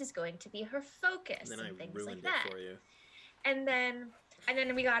 This is going to be her focus And then and I things ruined like that. it for you. And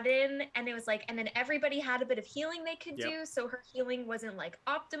then we got in and it was like, and then everybody had a bit of healing they could do, so her healing wasn't like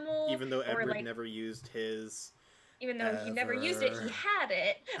optimal. Even though Edward like, never used his. even though he never used it, he had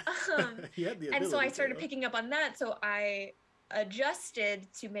it. He had the ability and so I started to. picking up on that. So I adjusted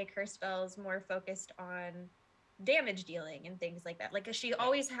to make her spells more focused on damage dealing and things like that. Like she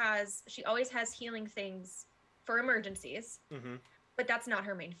always has healing things for emergencies, but that's not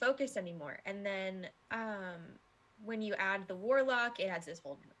her main focus anymore. And then when you add the warlock, it has this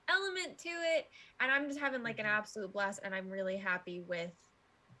whole new element to it, and I'm just having like an absolute blast. And I'm really happy with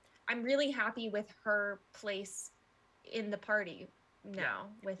her place in the party now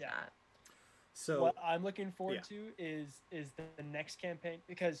with that. So what I'm looking forward to is the next campaign,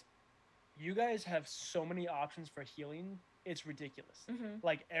 because you guys have so many options for healing. It's ridiculous.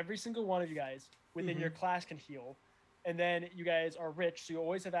 Like every single one of you guys within your class can heal. And then you guys are rich, so you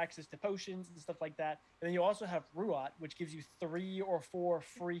always have access to potions and stuff like that. And then you also have Ruat, which gives you 3 or 4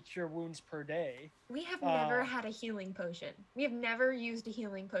 free cure wounds per day. We have never had a healing potion. We have never used a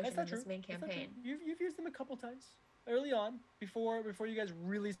healing potion in this main campaign. You've used them a couple times early on before you guys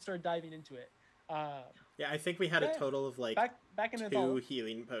really started diving into it. I think we had a total of like back in 2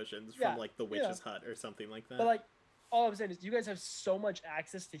 healing potions from like the witch's hut or something like that. But like all I'm saying is you guys have so much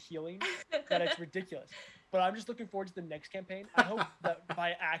access to healing that it's ridiculous. But I'm just looking forward to the next campaign. I hope that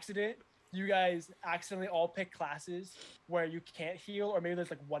by accident you guys accidentally all pick classes where you can't heal, or maybe there's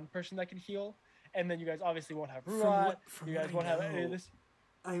like one person that can heal, and then you guys obviously won't have Ruat. You guys won't have any of this.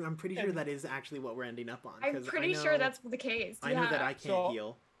 I'm pretty sure that is actually what we're ending up on. I'm pretty sure that's the case. I know that I can't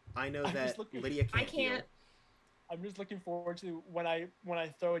heal. I know that Lydia can't heal. I'm just looking forward to when I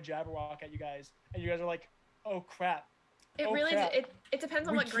throw a Jabberwock at you guys, and you guys are like, "Oh crap!" It depends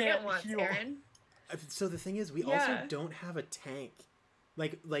on what Grant wants, Aaron. So the thing is, we also don't have a tank.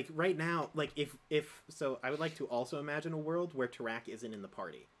 Like right now, like if so, I would like to also imagine a world where Tarak isn't in the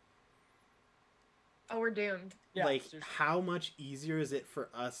party. Oh, we're doomed. Yeah, like, how much easier is it for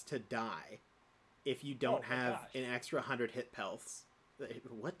us to die if you don't have an extra 100 hit pelts?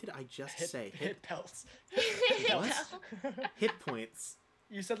 What did I just say? Hit pelts. What? Hit points.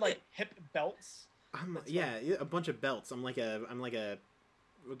 You said like hip belts. A bunch of belts. I'm like a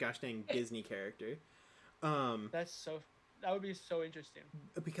gosh dang Disney character. That would be so interesting.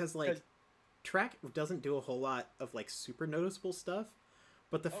 Because like Tarak doesn't do a whole lot of like super noticeable stuff,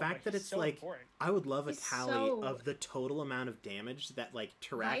 but the fact that it's so like important. I would love a tally of the total amount of damage that like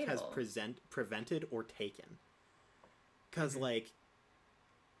Tarak has prevented or taken. Because like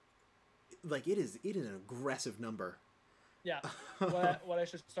it is an aggressive number. Yeah. What I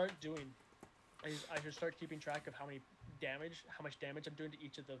should start doing is I should start keeping track of how much damage I'm doing to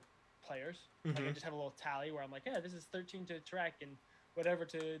each of the players. Like I just have a little tally where I'm like, yeah, this is 13 to Tarak and whatever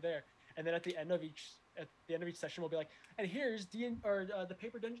to there. And then at the end of each session, we'll be like, and here's the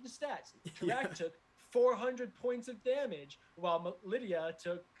paper dungeon stats. Tarak took 400 points of damage, while Lydia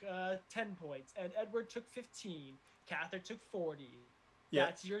took 10 points, and Edward took 15. Kathyr took 40. Yeah.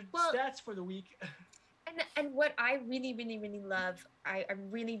 That's your stats for the week. And what I really, really, really love,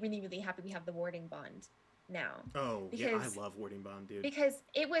 I'm really, really, really happy we have the warding bond now. Oh, yeah, I love warding bond, dude. Because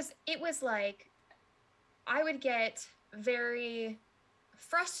it was like, I would get very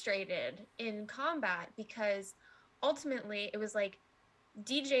frustrated in combat because ultimately it was like,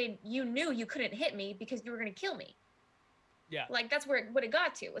 DJ, you knew you couldn't hit me because you were going to kill me. Yeah. Like that's what it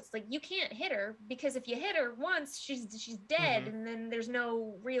got to. It's like you can't hit her because if you hit her once, she's dead, and then there's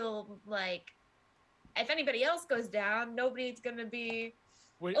no real like. If anybody else goes down, nobody's gonna be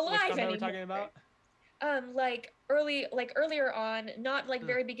alive anymore. What talking about? Earlier on, not like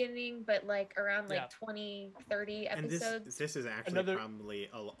very beginning, but like around like 20, 30 episodes. And this is actually probably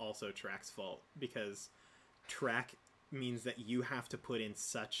also Tarak's fault, because Tarak means that you have to put in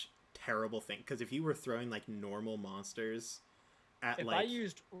such terrible thing, because if you were throwing like normal monsters at if like I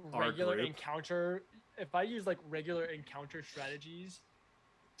used regular encounter strategies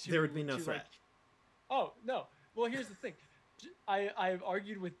there would be no threat. Like, oh no, well here's the thing, I've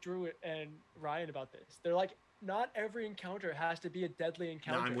argued with Drew and Ryan about this. They're like, not every encounter has to be a deadly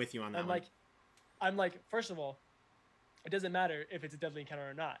encounter. No, I'm with you on that. I'm like first of all, it doesn't matter if it's a deadly encounter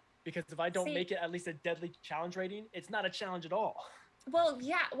or not, because if I don't make it at least a deadly challenge rating, it's not a challenge at all. Well,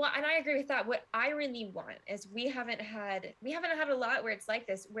 yeah, well, and I agree with that. What I really want is we haven't had a lot where it's like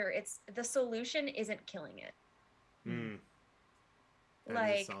this, where it's the solution isn't killing it. Mm, that is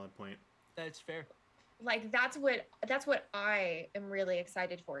a Like solid point. That's fair. like that's what I am really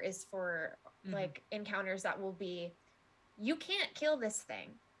excited for, is for like encounters that will be, you can't kill this thing.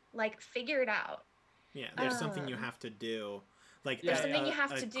 Like, figure it out. Yeah, there's something you Um, have to do. Like There's Yeah, something you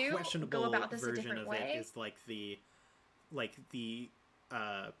have a to do. Go questionable about this a version different of way. it is like the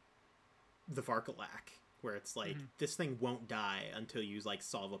Varkalak, where it's like this thing won't die until you like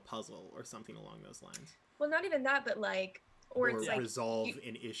solve a puzzle or something along those lines, Well, not even that, but like, or it's like resolve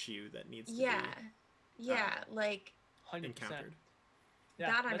an issue that needs to yeah, like 100%. be encountered.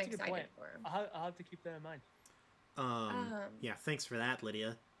 Yeah, that I'm that's a good excited point. for. I'll have to keep that in mind. Yeah, thanks for that,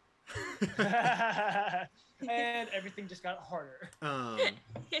 Lydia. And everything just got harder.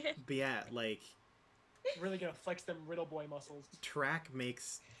 But yeah, like Really gonna flex them riddle boy muscles. track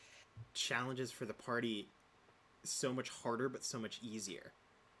makes challenges for the party so much harder but so much easier.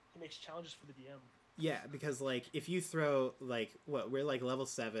 It makes challenges for the DM. Yeah, because like if you throw like we're like level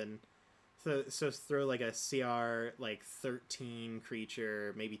 7, so throw like a CR like 13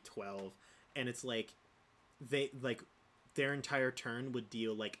 creature, maybe 12, and it's like they like their entire turn would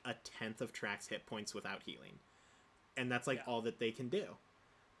deal like a tenth of Track's hit points without healing, and that's like all that they can do.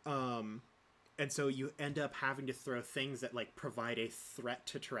 And so you end up having to throw things that like provide a threat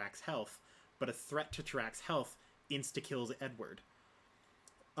to Track's health, but a threat to Track's health insta kills Edward.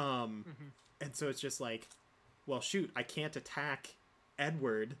 And so it's just like, well, shoot, I can't attack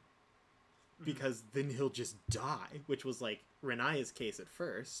Edward because then he'll just die, which was like Riniya's case at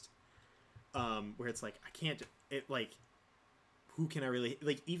first, where it's like, I can't, it like, who can I really,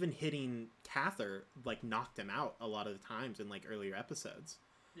 like, even hitting Kathyr, like, knocked him out a lot of the times in, like, earlier episodes.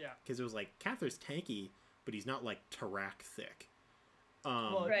 Yeah. Because it was like, Cathyr's tanky, but he's not, like, Tarak thick.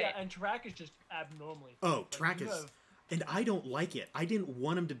 Well, Right. yeah, and Track is just abnormally. Oh, Like, Track you is... have, And I don't like it. I didn't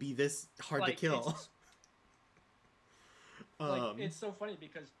want him to be this hard to like, kill. Like, it's so funny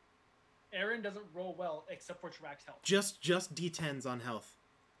because Aaron doesn't roll well except for Track's health. Just D10s on health.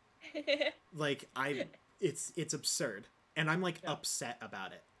 Like, it's absurd. And I'm, like, upset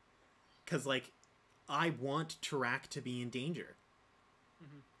about it. Because, like, I want Tarak to be in danger.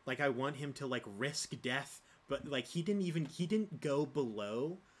 Like, I want him to, like, risk death. But, like, he didn't go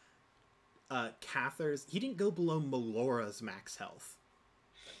below Cathyr's... He didn't go below Melora's max health.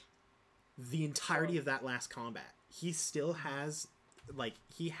 The entirety of that last combat. He still has, like,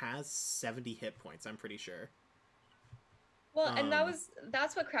 he has 70 hit points, I'm pretty sure. Well, and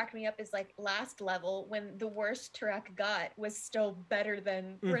that's what cracked me up, is like last level when the worst Tarak got was still better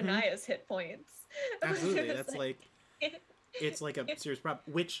than Riniya's hit points. Absolutely, that's like it's like a serious problem,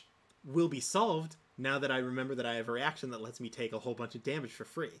 which will be solved now that I remember that I have a reaction that lets me take a whole bunch of damage for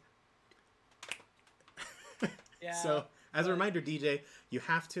free. Yeah. So, as a reminder, DJ, you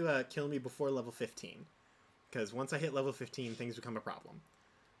have to kill me before level 15. Because once I hit level 15, things become a problem.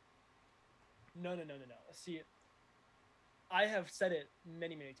 No. See, I have said it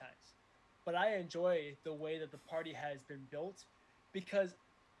many, many times, but I enjoy the way that the party has been built, because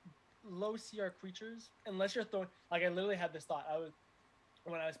low CR creatures, unless you're throwing, like, I literally had this thought.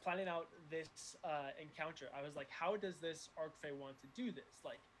 When I was planning out this encounter, I was like, how does this Archfey want to do this?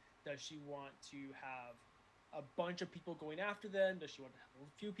 Like, does she want to have a bunch of people going after them? Does she want to have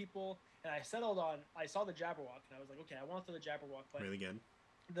a few people? And I settled on, I saw the Jabberwock, and I was like, okay, I want to throw the Jabberwock, but Really good.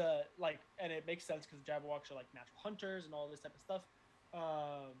 And it makes sense because Jabberwocks are like natural hunters and all this type of stuff.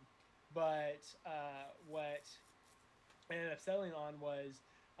 But what I ended up settling on was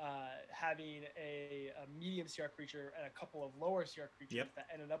having a medium CR creature and a couple of lower CR creatures that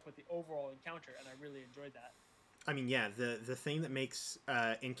ended up with the overall encounter, and I really enjoyed that. I mean, yeah, the thing that makes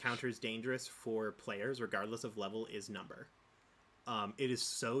encounters dangerous for players, regardless of level, is number. It is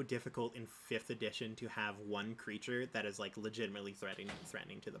so difficult in 5th edition to have one creature that is, like, legitimately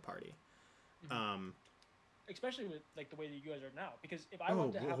threatening to the party. Especially with, like, the way that you guys are now. Because if I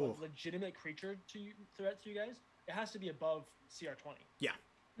want to have a legitimate creature threat to you guys, it has to be above CR 20. Yeah.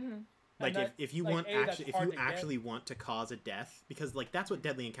 Like, if you want actually want to cause a death, because, like, that's what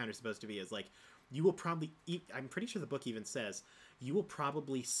Deadly Encounter is supposed to be, is, like, you will probably... I'm pretty sure the book even says you will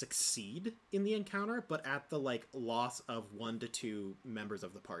probably succeed in the encounter, but at the, like, loss of 1 to 2 members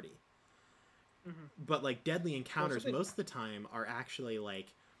of the party. But, like, Deadly Encounters most of the time are actually,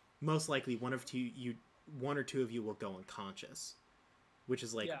 like, most likely one or two of you will go unconscious, which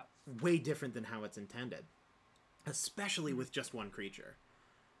is, like, way different than how it's intended, especially with just one creature.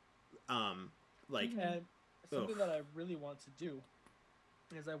 Like, and something that I really want to do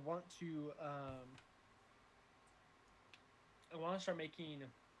is I want to I want to start making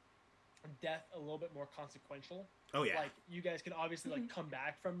death a little bit more consequential. Oh yeah. Like you guys can obviously like come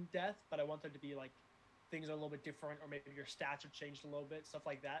back from death, but I want there to be like things are a little bit different, or maybe your stats are changed a little bit, stuff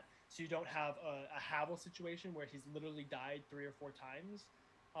like that. So you don't have a Havel situation where he's literally died 3 or 4 times,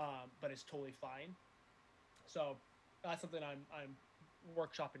 but it's totally fine. So that's something I'm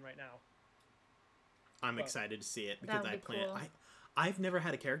workshopping right now. I'm excited to see it because I plan. Cool. I've never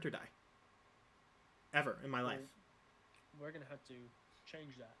had a character die ever in my life. We're gonna have to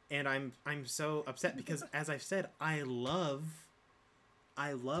change that. And I'm so upset because, as I've said, I love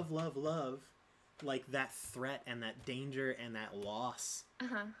like that threat and that danger and that loss.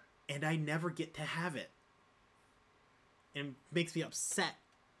 And I never get to have it. And it makes me upset.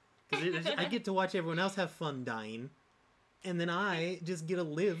 Because I get to watch everyone else have fun dying. And then I just get to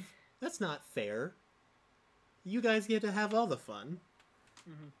live. That's not fair. You guys get to have all the fun.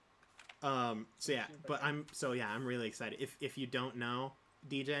 So yeah, but I'm really excited. If you don't know,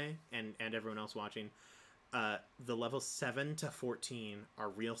 DJ and everyone else watching, the levels 7 to 14 are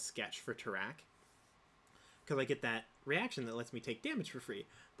real sketch for Tarak. Because I get that reaction that lets me take damage for free.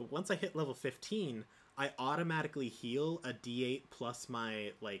 But once I hit level 15, I automatically heal a D8 plus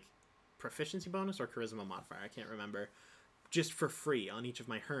my like proficiency bonus or charisma modifier. I can't remember. Just for free on each of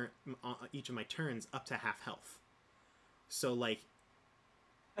my turns up to half health. So like,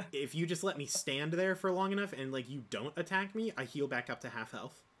 if you just let me stand there for long enough and like you don't attack me, I heal back up to half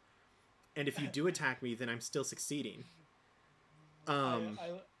health. And if you do attack me, then I'm still succeeding.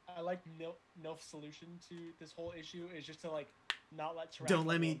 I like Nilf's solution to this whole issue is just to like not let Tarak don't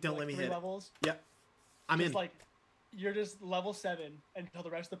let me hit levels. Yep, I'm just in. Like you're just level 7 until the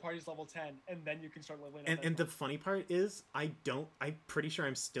rest of the party's level 10, and then you can start leveling up. And the funny part is, I'm pretty sure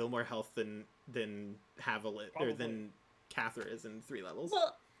I'm still more health than Havelit or than Kathyr is in 3 levels.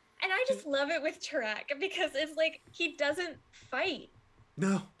 Well, and I just love it with Tarak because it's like he doesn't fight.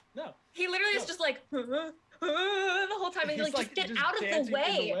 No. He literally is just like the whole time, and he's like, just get out of the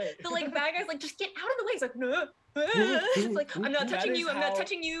way. The like bad guy's like, just get out of the way. He's like, no. It's like, I'm not touching you. I'm not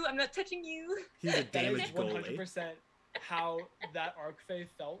touching you. I'm not touching you. He's a damage goalie. 100% how that Arcfey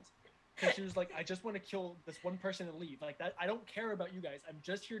felt. Because she was like, I just want to kill this one person and leave. Like that, I don't care about you guys. I'm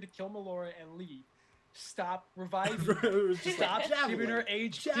just here to kill Melora and leave. Stop reviving her. Stop giving her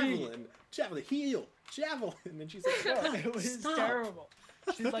HP. Javelin, heal, javelin. And then she's like, no, it was terrible.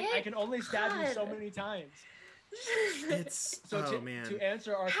 She's like, I can only stab you so many times. It's man. To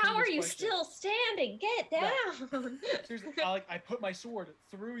answer our how are you question, still standing? Get down. Seriously, I put my sword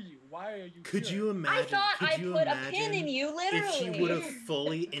through you. Why are you? Could you imagine? I thought I put a pin in you, literally. If she would have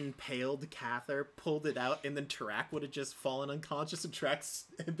fully impaled Kathyr, pulled it out, and then Tarak would have just fallen unconscious, and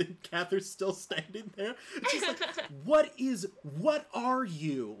then Kathyr's still standing there. She's like, what are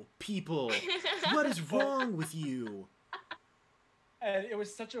you people? What is wrong with you? And it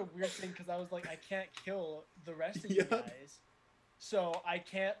was such a weird thing because I was like, I can't kill the rest of you guys. So I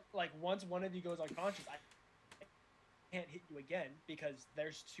can't, like, once one of you goes unconscious, I can't hit you again because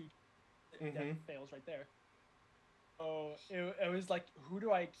there's 2 death fails right there. So it was like, who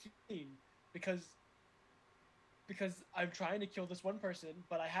do I keep? Because I'm trying to kill this one person,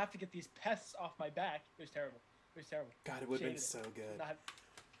 but I have to get these pests off my back. It was terrible. God, it would have been so good.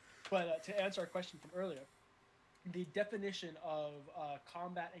 But to answer our question from earlier, the definition of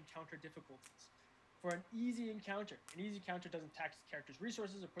combat encounter difficulties. For an easy encounter doesn't tax the character's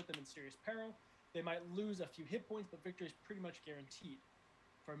resources or put them in serious peril. They might lose a few hit points, but victory is pretty much guaranteed.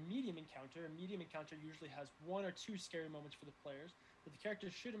 For a medium encounter usually has 1 or 2 scary moments for the players, but the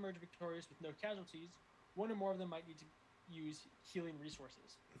characters should emerge victorious with no casualties. 1 or more of them might need to use healing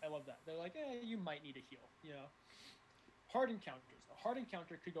resources. I love that. They're like, you might need a heal, you know. Hard encounters. A hard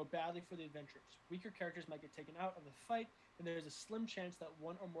encounter could go badly for the adventurers. Weaker characters might get taken out of the fight, and there is a slim chance that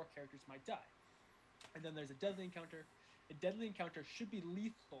 1 or more characters might die. And then there's a deadly encounter. A deadly encounter should be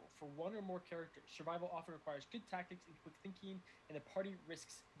lethal for 1 or more characters. Survival often requires good tactics and quick thinking, and the party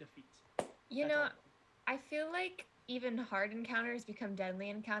risks defeat. You know, I feel like even hard encounters become deadly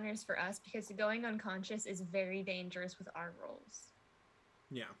encounters for us because going unconscious is very dangerous with our rolls.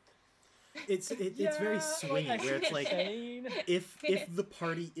 Yeah. It's very swingy where it's like if the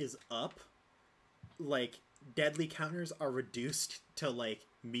party is up, like deadly counters are reduced to like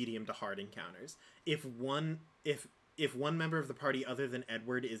medium to hard encounters. If one member of the party other than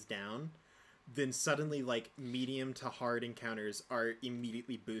Edward is down, then suddenly like medium to hard encounters are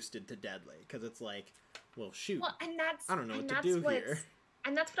immediately boosted to deadly because it's like, well, shoot. Well, and that's I don't know what to do here.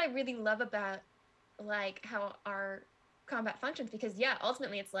 And that's what I really love about like how our combat functions because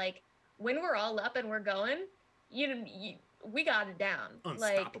ultimately it's like when we're all up and we're going, we got it down.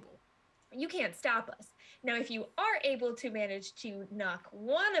 Unstoppable. You can't stop us. Now, if you are able to manage to knock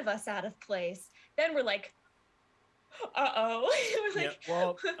one of us out of place, then we're like, uh-oh. We're like,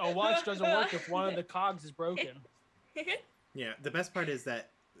 well, a watch doesn't work if one of the cogs is broken. Yeah, the best part is that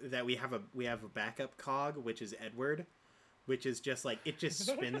we have a backup cog, which is Edward, which is just like, it just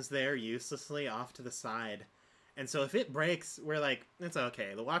spins there uselessly off to the side. And so if it breaks, we're like, it's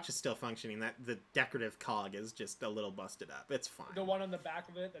okay. The watch is still functioning. That the decorative cog is just a little busted up. It's fine. The one on the back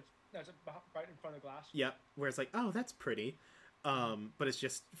of it that's right in front of the glass. Yep. Where it's like, oh, that's pretty. But it's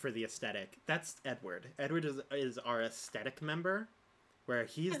just for the aesthetic. That's Edward. Edward is our aesthetic member, where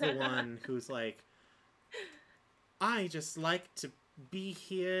he's the one who's like, I just like to be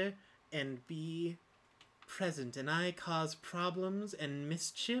here and be present, and I cause problems and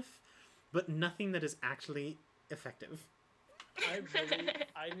mischief, but nothing that is actually effective.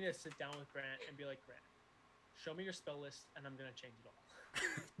 I need to sit down with Grant and be like, Grant, show me your spell list, and I'm gonna change it all.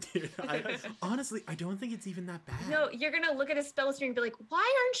 Dude, honestly, I don't think it's even that bad. No, you're gonna look at a spell list and be like, why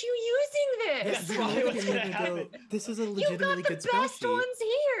aren't you using this? Yeah, you're looking at it and go, this is a legitimately good spell sheet. You've got the best ones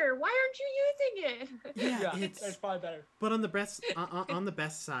here. Why aren't you using it? Yeah, it's probably better. But on the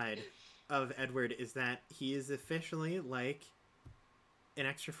best side of Edward is that he is officially like an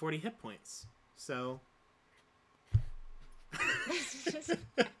extra 40 hit points. So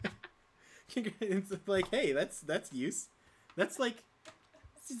it's like, hey, that's use. That's like,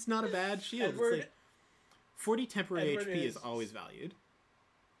 it's not a bad shield. Edward, it's like 40 temporary Edward HP is always valued.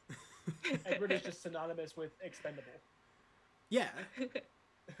 Edward is just synonymous with expendable. Yeah.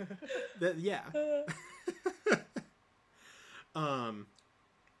 Yeah.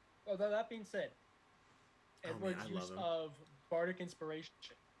 Although that being said, Edward's man, I use love him. of bardic inspiration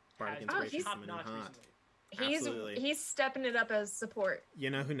Bardic has Inspiration been coming in top-notch hot. recently. Absolutely. He's stepping it up as support. You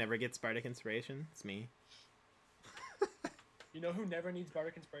know who never gets Bardic Inspiration? It's me. You know who never needs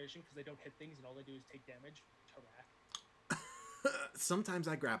bardic inspiration because they don't hit things and all they do is take damage? Tarak. Sometimes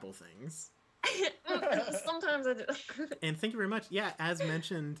I grapple things. Sometimes I do. And thank you very much. Yeah, as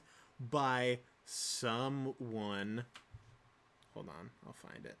mentioned by someone. Hold on, I'll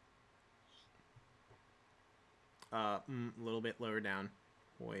find it. A little bit lower down.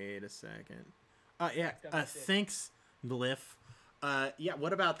 Wait a second. Yeah. Thanks, Glyph. Yeah.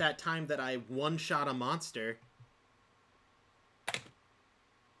 What about that time that I one-shot a monster?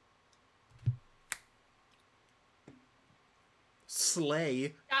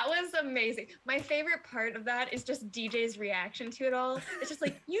 Slay. That was amazing. My favorite part of that is just DJ's reaction to it all. It's just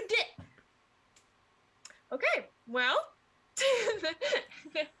like, you did. Okay, well.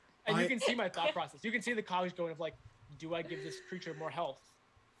 And you can see my thought process. You can see the cogs going of like, do I give this creature more health?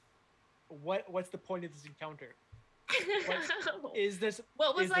 What's the point of this encounter? Is this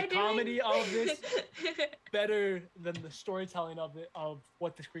what was is I the doing? comedy of this better than the storytelling of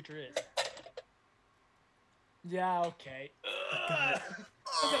what this creature is? Yeah, okay. I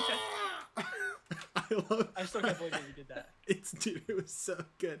still can't believe that you did that. Dude, it was so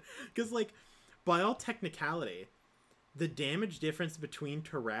good. Because, like, by all technicality, the damage difference between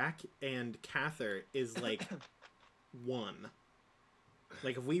Tarak and Kathyr is, like, 1.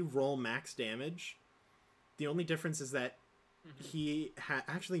 Like, if we roll max damage, the only difference is that he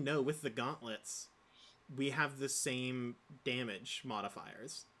actually, no, with the gauntlets, we have the same damage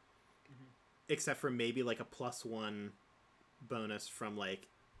modifiers. Except for maybe, like, a +1 bonus from, like,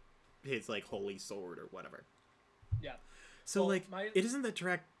 his, like, holy sword or whatever. Yeah. So, well, like, it isn't that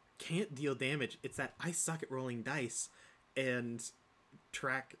Tarak can't deal damage, it's that I suck at rolling dice, and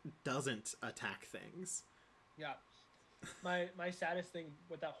Tarak doesn't attack things. Yeah. My saddest thing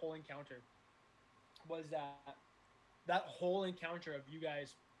with that whole encounter was that whole encounter of you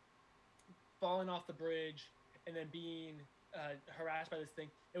guys falling off the bridge and then being harassed by this thing.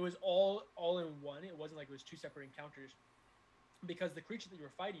 It was all in one. It wasn't like it was 2 separate encounters, because the creature that you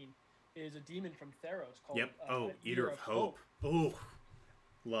were fighting is a demon from Theros called Eater of Hope. Oh,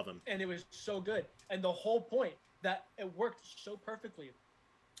 love him. And it was so good. And the whole point that it worked so perfectly,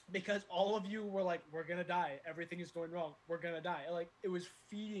 because all of you were like, we're gonna die, everything is going wrong, we're gonna die. Like, it was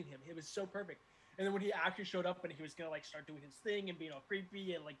feeding him. It was so perfect. And then when he actually showed up and he was gonna like start doing his thing and being all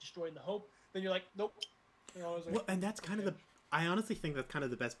creepy and like destroying the hope, then you're like, nope. You know, I was like, well, and that's kind of the, I honestly think that's kind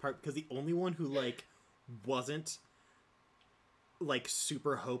of the best part, because the only one who like wasn't like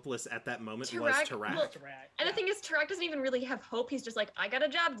super hopeless at that moment was Tarak. Well, and the thing is, Tarak doesn't even really have hope. He's just like, I got a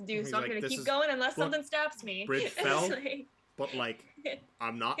job to do, so I'm gonna keep going unless something stops me. Bridge fell, but like,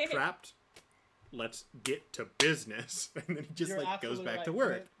 I'm not trapped. Let's get to business. And then he just like goes back to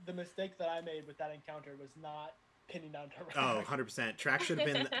work. The mistake that I made with that encounter was not pinning down Tarak. Oh, 100%. Tarak should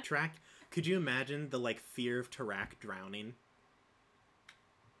have been Tarak. Could you imagine the like fear of Tarak drowning?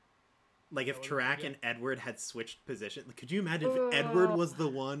 Like if That would've Tarak been and Edward had switched position, like, could you imagine if Edward was the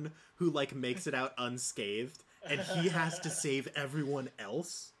one who like makes it out unscathed and he has to save everyone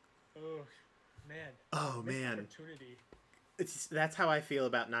else? Oh, man. Oh Missed man. opportunity. That's how I feel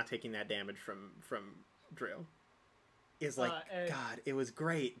about not taking that damage from Drew. Is like, God, it was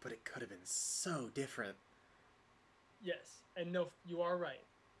great, but it could have been so different. Yes, and no, you are right.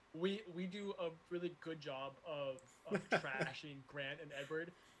 We do a really good job of trashing Grant and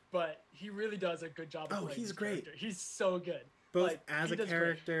Edward, but he really does a good job of playing he's his great. character. He's so good. Both like, as a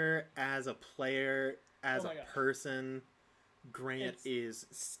character, as a player, as a person, Grant is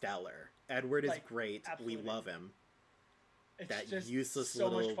stellar. Edward is great. Absolutely. We love him. It's that just useless so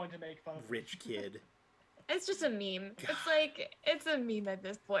little much fun to make fun of rich kid. It's just a meme. God. It's like, it's a meme at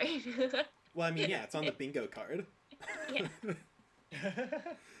this point. Well, I mean, yeah, it's on the bingo card. Yeah.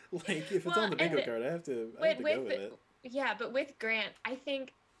 Like, if it's on the bingo card, I have to go with it. Yeah, but with Grant, I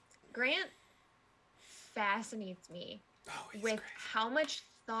think Grant fascinates me with great. how much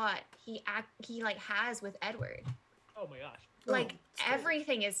thought he like has with Edward. Oh my gosh. Like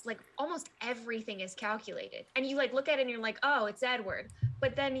everything is like almost everything is calculated. And you like look at it and you're like, "Oh, it's Edward."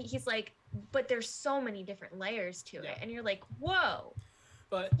 But then he's like, "But there's so many different layers to it." And you're like, "Whoa."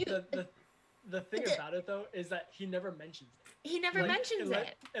 But the thing about it though is that he never mentions it. He never mentions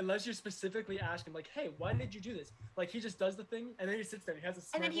it. Unless you specifically ask him, like, "Hey, why did you do this?" Like, he just does the thing, and then he sits there, and he has a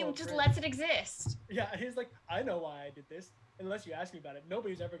and then he just grin. lets it exist. Yeah, and he's like, "I know why I did this." Unless you ask me about it,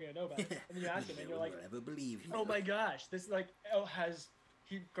 nobody's ever gonna know about it. And then you ask him, and you're like, "Never believe you." Oh my gosh, this like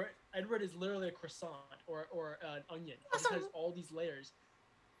Edward is literally a croissant or an onion. He has all these layers.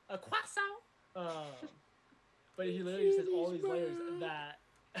 A croissant. But he literally just has all these layers that.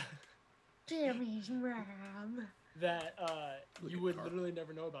 Jimmy's mom. That you would literally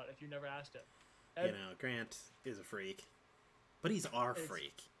never know about if you never asked him. You know, Grant is a freak, but he's our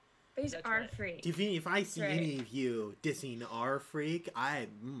freak. He's our freak. If I see any of you dissing our freak,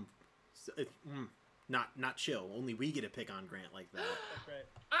 not chill. Only we get to pick on Grant like that. That's right.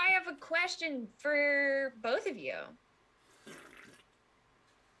 I have a question for both of you.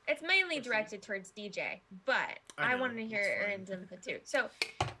 It's mainly directed towards DJ, but I wanted to hear Aaron's input too. So,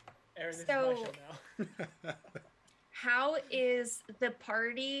 Aaron, this is my show now. How is the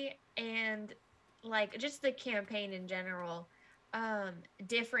party and like just the campaign in general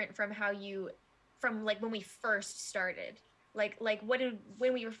different from like when we first started? Like when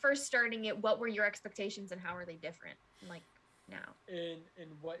we were first starting it, what were your expectations and how are they different like now? In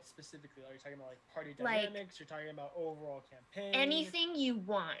what specifically? Are you talking about like party dynamics? You're talking about overall campaign? Anything you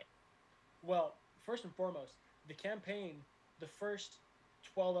want. Well, first and foremost, the campaign, the first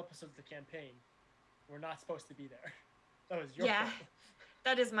 12 episodes of the campaign were not supposed to be there. That was your fault.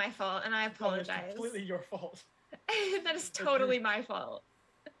 That is my fault, and I apologize. That is completely your fault. That is totally my fault.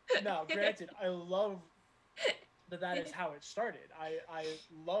 Now, granted, I love that is how it started. I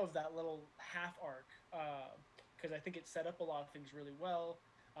love that little half arc because I think it set up a lot of things really well,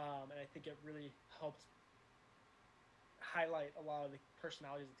 and I think it really helped highlight a lot of the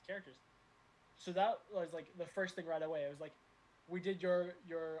personalities of the characters. So that was like the first thing right away. It was like, we did your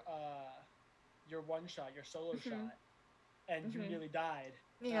one shot, your solo shot, and you nearly died.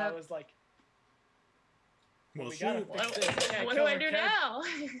 Yeah. And I was like, well, we gotta fix this. What do I do now?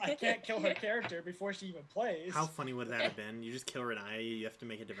 I can't kill her character before she even plays. How funny would that have been? You just kill Riniya, you have to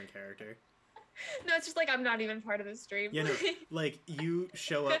make a different character. No, it's just like I'm not even part of the stream. Yeah, no, like you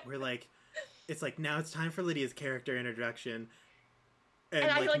show up, we're like, it's like now it's time for Lydia's character introduction. And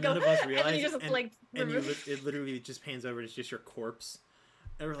like none of us realize, it literally just pans over and it's just your corpse.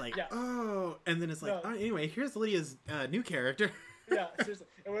 And we're like, oh, and then it's like, oh, anyway, here's Lydia's new character. Yeah, seriously.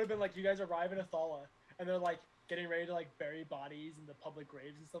 It would have been like you guys arrive in Athala, and they're like getting ready to like bury bodies in the public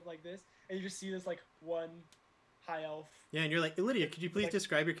graves and stuff like this, and you just see this like one high elf. Yeah, and you're like, Lydia, could you please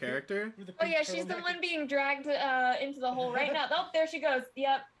describe your character? Oh yeah, she's the one being dragged into the hole right now. Oh, there she goes.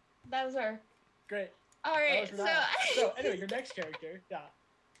 Yep, that was her. Great. All right, so anyway, your next character,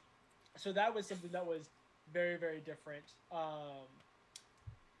 so that was something that was very, very different.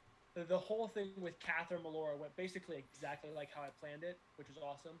 The whole thing with Kathyr and Melora went basically exactly like how I planned it, which was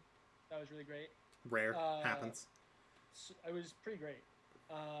awesome. That was really great. Rare happens. So it was pretty great.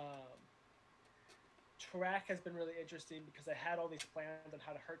 Tarak has been really interesting because I had all these plans on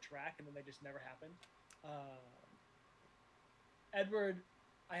how to hurt Tarak, and then they just never happened. Edward,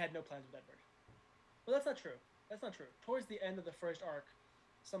 I had no plans with Edward. Well, that's not true. That's not true. Towards the end of the first arc,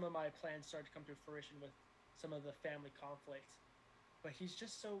 some of my plans started to come to fruition with some of the family conflict. But he's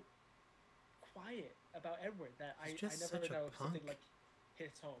just so quiet about Edward that I never know if something like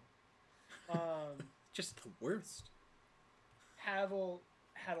hits home. Just the worst. Havel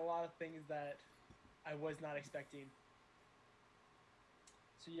had a lot of things that I was not expecting.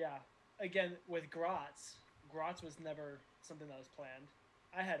 So yeah, again with Grotz was never something that was planned.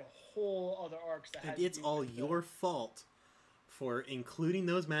 I had whole other arcs that And had it's to do all with your fault for including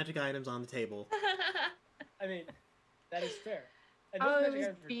those magic items on the table. I mean, that is fair. And those Oh, it magic was items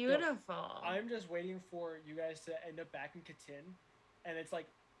were dope. beautiful. I'm just waiting for you guys to end up back in Catan, and it's like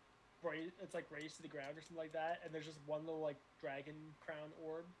raised to the ground or something like that, and there's just one little like dragon crown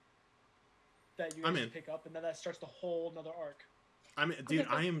orb that you guys just pick up, and then that starts the whole another arc. I mean, dude,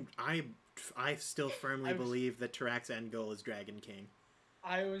 I still firmly believe that Tarak's end goal is Dragon King.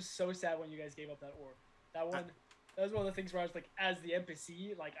 I was so sad when you guys gave up that orb. That was one of the things where I was like, as the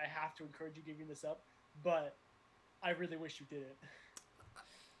NPC, like I have to encourage you giving this up, but I really wish you didn't.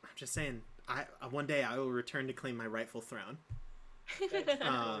 I'm just saying, one day I will return to claim my rightful throne.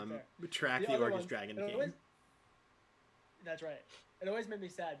 Track the Orcish Dragon King. That's right. It always made me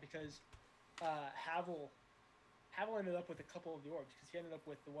sad because Havel ended up with a couple of the orbs because he ended up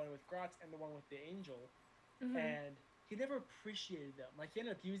with the one with Grotz and the one with the angel, and he never appreciated them. Like he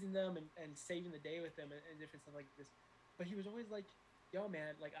ended up using them and saving the day with them and different stuff like this, but he was always like, yo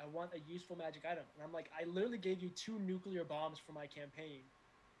man, like I want a useful magic item. And I'm like, I literally gave you 2 nuclear bombs for my campaign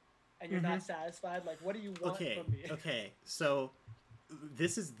and you're not satisfied. Like, what do you want from me? Okay, so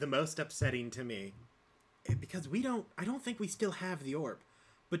this is the most upsetting to me because I don't think we still have the orb.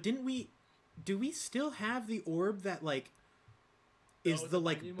 But do we still have the orb that like is the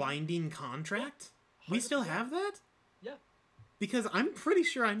like binding contract? Yeah, we still have that? Yeah. Because I'm pretty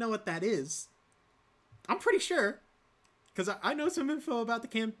sure I know what that is. I'm pretty sure. Because I know some info about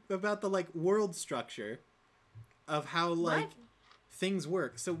the like world structure of how like things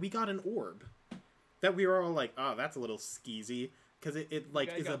work. So we got an orb that we were all like, oh, that's a little skeezy because it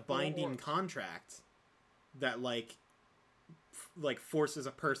like is a binding contract that like forces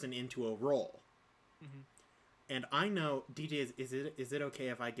a person into a role. And I know, DJ, is it okay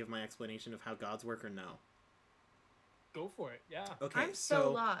if I give my explanation of how gods work or no? Go for it. Yeah. Okay. I'm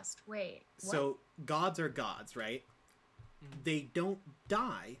so lost. Wait. What? So gods are gods, right? They don't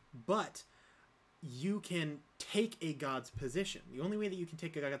die, but you can take a god's position. The only way that you can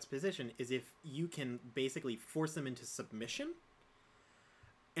take a god's position is if you can basically force them into submission.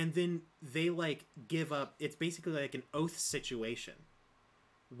 And then they like give up. It's basically like an oath situation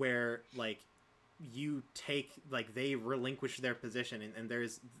where like you take like they relinquish their position and there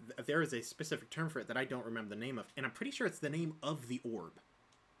is a specific term for it that I don't remember the name of, and I'm pretty sure it's the name of the orb.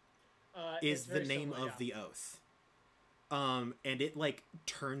 Is the name of the oath. And it like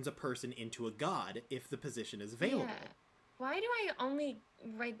turns a person into a god if the position is available. Yeah. Why do I only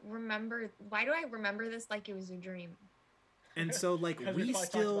like remember? Why do I remember this like it was a dream? And so like we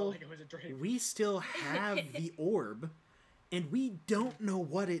still have the orb, and we don't know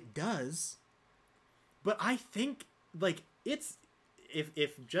what it does. But I think like it's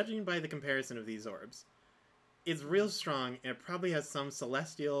if judging by the comparison of these orbs, it's real strong and it probably has some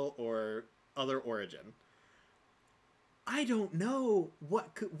celestial or other origin. I don't know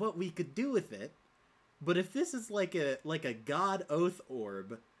what we could do with it, but if this is like a god oath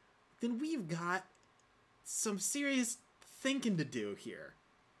orb, then we've got some serious thinking to do here.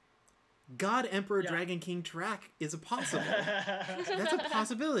 God Emperor Dragon King Tarak is a possible. That's a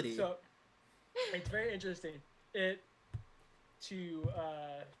possibility. So it's very interesting. To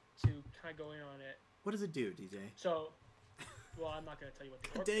kind of go in on it. What does it do, DJ? So, well, I'm not going to tell you what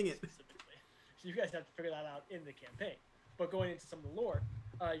the orb Dang is it. specifically. So you guys have to figure that out in the campaign. But going into some of the lore,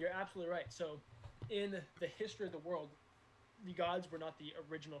 you're absolutely right. So in the history of the world, the gods were not the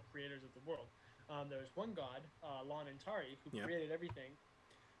original creators of the world. There was one god, Lanantari, who created everything,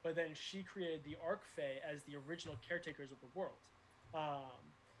 but then she created the Archfey as the original caretakers of the world.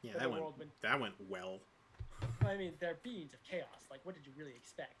 That went well. I mean, they're beings of chaos. Like, what did you really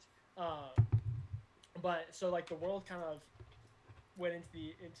expect? But so like the world kind of went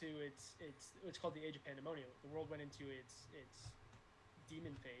into it's called the Age of Pandemonium. The world went into its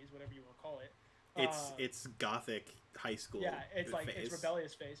demon phase, whatever you want to call it. It's gothic high school. Yeah, it's phase. like its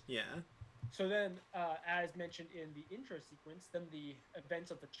rebellious phase. Yeah. So then, as mentioned in the intro sequence, then the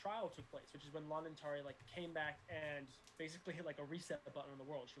events of the trial took place, which is when Lanantari like came back and basically hit like a reset button on the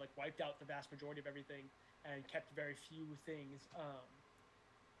world. She like wiped out the vast majority of everything and kept very few things.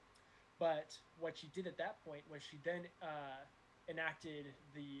 But what she did at that point was she then enacted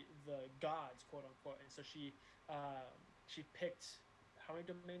the gods, quote unquote, and so she picked, how many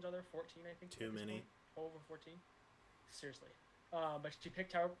domains are there? 14, I think. Too many. Over 14. Seriously. But she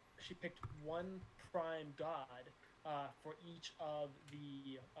picked one prime god for each of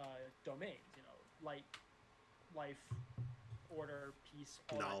the domains. You know, light, life, order, peace,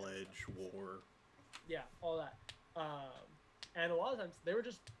 all knowledge, that kind of stuff. war. Yeah, all that. And a lot of times they were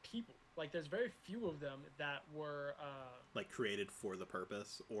just people. Like there's very few of them that were like created for the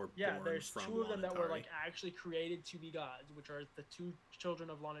purpose or born there's from two of them that were Lanantari. like actually created to be gods, which are the two children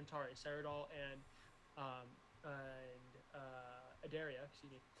of Lanantari, Saradal and Adaria,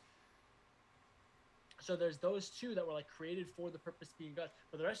 excuse me. So there's those two that were like created for the purpose of being gods,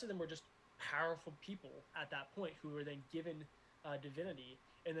 but the rest of them were just powerful people at that point who were then given divinity,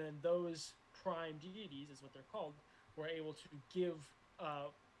 and then those prime deities, is what they're called, were able to give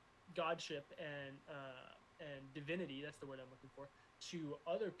godship and divinity, that's the word I'm looking for, to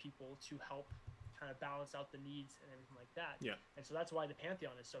other people to help kind of balance out the needs and everything like that. Yeah. And so that's why the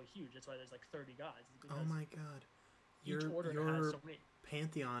pantheon is so huge. That's why there's like 30 gods. Oh my god. Each order has so many.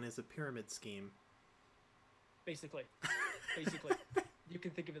 Pantheon is a pyramid scheme. Basically. You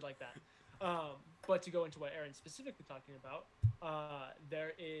can think of it like that. But to go into what Aaron's specifically talking about,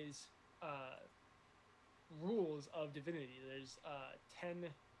 there is rules of divinity. There's 10,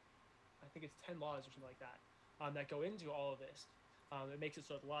 I think it's 10 laws or something like that, that go into all of this. It makes it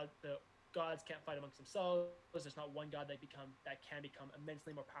so the gods can't fight amongst themselves. There's not one god that can become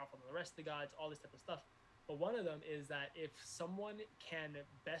immensely more powerful than the rest of the gods, all this type of stuff. But one of them is that if someone can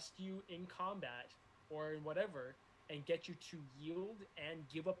best you in combat or in whatever and get you to yield and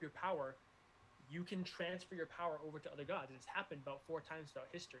give up your power, you can transfer your power over to other gods. And it's happened about 4 times throughout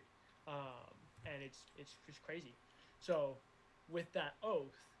history. And it's just crazy. So with that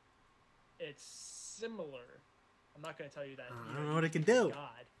oath, it's similar. I'm not going to tell you that. I don't know what it can do.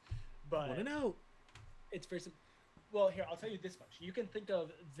 God, but I want to know. It's very simple. Well, here, I'll tell you this much. You can think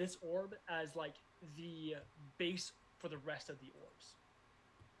of this orb as like the base for the rest of the orbs.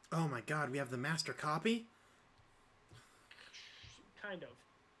 Oh my god, we have the master copy? Kind of.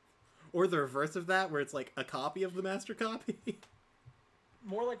 Or the reverse of that, where it's like a copy of the master copy?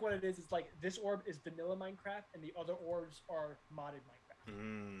 More like what it is like this orb is vanilla Minecraft and the other orbs are modded Minecraft.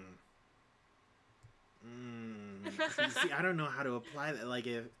 See, I don't know how to apply that. Like,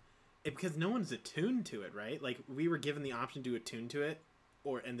 if because no one's attuned to it, right? Like, we were given the option to attune to it,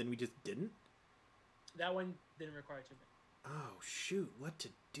 and then we just didn't? That one didn't require attunement. Oh, shoot. What to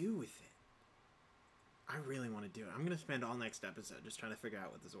do with it? I really want to do it. I'm going to spend all next episode just trying to figure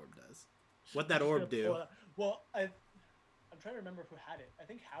out what this orb does. What that orb do. Well, I'm trying to remember who had it. I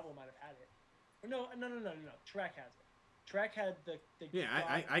think Havel might have had it. No. Tarak has it. Tarak had the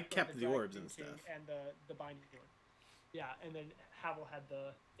yeah, I kept the orbs and stuff. And the binding one. Yeah, and then Havel had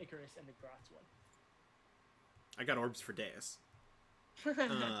the Icarus and the Gratz one. I got orbs for days. But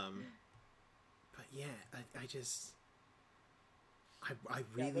yeah, I just... I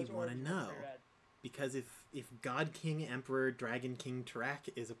really want to know. Because if God King, Emperor, Dragon King, Tarak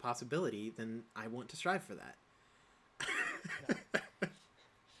is a possibility, then I want to strive for that. No.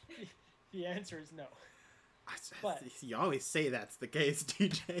 The answer is no. But you always say that's the case,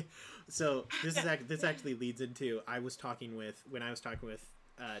 DJ. So this actually leads into when I was talking with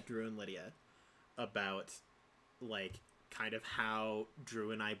Drew and Lydia about like kind of how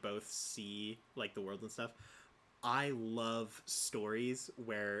Drew and I both see like the world and stuff. I love stories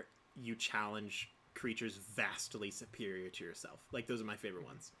where you challenge creatures vastly superior to yourself. Like those are my favorite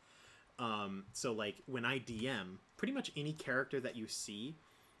ones. So like when I DM, pretty much any character that you see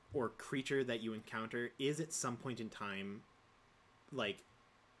or creature that you encounter is at some point in time like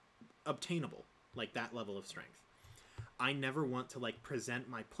obtainable, like that level of strength. I never want to like present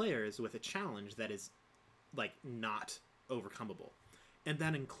my players with a challenge that is like not overcomable, and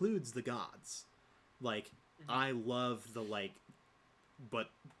that includes the gods. Like I love the like but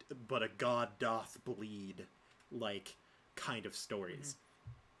a god doth bleed like kind of stories.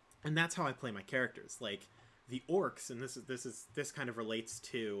 And that's how I play my characters. Like the orcs, and this kind of relates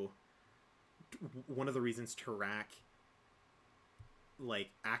to one of the reasons Tarak like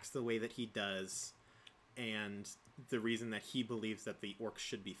acts the way that he does, and the reason that he believes that the orcs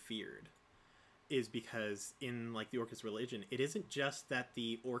should be feared is because in like the Orcish religion, it isn't just that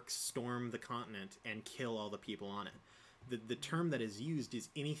the orcs storm the continent and kill all the people on it. The term that is used is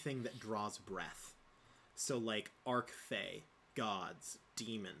anything that draws breath. So like archfey, gods,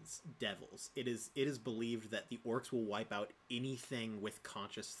 demons, devils. It is believed that the orcs will wipe out anything with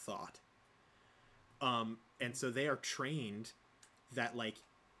conscious thought. And so they are trained that like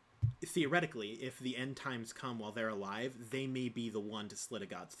theoretically, if the end times come while they're alive, they may be the one to slit a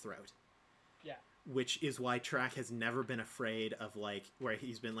god's throat. Yeah. Which is why Tarak has never been afraid of like where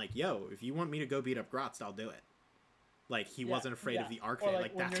he's been like, yo, if you want me to go beat up Gratz, I'll do it. Like he wasn't afraid of the Archfey.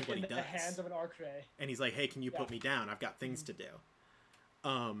 Like that's what he does. The hands of an Archfey. And he's like, hey, can you put me down? I've got things to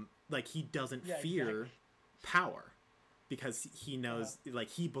do. Like he doesn't fear power. because he knows, like,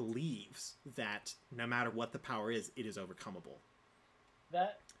 he believes that no matter what the power is, it is overcomable.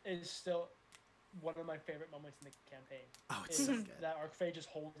 That is still one of my favorite moments in the campaign. Oh, it's so good. That Archfey just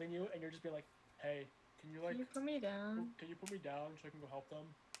holding you, and you're just being like, hey, can you put me down? Can you put me down so I can go help them?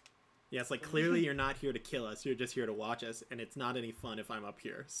 Yeah, it's like, clearly you're not here to kill us, you're just here to watch us, and it's not any fun if I'm up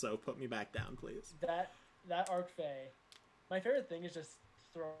here, so put me back down, please. That Archfey, my favorite thing is just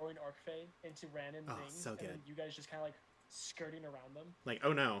throwing Archfey into random things, so good. and then you guys just kind of like skirting around them. Like,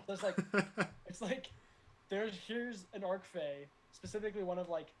 oh no. So it's like, here's an Archfey, specifically one of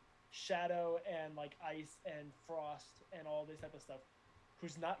like Shadow and like Ice and Frost and all this type of stuff,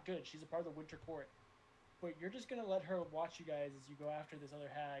 who's not good. She's a part of the Winter Court. But you're just gonna let her watch you guys as you go after this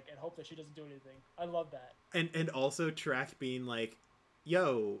other hag and hope that she doesn't do anything. I love that. And also Track being like,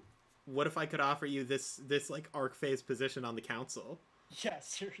 yo, what if I could offer you this like Archfey's position on the council? Yeah,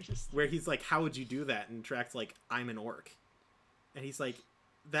 seriously. Where he's like, how would you do that? And Track's like, I'm an orc. And he's like,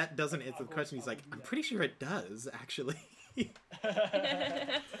 that doesn't answer the question. He's like, I'm pretty sure it does, actually. Yeah.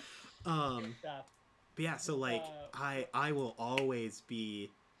 But yeah, so like I will always be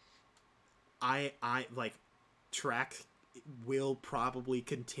I like Track will probably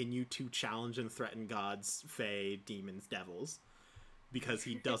continue to challenge and threaten gods, fae, demons, devils, because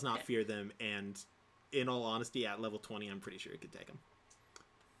he does not fear them, and in all honesty, at level 20 I'm pretty sure he could take them.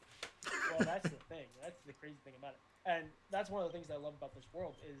 Well, that's the thing. That's the crazy thing about it. And that's one of the things that I love about this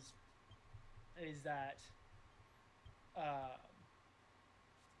world is that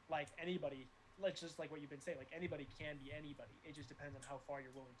like anybody, like just like what you've been saying, like anybody can be anybody. It just depends on how far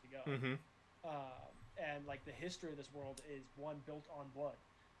you're willing to go. Mm-hmm. And like the history of this world is one built on blood.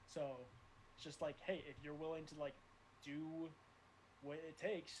 So it's just like, hey, if you're willing to like do what it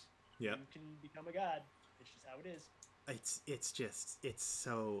takes, you can become a god. It's just how it is. It's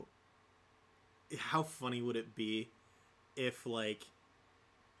so. How funny would it be if like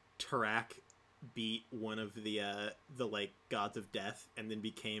Tarak beat one of the like gods of death and then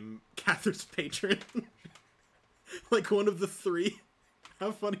became Cathyr's patron? Like one of the three.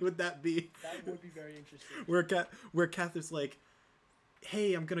 How funny would that be? That would be very interesting. Where Cathyr's like,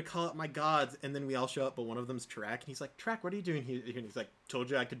 hey, I'm gonna call out my gods, and then we all show up, but one of them's Tarak, and he's like, Tarak, what are you doing here? And he's like, told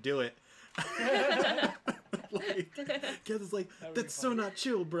you I could do it. Like, Cathyr's like, that's so not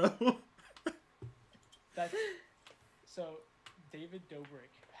chill, bro. So David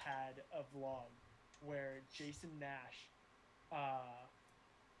Dobrik had a vlog where Jason Nash,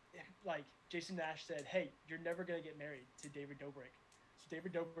 like Jason Nash said, hey, you're never gonna get married to David Dobrik. So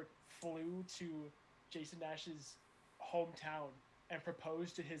David Dobrik flew to Jason Nash's hometown and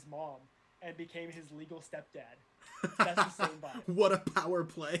proposed to his mom and became his legal stepdad. That's the same vibe. What a power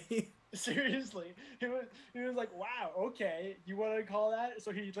play. Seriously. He was like, wow, okay, you want to call that?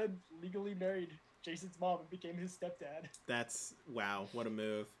 So he then legally married Jason's mom and became his stepdad. That's, wow, what a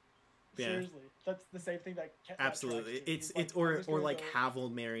move. Yeah. Seriously. That's the same thing that absolutely. It's like, or like Havel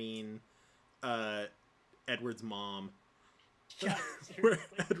marrying Edward's mom. Yeah, where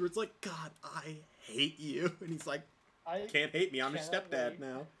Edward's like, God, I hate you. And he's like, can't hate me, I'm your stepdad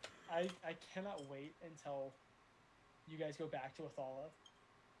now. I cannot wait until you guys go back to Athala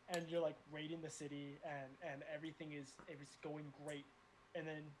and you're like raiding the city and everything is going great, and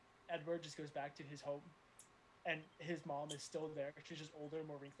then Edward just goes back to his home and his mom is still there. She's just older and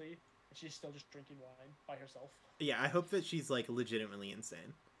more wrinkly, and she's still just drinking wine by herself. Yeah, I hope that she's like legitimately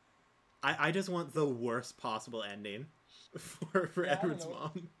insane. I just want the worst possible ending for Edward's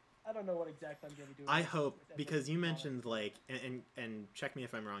mom. I don't know what exactly I'm going to do. I hope, because you mentioned like, and check me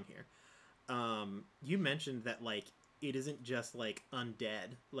if I'm wrong here. You mentioned that like it isn't just like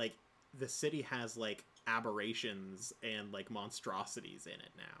undead. Like the city has like aberrations and like monstrosities in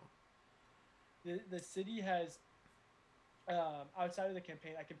it now. The city has, outside of the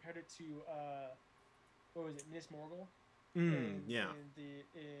campaign, I compared it to what was it, Minas Morgul? In the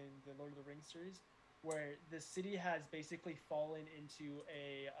Lord of the Rings series, where the city has basically fallen into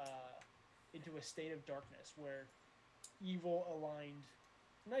a state of darkness where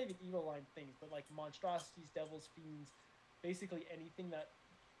not even evil aligned things, but like monstrosities, devils, fiends, basically anything that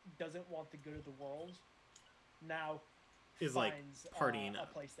doesn't want the good of the world now is finds like partying a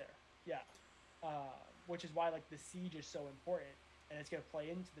place there. Yeah. Which is why like the siege is so important, and it's going to play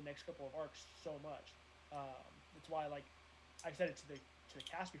into the next couple of arcs so much. That's why, like, I've said it to the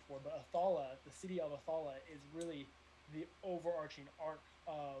cast before, but Athala, the city of Athala, is really the overarching arc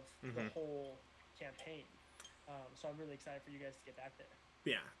of the whole campaign. So I'm really excited for you guys to get back there.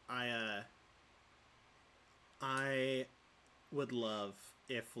 Yeah, I would love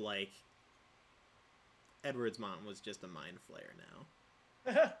if like Edward's mom was just a mind flayer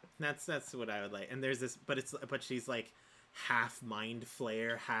now. That's what I would like. And there's this, but she's like half mind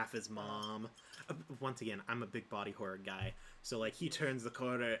flare, half his mom. Once again, I'm a big body horror guy, so like he turns the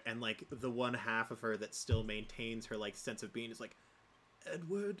corner and like the one half of her that still maintains her like sense of being is like,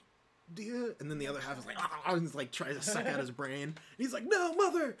 Edward, dear, and then the other half is like, and is like tries to suck out his brain. And he's like, no,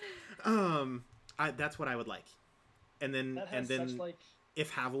 mother. That's what I would like. And then like...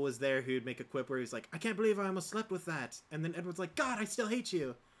 if Havel was there, he would make a quip where he's like, I can't believe I almost slept with that. And then Edward's like, God, I still hate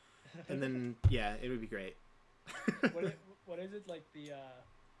you. And then yeah, it would be great. What is it like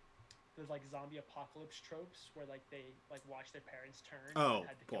there's like zombie apocalypse tropes where like they like watch their parents turn and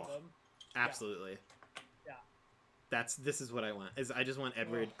had to kill them. Absolutely. Yeah. This is what I want. I just want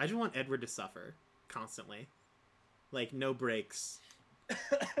Edward to suffer constantly. Like no breaks.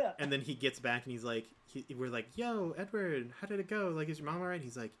 And then he gets back and he's like we're like, yo, Edward, how did it go? Like, is your mom alright?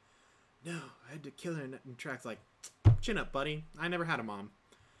 He's like, no, I had to kill her. And Track's like, chin up, buddy. I never had a mom.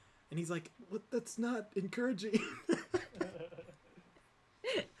 And he's like, what? That's not encouraging.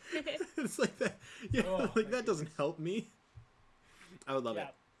 It's like that. Yeah, like that doesn't help me. I would love it.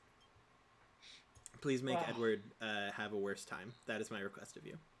 Please make Edward have a worse time. That is my request of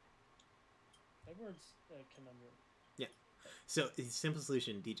you. Edward's a conundrum. Yeah. So, simple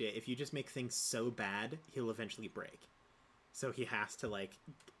solution, DJ. If you just make things so bad, he'll eventually break. So he has to like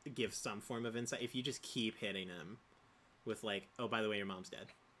give some form of insight. If you just keep hitting him with like, oh, by the way, your mom's dead.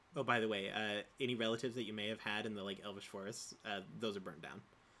 Oh, by the way, any relatives that you may have had in the like Elvish forests, those are burned down.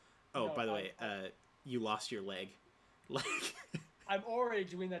 Oh, no, by the way, you lost your leg. Like, I'm already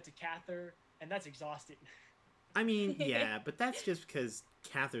doing that to Kathyr, and that's exhausting. I mean, yeah, but that's just because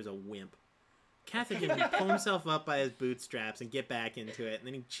Cathyr's a wimp. Kathyr can pull himself up by his bootstraps and get back into it, and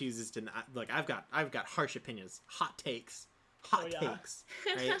then he chooses to not. Look, I've got harsh opinions, hot takes, takes.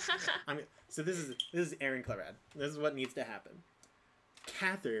 Right? So this is Aaron Cleverad. This is what needs to happen.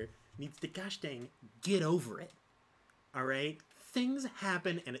 Kathyr needs to gosh dang get over it. All right, things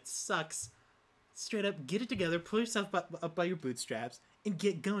happen and it sucks. Straight up, get it together. Pull yourself up by your bootstraps and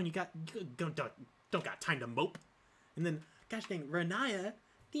get going. You don't got time to mope. And then gosh dang, Riniya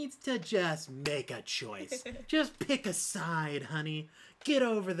needs to just make a choice. Just pick a side, honey. Get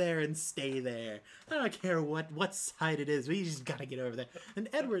over there and stay there. I don't care what side it is. We just gotta get over there. And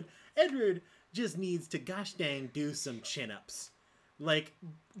Edward just needs to gosh dang do some chin-ups. Like,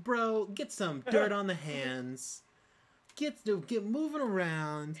 bro, get some dirt on the hands. Get moving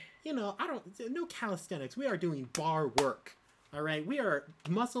around. You know, no calisthenics. We are doing bar work. All right, we are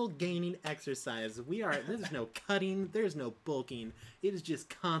muscle gaining exercise. There's no cutting, there's no bulking. It is just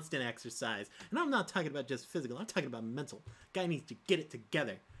constant exercise. And I'm not talking about just physical, I'm talking about mental. Guy needs to get it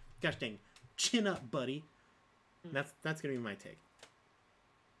together. Gosh dang, chin up, buddy. That's gonna be my take.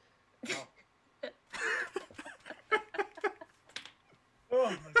 Oh. Oh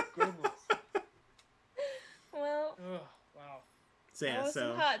my goodness. Well. Oh, wow. So yeah,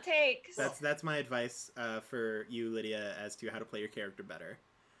 some hot takes. That's my advice for you, Lydia, as to how to play your character better.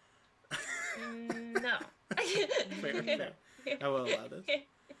 No. Fair. I will allow this.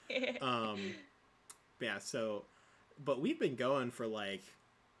 Yeah. So, but we've been going for like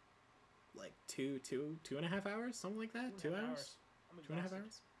 2.5 hours, something like that. 2 hours. 2.5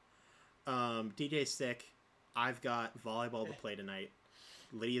 hours. DJ's sick. I've got volleyball to play tonight.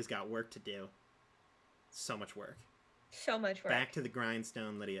 Lydia's got work to do. So much work. So much work. Back to the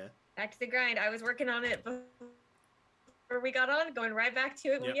grindstone, Lydia. Back to the grind. I was working on it before we got on, going right back to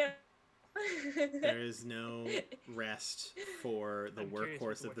it. Yep. There is no rest for the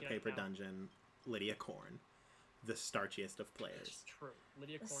workhorse of the paper dungeon, Lydia Korn, the starchiest of players. That's true.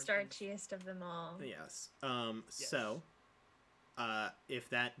 Lydia Korn. The starchiest of them all. Yes. So,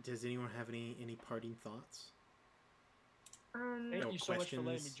 does anyone have any parting thoughts? Thank you so much for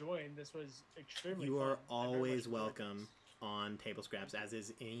letting me join. This was extremely fun. You are always welcome on Table Scraps, as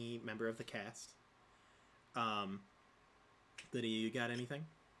is any member of the cast. Lydia, you got anything?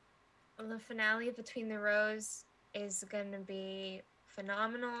 Well, the finale of Between the Rows is going to be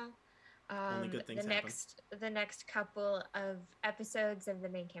phenomenal. Only good things happen. The next couple of episodes of the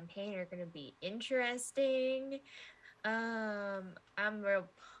main campaign are going to be interesting. I'm real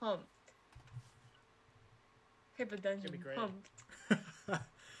pumped. Paper Dungeon pumped.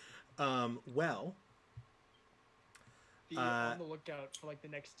 Well. Be on the lookout for like the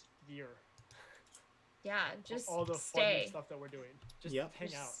next year. Yeah, just all the stay. Fun stuff that we're doing. Just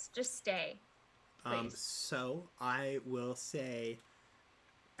hang out. Just stay. Please. So I will say,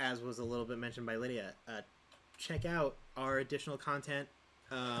 as was a little bit mentioned by Lydia, check out our additional content.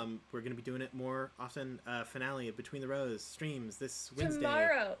 We're going to be doing it more often. Finale of Between the Rows streams this Wednesday.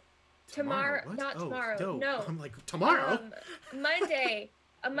 Tomorrow. What? Not tomorrow. Dope. No. I'm like, tomorrow? Monday.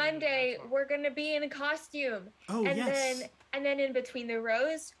 Monday we're gonna be in a costume. Oh, and yes. then in between the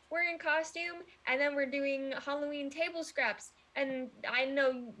rows we're in costume, and then we're doing Halloween table scraps. And I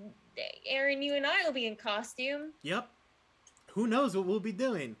know, Aaron, you and I will be in costume. Yep. Who knows what we'll be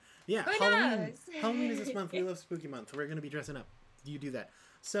doing? Yeah, Who Halloween. knows? Halloween is this month. We love Spooky Month. We're going to be dressing up. You do that.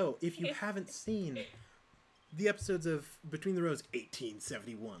 So, if you haven't seen the episodes of Between the Rows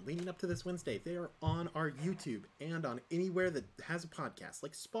 1871 leading up to this Wednesday, they are on our YouTube and on anywhere that has a podcast,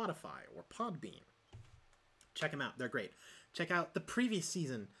 like Spotify or Podbean. Check them out. They're great. Check out the previous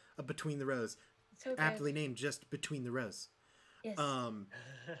season of Between the Rows, So good. aptly named just Between the Rows. Yes.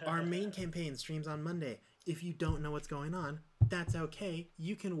 Our main campaign streams on Monday. If you don't know what's going on, that's okay.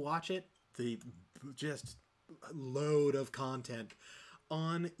 You can watch it, the just load of content,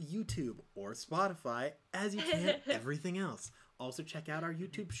 on YouTube or Spotify, as you can everything else. Also check out our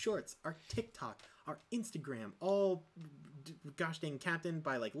YouTube shorts, our TikTok, our Instagram, all gosh dang captained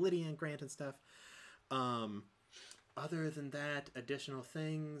by like Lydia and Grant and stuff. Other than that, additional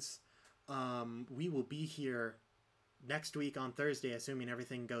things, we will be here next week on Thursday, assuming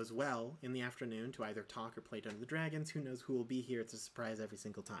everything goes well, in the afternoon to either talk or play Dungeons and Dragons. Who knows who will be here? It's a surprise every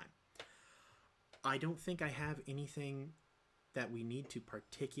single time. I don't think I have anything that we need to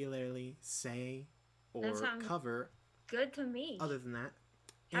particularly say or cover. Good to me. Other than that.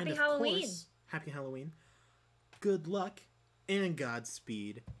 Happy and Halloween. Course, happy Halloween. Good luck and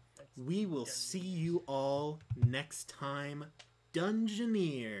Godspeed. We will see you all next time,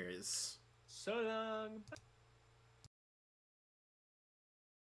 Dungeoneers. So long.